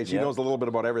of all trades. She knows a little bit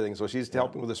about everything. So she's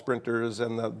helping with the sprinters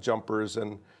and the jumpers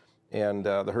and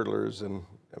the hurdlers, and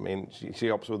I mean she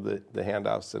helps with the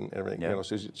handoffs and everything. Yep.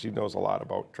 She knows a lot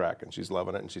about track, and she's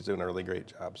loving it, and she's doing a really great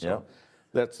job. So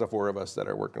that's the 4 of us that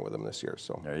are working with them this year.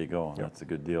 So there you go. That's a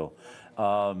good deal.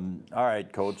 All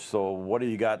right, Coach. So what do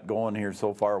you got going here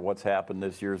so far? What's happened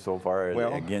this year so far?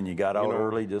 Well, again, you got out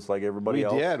early, just like everybody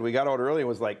else. We did. We got out early. It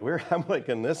was like I'm like,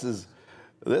 and this is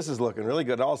looking really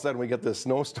good. All of a sudden, we get this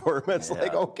snowstorm. It's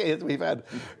like, okay, we've had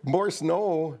more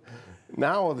snow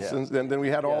now than we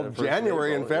had all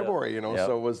January and February,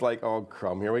 So it was like, oh,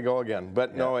 crumb, here we go again.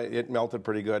 But no, it melted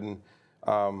pretty good. And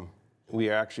we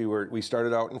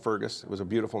started out in Fergus. It was a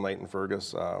beautiful night in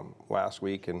Fergus last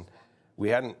week. And we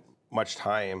hadn't much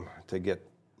time to get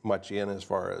much in as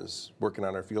far as working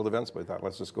on our field events. But I thought,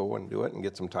 let's just go and do it and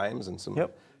get some times and some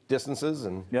distances.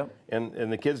 And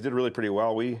the kids did really pretty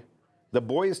well. The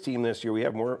boys team this year, we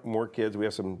have more kids. We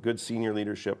have some good senior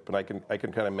leadership, and I can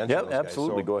kind of mention those guys.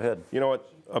 Absolutely. So, go ahead.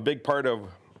 A big part of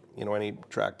any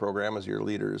track program is your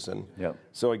leaders, and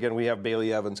so again, we have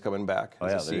Bailey Evans coming back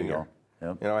as a senior. There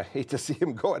you go. I hate to see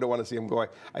him go. I don't want to see him go.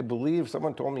 I believe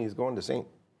someone told me he's going to St.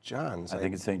 John's. I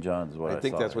think it's St. John's. I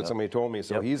think that's what somebody told me.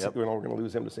 So we're going to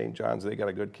lose him to St. John's. They got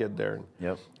a good kid there.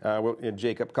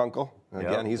 Jacob Kunkel.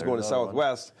 Again, he's going to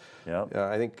Southwest.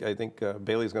 I think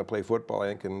Bailey's going to play football. I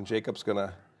think, and Jacob's going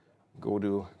to go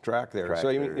do track there.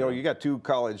 You got 2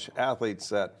 college athletes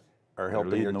that are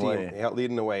helping your team,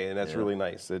 leading the way, and that's really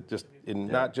nice. It just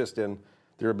not just in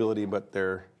their ability, but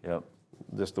their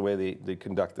just the way they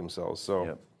conduct themselves.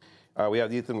 So we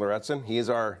have Ethan Loretzen. He is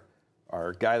our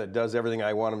guy that does everything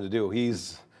I want him to do.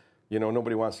 He's,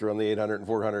 nobody wants to run the 800 and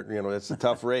 400. It's a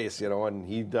tough race, and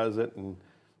he does it. And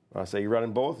I say, you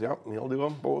running both? Yep, he'll do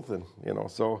them both. And,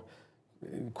 so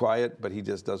quiet, but he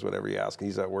just does whatever you ask.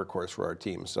 He's a workhorse for our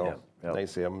team. So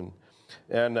nice of him.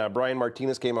 And Brian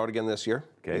Martinez came out again this year.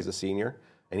 Okay. He's a senior.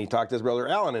 And he talked his brother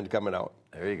Alan into coming out.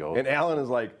 There you go. And Alan is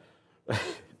like,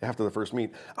 after the first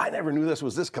meet, I never knew this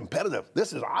was this competitive.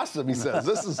 This is awesome, he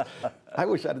says. I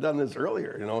wish I'd have done this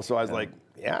earlier, So I was like,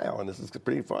 yeah, Alan, this is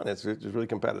pretty fun. It's really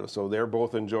competitive. So they're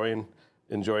both enjoying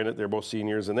it. They're both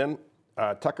seniors. And then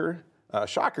Tucker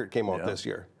Shockert came out this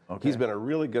year. Okay. He's been a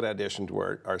really good addition to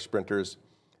our sprinters,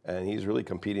 and he's really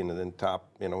competing in the top.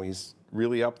 You know, he's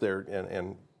really up there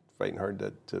and fighting hard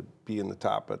to be in the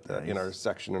top at in our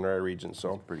section in our region.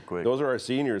 So pretty quick. Those are our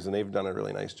seniors, and they've done a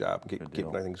really nice job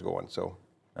keeping things going. So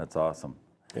that's awesome.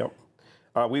 Yep.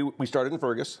 We started in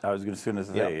Fergus. I was going to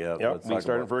say, Yep. We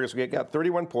started in Fergus. We got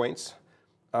 31 points.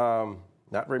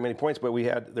 Not very many points, but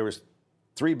there was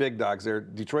 3 big dogs there.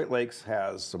 Detroit Lakes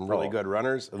has some really good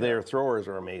runners. Yeah. Their throwers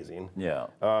are amazing. Yeah.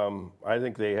 I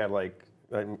think they had I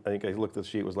think I looked at the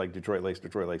sheet. It was like Detroit Lakes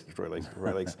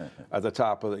at the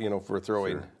top of for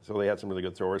throwing. Sure. So they had some really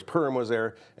good throwers. Perham was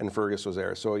there and Fergus was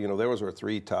there. So those were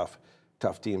 3 tough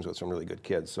teams with some really good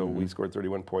kids. So we scored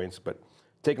 31 points. But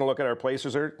taking a look at our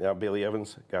placers there, Bailey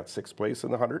Evans got 6th place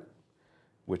in the 100.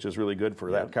 Which is really good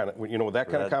for that kind of that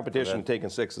kind of competition. Taking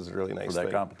 6 is a really nice thing. For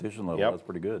that competition level, that's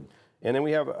pretty good. And then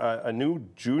we have a new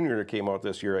junior that came out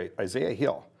this year, Isaiah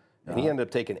Hill, and he ended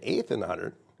up taking 8th in the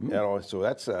 100. So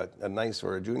that's a nice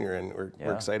for a junior, and we're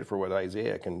excited for what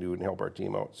Isaiah can do and help our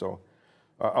team out. So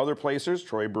other placers,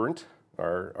 Troy Burnt,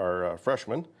 our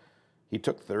freshman, he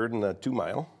took 3rd in the 2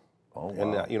 mile. Oh, wow.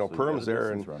 And so Perham's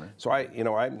there, and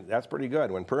so that's pretty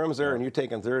good. When Perham's there and you're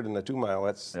taking 3rd in the 2 mile,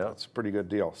 that's a pretty good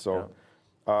deal. So.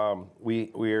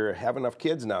 We have enough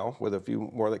kids now with a few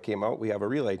more that came out. We have a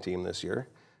relay team this year.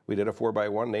 We did a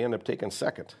 4x1. They ended up taking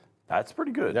 2nd. That's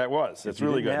pretty good. That was. It's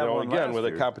really good. Again, with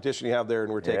the competition you have there,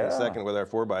 and we're taking 2nd with our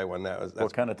 4x1. That's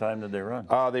what kind of time did they run?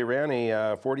 They ran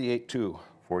a 48.2.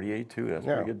 48.2. That's a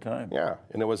pretty good time. Yeah,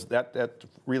 and it was that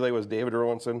relay was David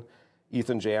Erlinson,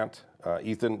 Ethan Jant.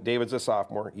 David's a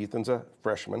sophomore. Ethan's a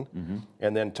freshman,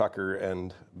 and then Tucker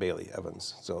and Bailey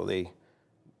Evans. So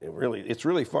it's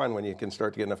really fun when you can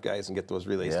start to get enough guys and get those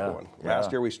relays going.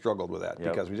 Last year we struggled with that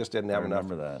because we just didn't have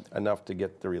enough to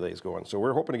get the relays going. So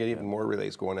we're hoping to get even more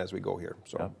relays going as we go here.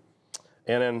 So,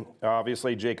 and then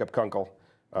obviously Jacob Kunkel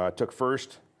took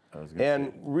 1st,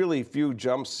 and really few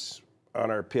jumps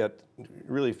on our pit.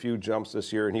 Really few jumps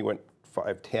this year, and he went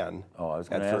 5'10". Oh, I was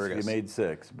going to ask if he made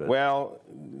 6, but well,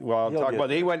 I'll talk about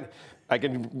it. He went.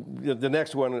 The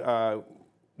next one.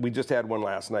 We just had one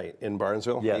last night in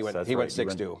Barnesville. Yes, he went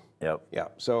 6'2". Yep. Yeah.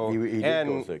 So he did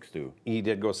go 6'2". He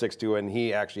did go 6'2", and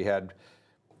he actually had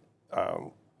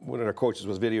one of our coaches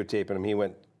was videotaping him. He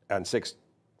went on 6'4",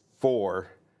 or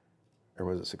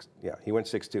was it 6? Yeah, he went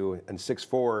 6'2", and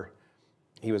 6'4".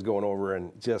 He was going over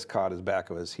and just caught his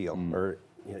back of his heel or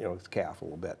his calf a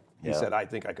little bit. He said, "I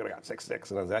think I could have got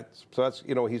 6'6", and I was like, so that's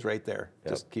he's right there.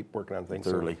 Yep. Just keep working on things.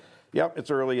 It's early. Yep,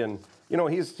 it's early, and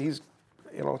he's just.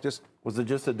 Was it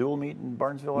just a dual meet in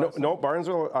Barnesville? No,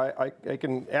 Barnesville. I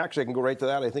can go right to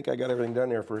that. I think I got everything done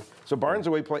there for. So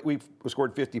Barnesville, we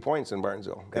scored 50 points in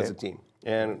Barnesville as a team,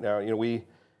 and we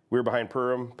were behind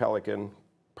Perham, Pelican,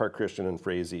 Park Christian, and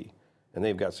Frazee, and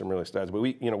they've got some really studs. But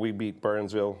we beat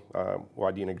Barnesville,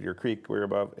 Wadena, Deer Creek. We were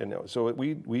above, and so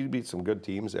we beat some good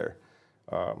teams there.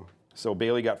 So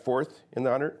Bailey got 4th in the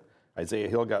 100. Isaiah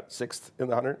Hill got 6th in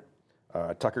the 100.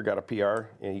 Tucker got a PR,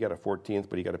 and he got a 14th,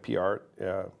 but he got a PR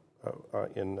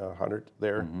in 100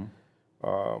 there.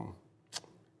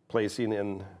 Placing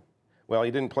in,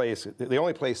 he didn't place. They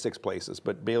only placed 6 places,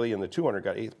 but Bailey in the 200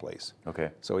 got 8th place.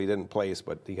 Okay. So he didn't place,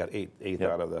 but he got 8th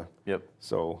out of the. Yep.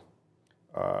 So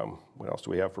what else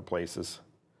do we have for places?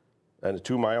 And the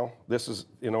 2 mile. This is,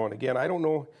 and again, I don't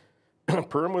know.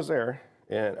 Perham was there,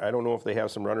 and I don't know if they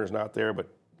have some runners not there, but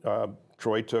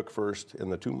Troy took 1st in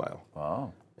the 2 mile.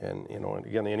 Wow. And and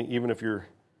again, even if you're,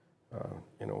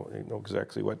 you know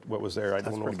exactly what was there. I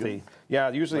don't know if they. Yeah,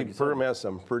 usually like Perham has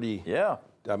some pretty. Yeah.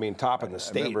 I mean, top in the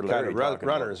state kind of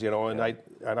runners,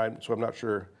 and so I'm not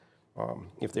sure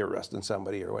if they were arresting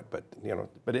somebody or what, but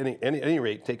at any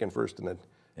rate, taking 1st in the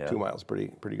 2 miles,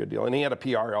 pretty good deal. And he had a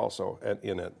PR also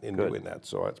in doing that,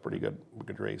 so that's pretty good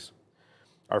race.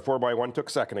 Our 4x1 took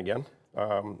 2nd again.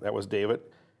 That was David,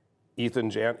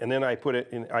 Ethan Jant, and then I put it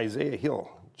in Isaiah Hill.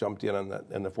 Jumped in on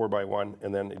the 4x1,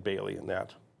 and then Bailey in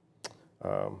that.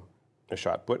 A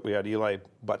shot put. We had Eli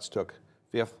Butts took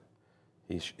 5th.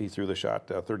 He threw the shot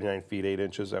 39 feet 8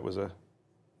 inches. That was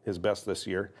his best this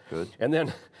year. Good. And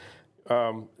then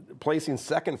placing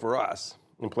 2nd for us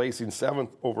and placing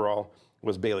 7th overall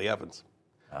was Bailey Evans.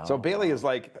 Oh, so Bailey is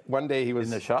like, one day he was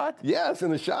in the shot. Yes, in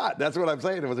the shot. That's what I'm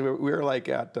saying. We were like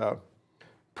at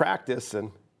practice,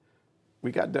 and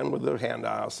we got done with the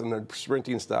handoffs and the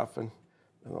sprinting stuff, and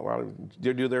a lot of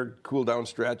they do their cool down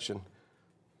stretch, and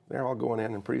they're all going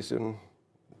in, and pretty soon,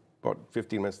 about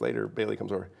 15 minutes later, Bailey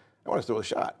comes over. I want to throw a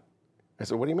shot. I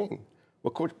said, "What do you mean?"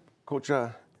 Well, coach,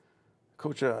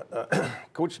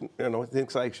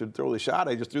 thinks I should throw the shot.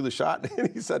 I just threw the shot,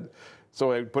 and he said,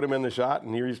 so I put him in the shot,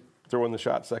 and he's throwing the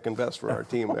shot second best for our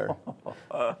team there.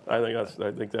 I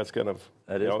think that's kind of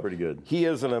that is pretty good. He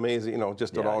is an amazing,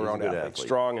 just an all-around athlete,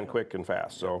 strong and quick and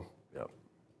fast. So,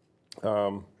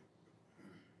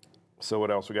 so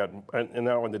what else we got? And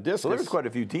now in the discus, so there was quite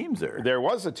a few teams there. There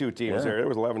was the 2 teams there. There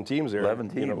was 11 teams there. 11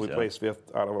 teams. We placed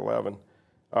 5th out of 11.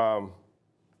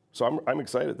 So I'm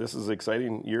excited. This is an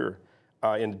exciting year.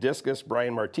 In discus,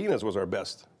 Brian Martinez was our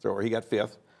best thrower. He got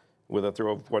 5th with a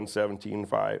throw of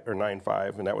 117.5 or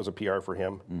 9.5, and that was a PR for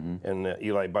him. And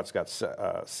Eli Butts got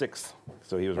 6th,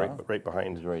 so he was right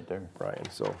behind. He's right there, Brian.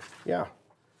 So yeah,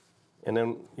 and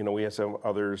then we had some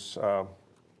others.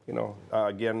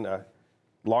 Again,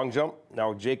 long jump.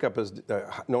 Now Jacob is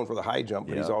known for the high jump,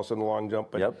 but he's also in the long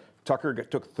jump. But Tucker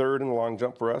took 3rd in the long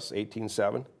jump for us,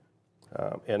 18.7,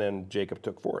 and then Jacob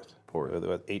took 4th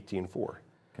with 18.4.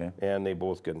 Okay. And they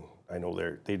both I know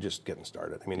they're just getting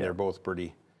started. I mean, they're both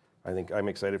pretty. I think I'm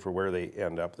excited for where they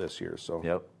end up this year. So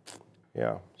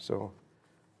yeah. So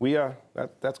we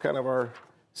that's kind of our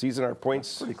season, our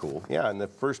points. That's pretty cool. Yeah, and the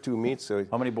first 2 meets. So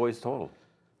how many boys total?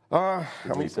 How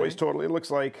many boys total? It looks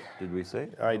like. Did we say?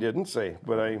 I didn't say,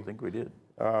 but I think we did.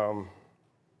 It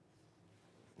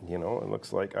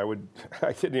looks like I would.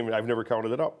 I've never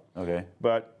counted it up. Okay.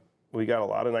 But we got a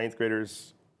lot of 9th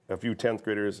graders, a few 10th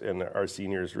graders, and our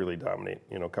seniors really dominate.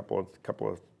 A couple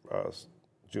of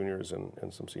juniors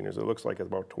and some seniors. It looks like it's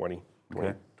about 20,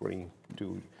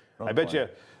 22. I bet you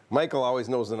Michael always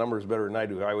knows the numbers better than I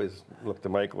do. I always look to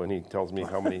Michael, and he tells me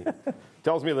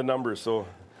tells me the numbers. So.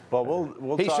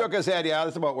 Well, he shook his head. Yeah,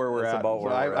 that's about where we're at.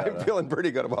 I'm feeling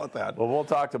pretty good about that. Well, we'll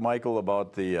talk to Michael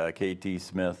about the KT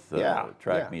Smith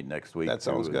track meet next week. That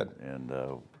sounds good. And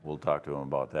we'll talk to him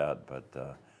about that. But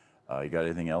you got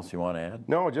anything else you want to add?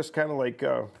 No, just kind of like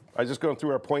I was just going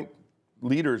through our point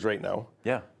leaders right now.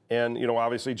 Yeah. And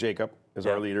obviously Jacob is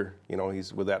our leader.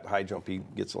 He's with that high jump. He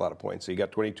gets a lot of points. So he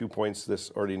got 22 points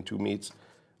already in 2 meets.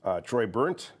 Troy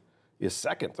Burnt is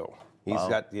 2nd though. He's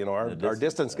got, our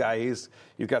distance guy, he's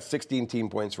got 16 team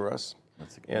points for us.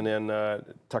 And then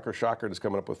Tucker Shockert is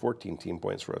coming up with 14 team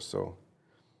points for us. So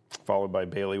followed by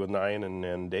Bailey with 9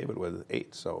 and David with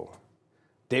 8. So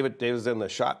David's in the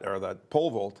shot or the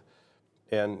pole vault,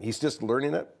 and he's just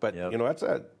learning it. But that's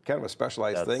a kind of a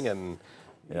specialized thing, and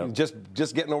just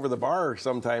getting over the bar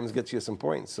sometimes gets you some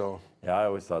points. So yeah, I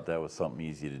always thought that was something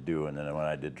easy to do, and then when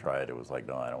I did try it, it was like,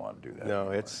 no, I don't want to do that.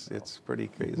 No, anymore. It's pretty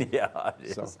crazy. Yeah,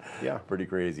 it is. Pretty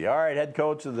crazy. All right, head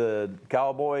coach of the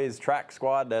Cowboys track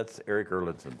squad, that's Eric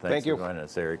Erlinson. Thanks for joining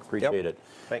us, Eric. Appreciate it.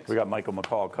 Thanks. We got Michael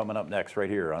McCall coming up next right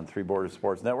here on Three Borders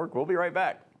Sports Network. We'll be right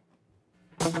back.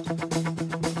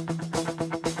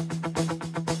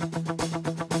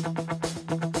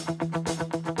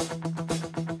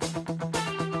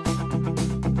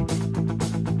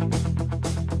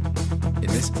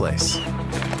 Place.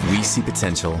 We see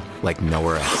potential like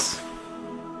nowhere else.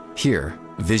 Here,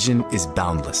 vision is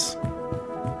boundless.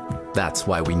 That's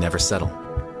why we never settle.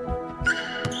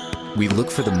 We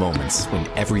look for the moments when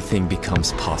everything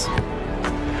becomes possible.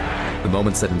 The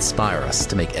moments that inspire us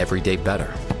to make every day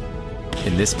better.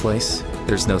 In this place,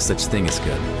 there's no such thing as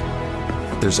good.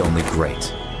 There's only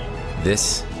great.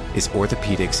 This is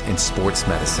orthopedics and sports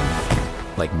medicine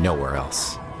like nowhere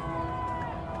else.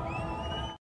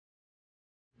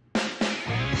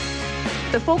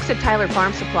 The folks at Tyler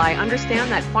Farm Supply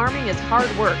understand that farming is hard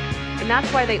work, and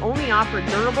that's why they only offer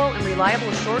durable and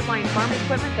reliable short-line farm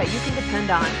equipment that you can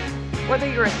depend on. Whether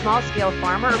you're a small-scale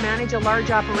farmer or manage a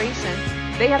large operation,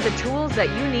 they have the tools that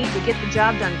you need to get the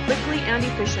job done quickly and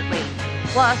efficiently.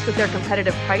 Plus, with their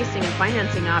competitive pricing and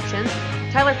financing options,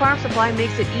 Tyler Farm Supply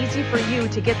makes it easy for you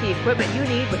to get the equipment you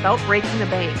need without breaking the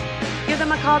bank. Give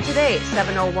them a call today,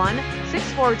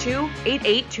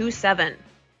 701-642-8827.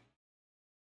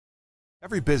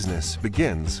 Every business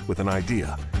begins with an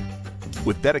idea.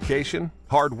 With dedication,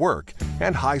 hard work,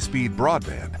 and high-speed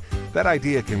broadband, that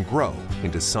idea can grow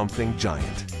into something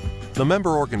giant. The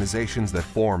member organizations that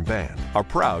form BAND are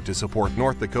proud to support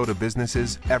North Dakota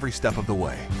businesses every step of the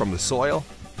way, from the soil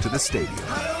to the stadium.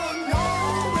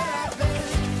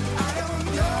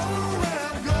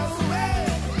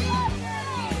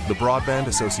 The Broadband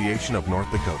Association of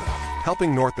North Dakota,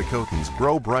 helping North Dakotans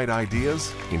grow bright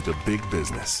ideas into big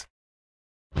business.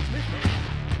 Am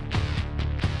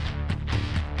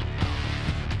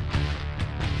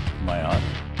I on?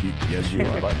 Yes, you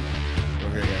are. Okay.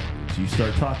 So you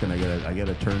start talking. I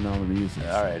gotta turn down the music.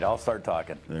 All right, I'll start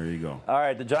talking. There you go. All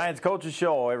right, the Giants Coaches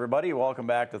Show, everybody. Welcome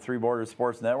back to Three Borders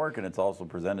Sports Network, and it's also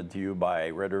presented to you by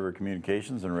Red River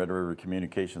Communications and Red River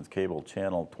Communications Cable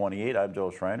Channel 28. I'm Joe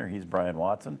Schreiner. He's Brian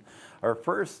Watson. Our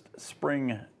first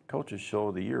spring Coaches Show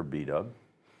of the year, B-Dub.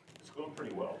 going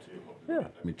pretty well, too. Yeah.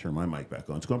 Let me turn my mic back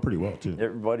on. It's going pretty well, too.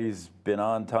 Everybody's been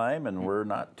on time, and we're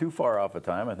not too far off of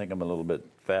time. I think I'm a little bit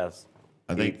fast.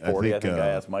 I think 8:40. I think I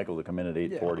asked Michael to come in at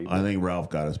 8:40. I think Ralph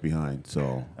got us behind, so.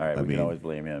 All right, we can always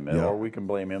blame him. Yeah. Or we can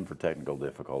blame him for technical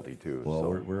difficulty, too. Well, so.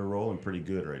 we're rolling pretty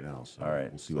good right now, so all right.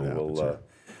 we'll see what happens here.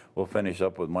 We'll finish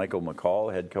up with Michael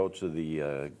McCall, head coach of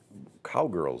the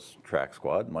Cowgirls track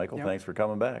squad. Michael, thanks for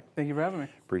coming back. Thank you for having me.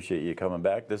 Appreciate you coming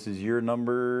back. This is your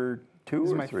number 2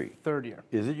 this or is 3? My third year.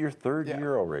 Is it your third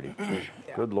year already?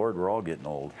 Good Lord, we're all getting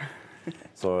old.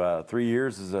 So 3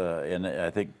 years is, and I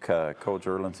think Coach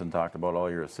Erlinson talked about all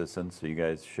your assistants. So you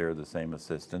guys share the same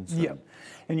assistants. Yeah.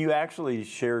 And you actually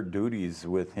share duties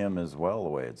with him as well, the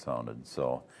way it sounded.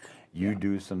 So you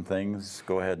do some things.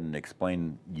 Go ahead and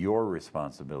explain your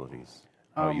responsibilities,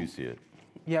 how you see it.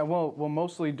 Yeah, well,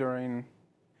 mostly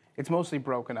it's mostly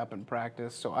broken up in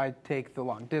practice. So I take the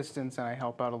long distance and I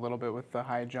help out a little bit with the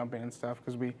high jumping and stuff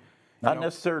because we. Not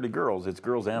necessarily girls, it's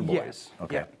girls and boys. Yes.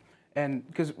 Okay. Yeah. And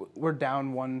because we're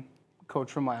down one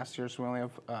coach from last year, so we only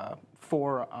have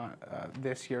 4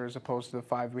 this year as opposed to the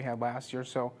 5 we had last year.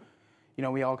 So,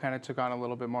 we all kind of took on a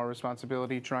little bit more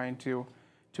responsibility trying to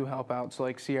help out. So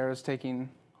like Sierra's taking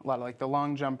a lot of like the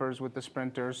long jumpers with the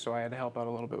sprinters, so I had to help out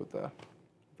a little bit with the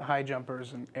high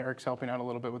jumpers, and Eric's helping out a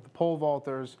little bit with the pole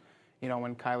vaulters,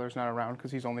 when Kyler's not around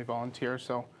because he's only volunteer.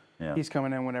 So he's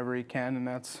coming in whenever he can, and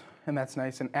that's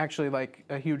nice. And actually, like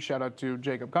a huge shout out to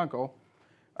Jacob Kunkel.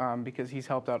 Because he's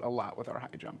helped out a lot with our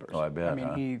high jumpers. Oh, I bet. I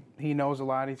mean, he knows a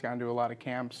lot. He's gone to a lot of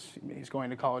camps. He's going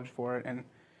to college for it, and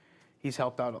he's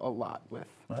helped out a lot with.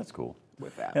 That's cool.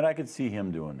 With that. And I could see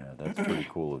him doing that. That's pretty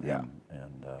cool of him,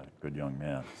 and good young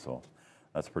man. So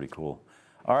that's pretty cool.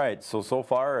 All right. So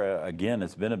far, again,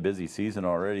 it's been a busy season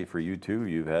already for you two.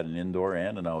 You've had an indoor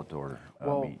and an outdoor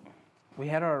meet. We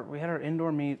had our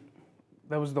indoor meet.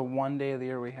 That was the one day of the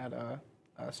year we had a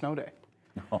snow day.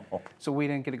 So we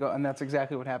didn't get to go, and that's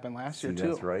exactly what happened last year too.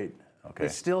 That's right. Okay. We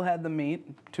still had the meet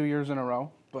 2 years in a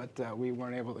row, but we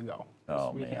weren't able to go.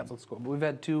 Oh, we man. canceled school. But we've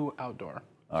had 2 outdoor.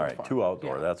 All right, far. 2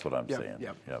 outdoor. Yeah. That's what I'm Yep, saying.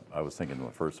 Yep. I was thinking the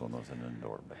first one was an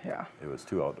indoor, but yeah, it was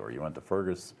 2 outdoor. You went to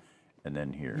Fergus, and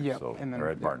then here. Yep. So and then or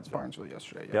at Barnesville. Barnesville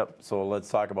yesterday. Yep. So let's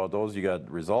talk about those. You got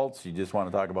results. You just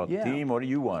want to talk about the team. What do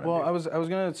you want to do? Well, I was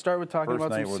going to start with talking First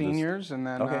about night some we'll seniors, and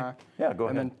then go ahead.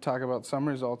 and then talk about some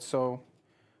results. So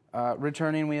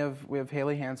returning, we have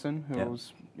Haley Hansen,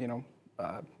 who's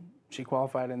she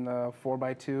qualified in the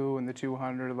 4x2 and the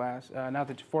 200 not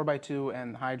the 4x2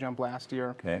 and high jump last year.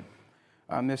 Okay.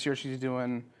 This year she's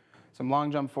doing some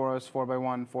long jump for us,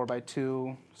 4x1,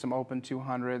 4x2, some open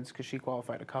 200s because she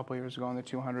qualified a couple years ago in the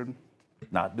 200.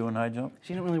 Not doing high jump?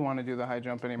 She didn't really want to do the high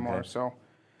jump anymore. Okay. So,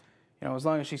 as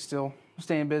long as she's still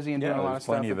staying busy and doing a lot of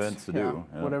stuff, plenty of events to do.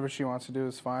 Yeah. Whatever she wants to do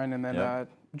is fine. And then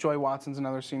Joy Watson's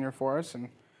another senior for us, and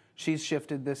she's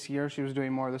shifted this year. She was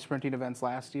doing more of the sprinting events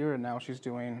last year, and now she's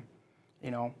doing,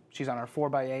 she's on our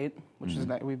 4x8, which is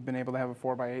that we've been able to have a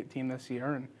 4x8 team this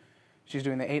year, and she's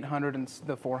doing the 800 and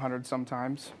the 400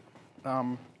 sometimes.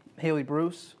 Haley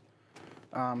Bruce,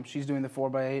 she's doing the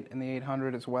 4x8 and the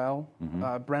 800 as well.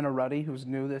 Brenna Ruddy, who's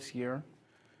new this year.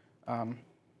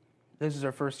 This is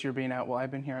her first year being out. Well, I've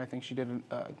been here. I think she did,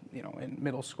 in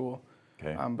middle school.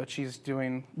 Okay. But she's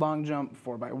doing long jump,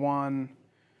 4x1.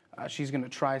 She's going to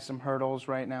try some hurdles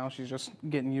right now. She's just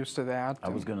getting used to that. I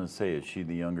was going to say, is she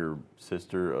the younger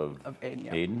sister of Aiden?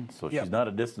 Yeah. Aiden? So she's not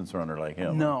a distance runner like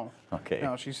him. No. Okay.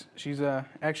 No, she's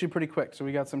actually pretty quick. So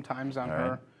we got some times on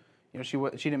her. She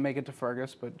didn't make it to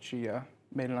Fergus, but she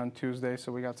made it on Tuesday.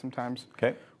 So we got some times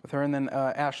with her. And then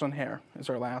Ashlyn Hare is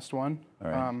our last one.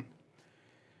 All right.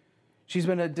 She's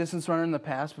been a distance runner in the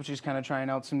past, but she's kind of trying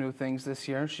out some new things this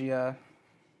year. She,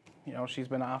 she's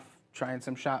been off trying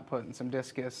some shot put and some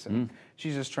discus, and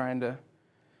she's just trying to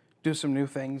do some new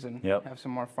things and have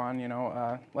some more fun.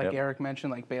 Like Eric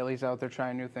mentioned, like Bailey's out there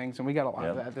trying new things, and we got a lot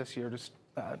of that this year. Just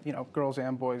girls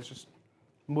and boys just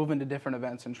moving to different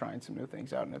events and trying some new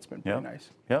things out, and it's been pretty nice.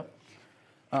 Yep.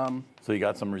 So you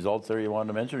got some results there you wanted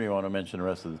to mention, or you want to mention the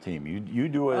rest of the team? You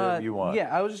do whatever you want.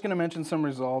 Yeah, I was just going to mention some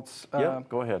results.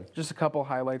 Go ahead. Just a couple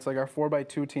highlights, like our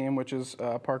 4x2 team, which is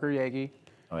Parker Yagi,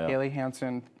 Haley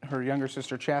Hansen, her younger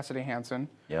sister Chastity Hansen,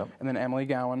 and then Emily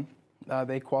Gowan.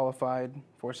 They qualified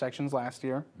for sections last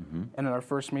year, and in our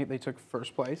first meet they took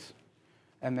first place,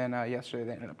 and then yesterday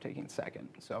they ended up taking second.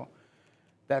 So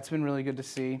that's been really good to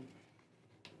see.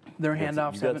 Their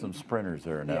handoffs. You got some sprinters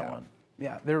there in that one.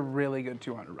 Yeah, they're really good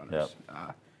 200 runners.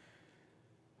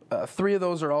 Yep. 3 of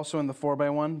those are also in the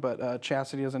 4x1, but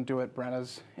Chastity doesn't do it.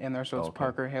 Brenna's in there, so it's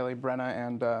Parker, Haley, Brenna,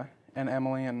 and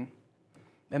Emily, and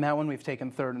in that one we've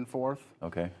taken 3rd and 4th.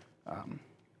 Okay.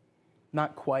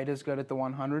 Not quite as good at the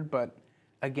 100, but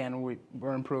again,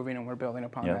 we're improving and we're building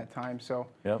upon Yep. that time. So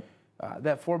Yep.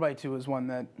 that 4x2 is one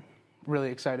that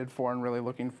really excited for and really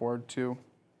looking forward to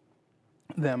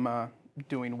them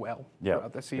doing well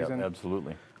throughout the season. Yep,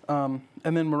 absolutely. And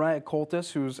then Mariah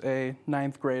Coltis, who's a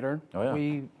 9th grader. Oh,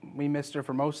 yeah. We missed her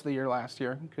for most of the year last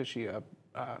year because she,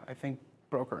 I think,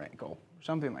 broke her ankle or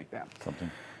something like that.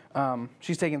 Something.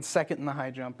 She's taken 2nd in the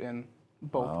high jump in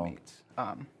both Wow. meets.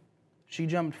 She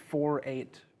jumped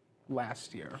 4.8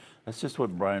 last year. That's just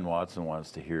what Brian Watson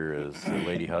wants to hear as the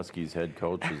Lady Huskies head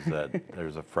coach, is that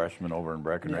there's a freshman over in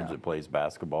Breckenridge that plays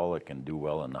basketball that can do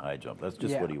well in the high jump. That's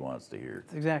just what he wants to hear.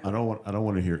 Exactly. I don't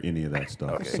want to hear any of that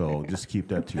stuff. So just keep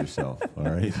that to yourself. All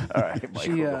right. All right,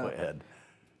 Michael, go ahead.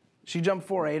 She jumped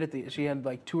 4.8 she had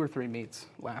like 2 or 3 meets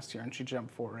last year, and she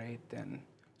jumped 4.8, and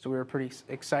so we were pretty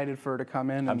excited for her to come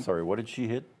in. I'm sorry, what did she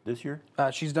hit this year?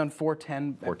 She's done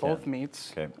 4.10 at both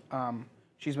meets. Okay.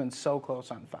 She's been so close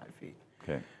on 5 feet.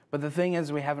 Okay. But the thing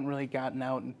is, we haven't really gotten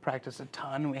out and practiced a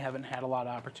ton. We haven't had a lot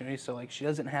of opportunities. So, like, she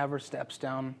doesn't have her steps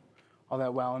down all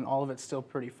that well, and all of it's still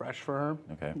pretty fresh for her.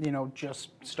 Okay. You know, just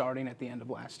starting at the end of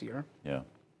last year. Yeah.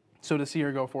 So to see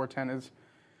her go 4.10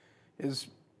 is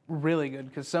really good,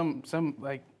 because some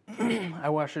like I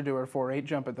watched her do her 4.8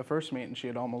 jump at the first meet, and she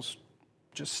had almost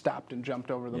just stopped and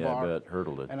jumped over the bar. Yeah, I bet,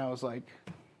 hurdled it. And I was like,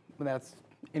 that's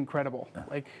incredible.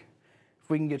 Like, if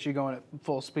we can get you going at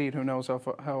full speed, who knows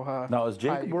how now, is high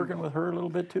Jacob you can working go. with her a little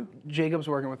bit too? Jacob's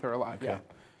working with her a lot, Okay.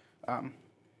 yeah.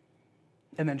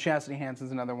 And then Chastity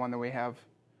Hansen's another one that we have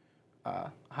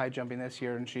high jumping this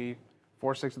year, and she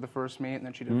 4.6 at the first meet, and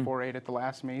then she did 4.8 at the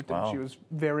last meet, Wow. and she was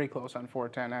very close on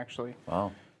 4.10 actually.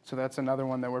 Wow. So that's another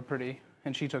one that we're pretty,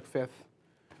 and she took 5th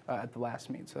at the last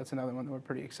meet, so that's another one that we're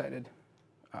pretty excited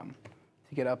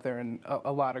to get up there, and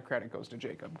a lot of credit goes to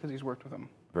Jacob, because he's worked with him.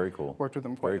 Very cool. Worked with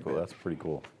him quite Very a cool. bit. That's pretty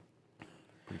cool.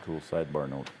 Pretty cool sidebar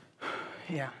note.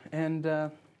 Yeah,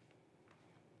 and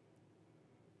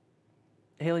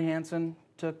Haley Hansen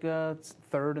took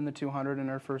 3rd in the 200 in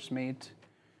her first meet.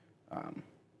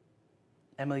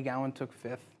 Emily Gowan took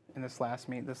 5th in this last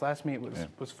meet. This last meet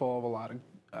was full of a lot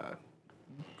of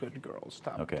good girls,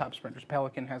 top sprinters.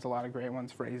 Pelican has a lot of great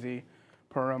ones. Frazee,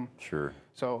 Perham. Sure.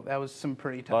 So that was some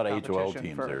pretty tough A lot of competition. HOL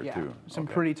teams for, there, too. Some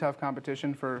Okay. pretty tough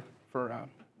competition for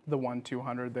the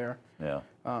 1-200 there. Yeah.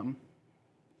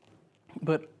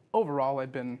 But overall,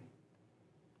 it's been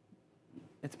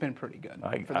pretty good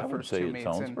for the I would first say 2 it meets.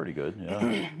 sounds pretty good,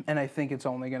 yeah. And I think it's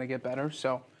only going to get better.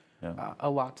 So a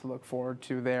lot to look forward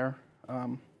to there.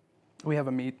 We have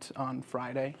a meet on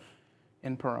Friday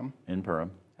in Perham. In Perham.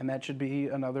 And that should be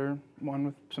another one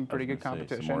with some pretty good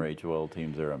competition. Some more HOL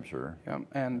teams there, I'm sure. Yeah.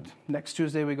 And next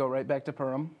Tuesday, we go right back to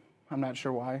Perham. I'm not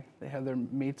sure why. They have their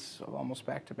meets almost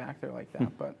back to back there like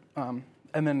that. But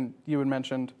and then you had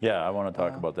mentioned. Yeah, I want to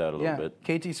talk about that a little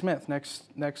bit. KT Smith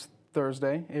next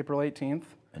Thursday, April 18th.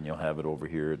 And you'll have it over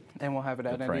here. And we'll have it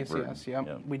at Frank NDSCS. Burton.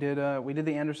 Yep. We did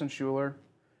the Anderson Schuler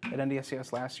at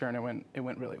NDSCS last year, and it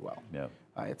went really well. Yeah.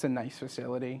 It's a nice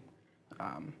facility,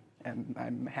 and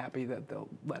I'm happy that they'll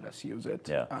let us use it.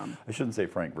 Yeah. I shouldn't say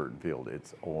Frank Burton Field.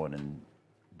 It's Owen and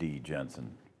D. Jensen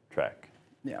track.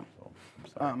 Yeah. So, I'm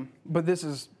sorry. But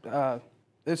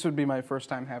this would be my first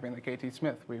time having the KT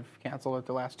Smith. We've canceled it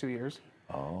the last 2 years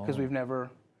because we've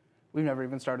never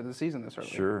even started the season this early.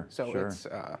 Sure. So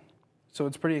sure.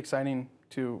 it's pretty exciting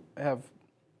to have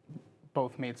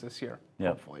both meets this year.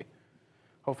 Yep.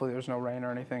 Hopefully there's no rain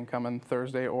or anything coming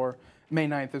Thursday, or May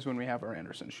 9th is when we have our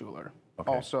Anderson Schuler.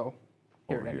 Okay. Also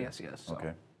here Over at here. NDSCS. So.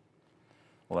 Okay.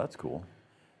 Well, that's cool.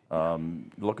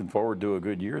 Looking forward to a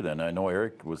good year then. I know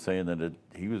Eric was saying that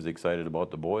he was excited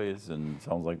about the boys, and it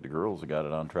sounds like the girls have got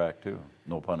it on track too.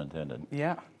 No pun intended.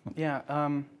 Yeah, yeah.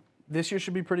 This year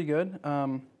should be pretty good.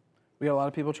 We got a lot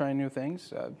of people trying new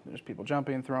things. There's people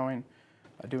jumping, throwing,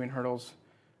 doing hurdles.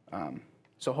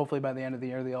 So hopefully by the end of the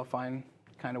year, they'll find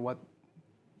kind of what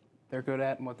they're good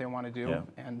at and what they want to do,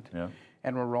 and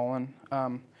we're rolling.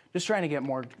 Just trying to get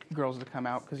more girls to come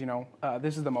out, because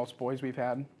this is the most boys we've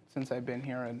had since I've been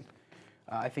here, and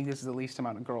I think this is the least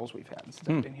amount of girls we've had since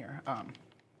I've been here.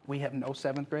 We have no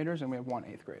 7th graders, and we have 1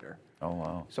 8th grader. Oh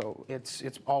wow! So it's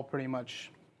all pretty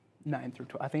much 9th through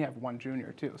 12th. I think I have 1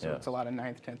 junior too, so it's a lot of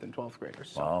 9th, 10th, and 12th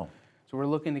graders. So, wow! So we're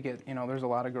looking to get, there's a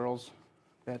lot of girls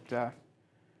that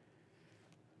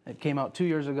came out 2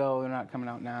 years ago. They're not coming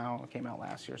out now. It came out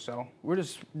last year. So we're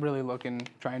just really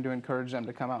trying to encourage them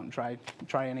to come out and try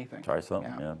anything. Try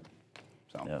something, yeah.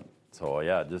 So. Yeah. So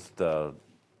yeah, just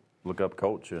look up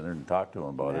Coach and talk to him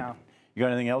about it. Yeah. You got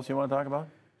anything else you want to talk about?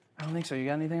 I don't think so. You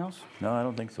got anything else? No, I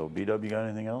don't think so. B-Dub, you got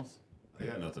anything else? I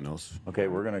got nothing else. Okay,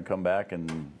 we're going to come back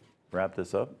and wrap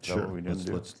this up. Is that Sure. what we're gonna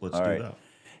Let's do? do All right. that.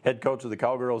 head coach of the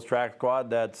Cowgirls track squad.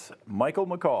 That's Michael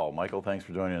McCall. Michael, thanks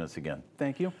for joining us again.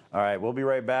 Thank you. All right, we'll be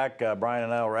right back. Brian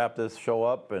and I will wrap this show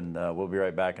up, and we'll be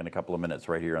right back in a couple of minutes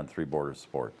right here on Three Borders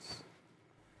Sports.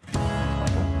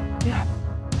 Yeah.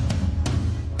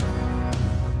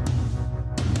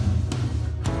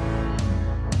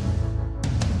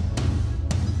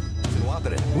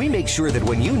 We make sure that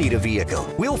when you need a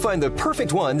vehicle, we'll find the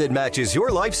perfect one that matches your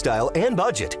lifestyle and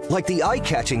budget. Like the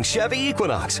eye-catching Chevy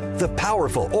Equinox, the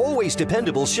powerful, always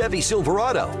dependable Chevy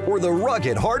Silverado, or the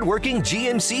rugged, hard-working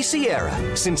GMC Sierra.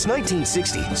 Since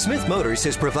 1960, Smith Motors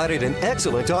has provided an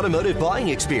excellent automotive buying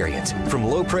experience. From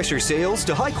low-pressure sales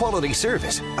to high-quality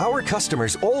service, our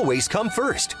customers always come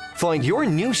first. Find your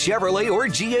new Chevrolet or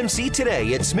GMC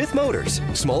today at Smith Motors.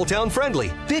 Small-town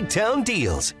friendly, big-town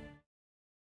deals.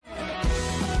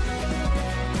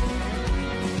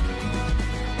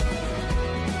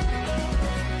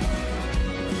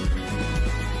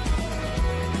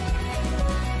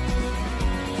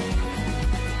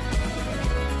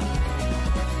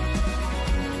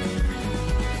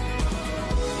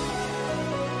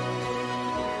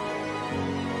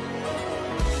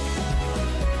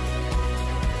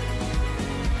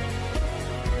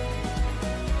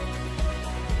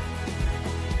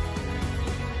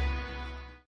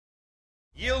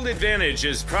 Yield Advantage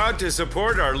is proud to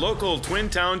support our local Twin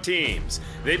Town teams.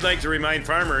 They'd like to remind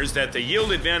farmers that the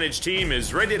Yield Advantage team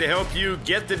is ready to help you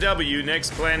get the W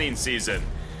next planting season.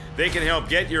 They can help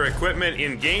get your equipment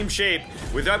in game shape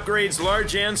with upgrades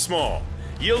large and small.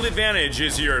 Yield Advantage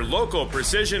is your local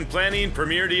precision planting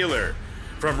premier dealer.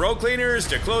 From row cleaners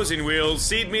to closing wheels,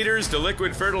 seed meters to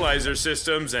liquid fertilizer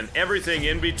systems, and everything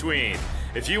in between.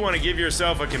 If you want to give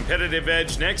yourself a competitive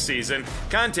edge next season,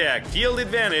 contact Yield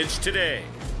Advantage today.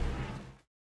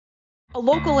 A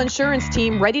local insurance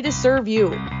team ready to serve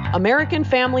you. American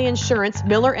Family Insurance,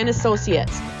 Miller &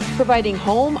 Associates, providing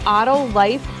home, auto,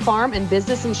 life, farm, and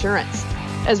business insurance.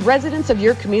 As residents of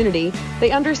your community,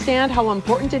 they understand how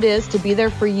important it is to be there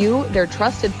for you, their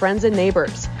trusted friends and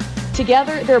neighbors.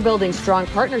 Together, they're building strong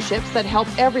partnerships that help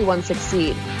everyone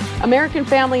succeed. American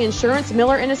Family Insurance,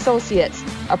 Miller & Associates,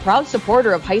 a proud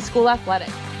supporter of high school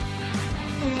athletics.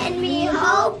 And we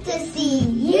hope to see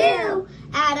you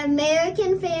at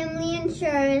American Family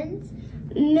Insurance,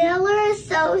 Miller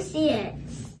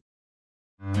Associates.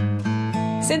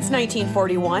 Since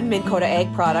 1941, Minn Kota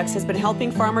Ag Products has been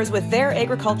helping farmers with their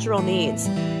agricultural needs.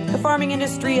 The farming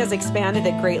industry has expanded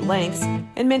at great lengths,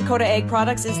 and Minn Kota Ag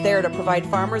Products is there to provide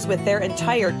farmers with their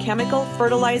entire chemical,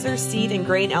 fertilizer, seed, and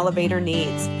grain elevator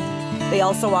needs. They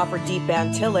also offer deep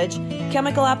band tillage,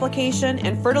 chemical application,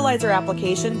 and fertilizer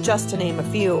application, just to name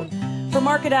a few. For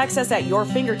market access at your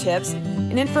fingertips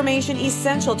and information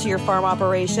essential to your farm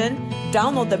operation,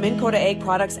 download the Minn Kota Ag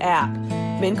Products app.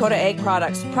 Minn Kota Ag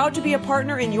Products, proud to be a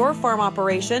partner in your farm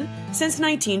operation since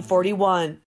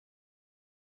 1941.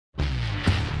 Can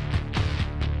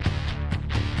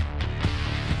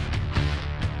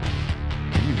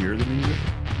you hear the music?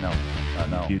 No.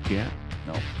 No. You can't?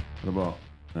 No. What about?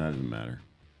 That doesn't matter.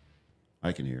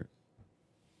 I can hear it.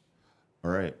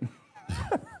 All right.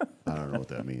 I don't know what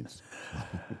that means.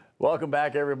 Welcome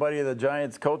back, everybody, to the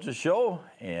Giants Coaches Show,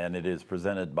 and it is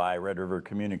presented by Red River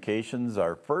Communications,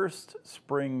 our first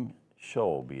spring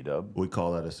show, B-Dub. We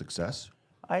call that a success?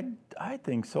 I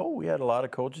think so. We had a lot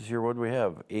of coaches here. What do we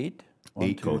have, 8?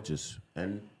 8 coaches.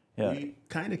 And we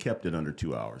kind of kept it under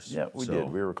 2 hours. Yeah, we did.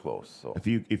 We were close. So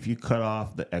if you cut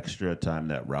off the extra time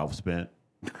that Ralph spent,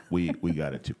 we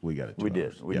got it. We got it. We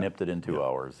did. We nipped it in 2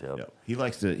 hours. Yep. Yeah. He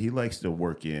likes to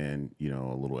work in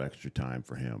a little extra time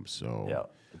for him. So yeah,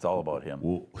 it's all about him.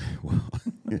 Well,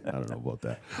 I don't know about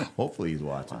that. Hopefully he's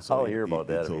watching. So I'll hear about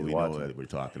that. So if we he's watching. know that we're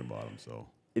talking about him. So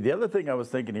the other thing I was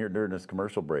thinking here during this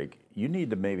commercial break, you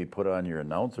need to maybe put on your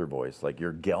announcer voice, like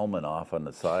your Gelman off on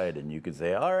the side, and you could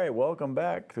say, "All right, welcome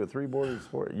back to Three Borders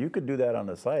Sport." You could do that on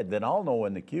the side. Then I'll know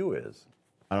when the cue is.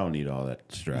 I don't need all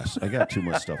that stress. I got too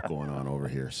much stuff going on over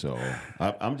here. So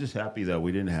I'm just happy that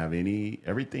we didn't have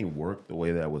everything worked the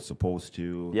way that was supposed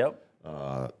to. Yep.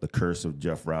 The curse of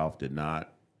Jeff Ralph did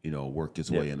not, work its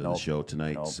way into the show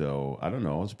tonight. Nope. So I don't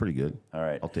know. It's pretty good. All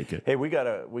right. I'll take it. Hey, we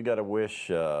gotta wish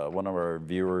one of our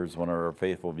viewers, one of our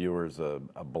faithful viewers, a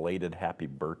belated happy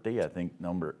birthday. I think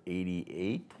number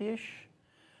 88-ish.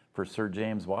 For Sir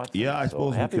James Watson. Yeah, I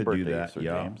suppose we could do that. Sir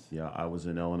James. Yeah. I was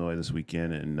in Illinois this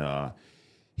weekend, and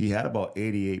he had about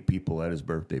 88 people at his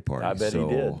birthday party. I bet he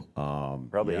did.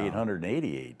 Probably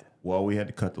 888. Well, we had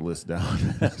to cut the list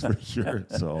down, that's for sure.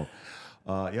 So,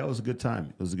 it was a good time.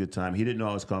 It was a good time. He didn't know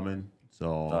I was coming,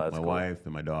 so my wife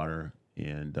and my daughter,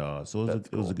 and so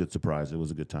it was a good surprise. It was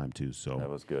a good time too. So that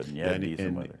was good. And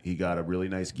decent weather. He got a really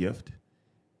nice gift,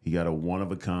 He got a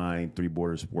one-of-a-kind Three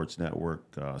Borders Sports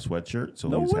Network sweatshirt, so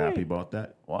No he's way. happy about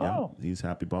that. Wow. Yeah, he's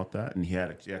happy about that. And he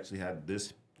actually had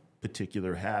this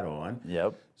particular hat on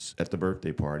Yep. at the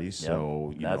birthday party.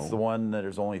 So, you That's know, the one that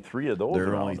there's only 3 of those. there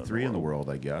are around only 3 in the world,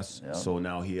 I guess. Yep. So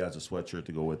now he has a sweatshirt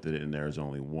to go with it, and there's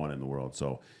only 1 in the world.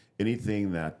 So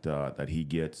anything that that he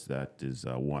gets that is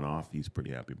one-off, he's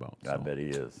pretty happy about. I bet he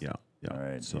is. Yeah. Yeah. All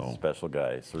right. So He's a special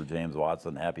guy. Sir James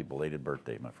Watson, happy belated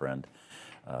birthday, my friend.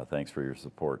 Thanks for your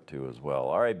support, too, as well.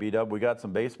 All right, B-Dub, we got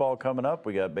some baseball coming up.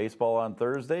 We got baseball on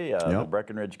Thursday. The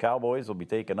Breckenridge Cowboys will be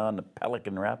taking on the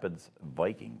Pelican Rapids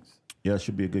Vikings. Yeah, it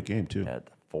should be a good game, too. At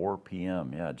 4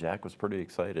 p.m. Yeah, Jack was pretty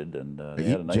excited, and they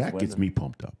had a nice Jack win. gets me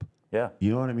pumped up. Yeah.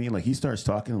 You know what I mean? Like, he starts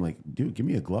talking, I'm like, dude, give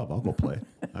me a glove. I'll go play.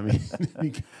 I mean,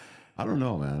 I don't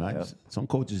know, man. Some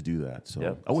coaches do that.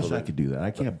 So I wish I could do that.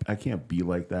 I can't be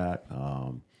like that.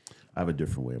 I have a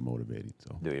different way of motivating.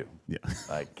 So do you? Yeah.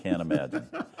 I can't imagine.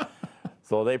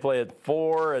 So they play at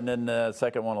 4, and then the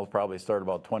second one will probably start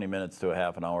about 20 minutes to a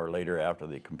half an hour later after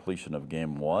the completion of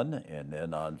game 1. And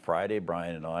then on Friday,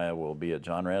 Brian and I will be at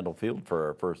John Randall Field for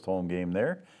our first home game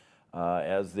there,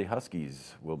 as the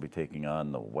Huskies will be taking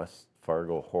on the West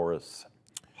Fargo Horace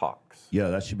Hawks. Yeah,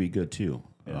 that should be good too.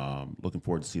 Looking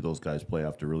forward to see those guys play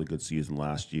after a really good season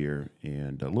last year,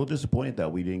 and a little disappointed that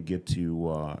we didn't get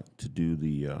to do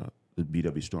the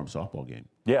BW Storm softball game.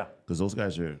 Yeah, because those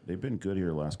guys they've been good here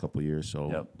the last couple of years.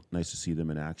 So nice to see them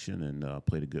in action, and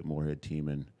played a good Moorhead team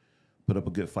and put up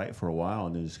a good fight for a while,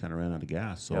 and then just kind of ran out of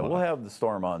gas. So yeah, we'll have the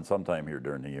Storm on sometime here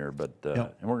during the year, but and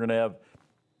we're going to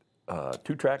have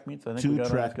 2 track meets. I think 2 we got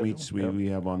track on the meets we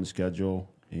have on the schedule,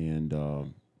 and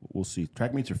we'll see.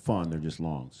 Track meets are fun; they're just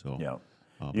long. So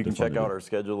you can check out our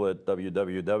schedule at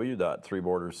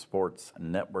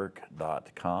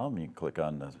www.threebordersportsnetwork.com. You can click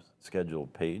on the schedule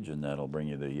page, and that'll bring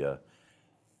you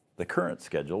the current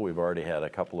schedule. We've already had a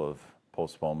couple of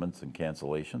postponements and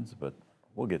cancellations, but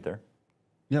we'll get there.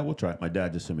 Yeah, we'll try it. My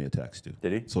dad just sent me a text too.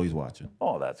 Did he? So he's watching.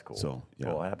 Oh, that's cool. So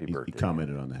yeah, well, happy birthday. He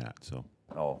commented on the hat. So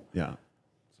yeah.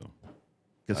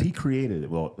 Because he created it.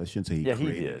 Well, I shouldn't say he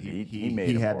created it. He made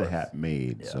it. He had for the us. hat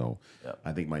made. Yeah. So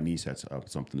I think my niece has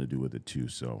something to do with it too.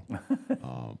 So,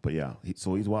 but yeah,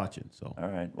 so he's watching. So all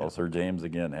right. Well, Sir James,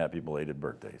 again, happy belated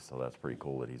birthday. So that's pretty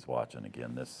cool that he's watching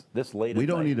again this late. We at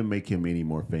don't night. need to make him any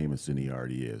more famous than he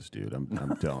already is, dude.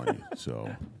 I'm telling you.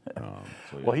 So,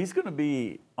 Well, he's going to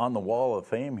be on the Wall of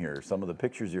Fame here. Some of the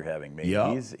pictures you're having made.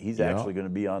 Yeah. He's actually going to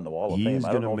be on the Wall of Fame.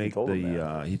 I don't know if you told him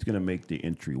that. He's going to make the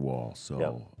entry wall.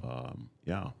 So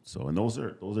So and those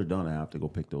are done. I have to go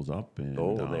pick those up. And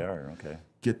they are okay.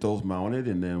 Get those mounted,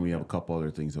 and then we have a couple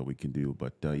other things that we can do.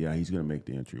 But he's going to make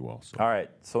the entry wall. So. All right.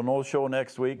 So no show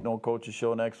next week. No coaches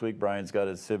show next week. Brian's got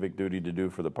his civic duty to do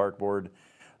for the park board.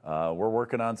 We're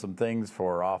working on some things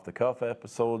for off the cuff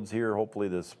episodes here. Hopefully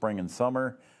this spring and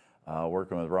summer.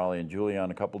 Working with Raleigh and Julie on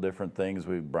a couple different things.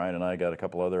 Brian and I got a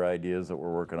couple other ideas that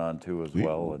we're working on too as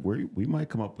well. And we might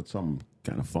come up with something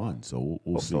kind of fun. So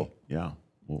we'll see. So. Yeah.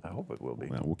 I hope it will be.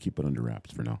 We'll keep it under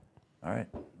wraps for now. All right.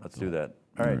 Let's do that.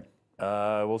 All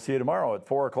right. We'll see you tomorrow at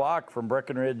 4 o'clock from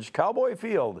Breckenridge Cowboy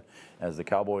Field as the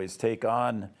Cowboys take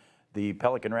on the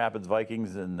Pelican Rapids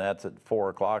Vikings, and that's at 4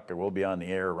 o'clock. We'll be on the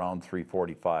air around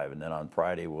 3:45. And then on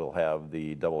Friday, we'll have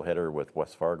the doubleheader with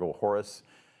West Fargo Horace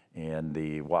and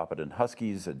the Wahpeton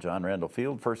Huskies at John Randall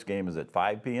Field. First game is at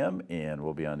 5 p.m., and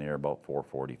we'll be on the air about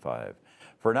 4:45.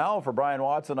 For now, for Brian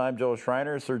Watson, I'm Joe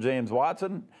Schreiner. Sir James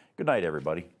Watson, good night,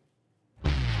 everybody.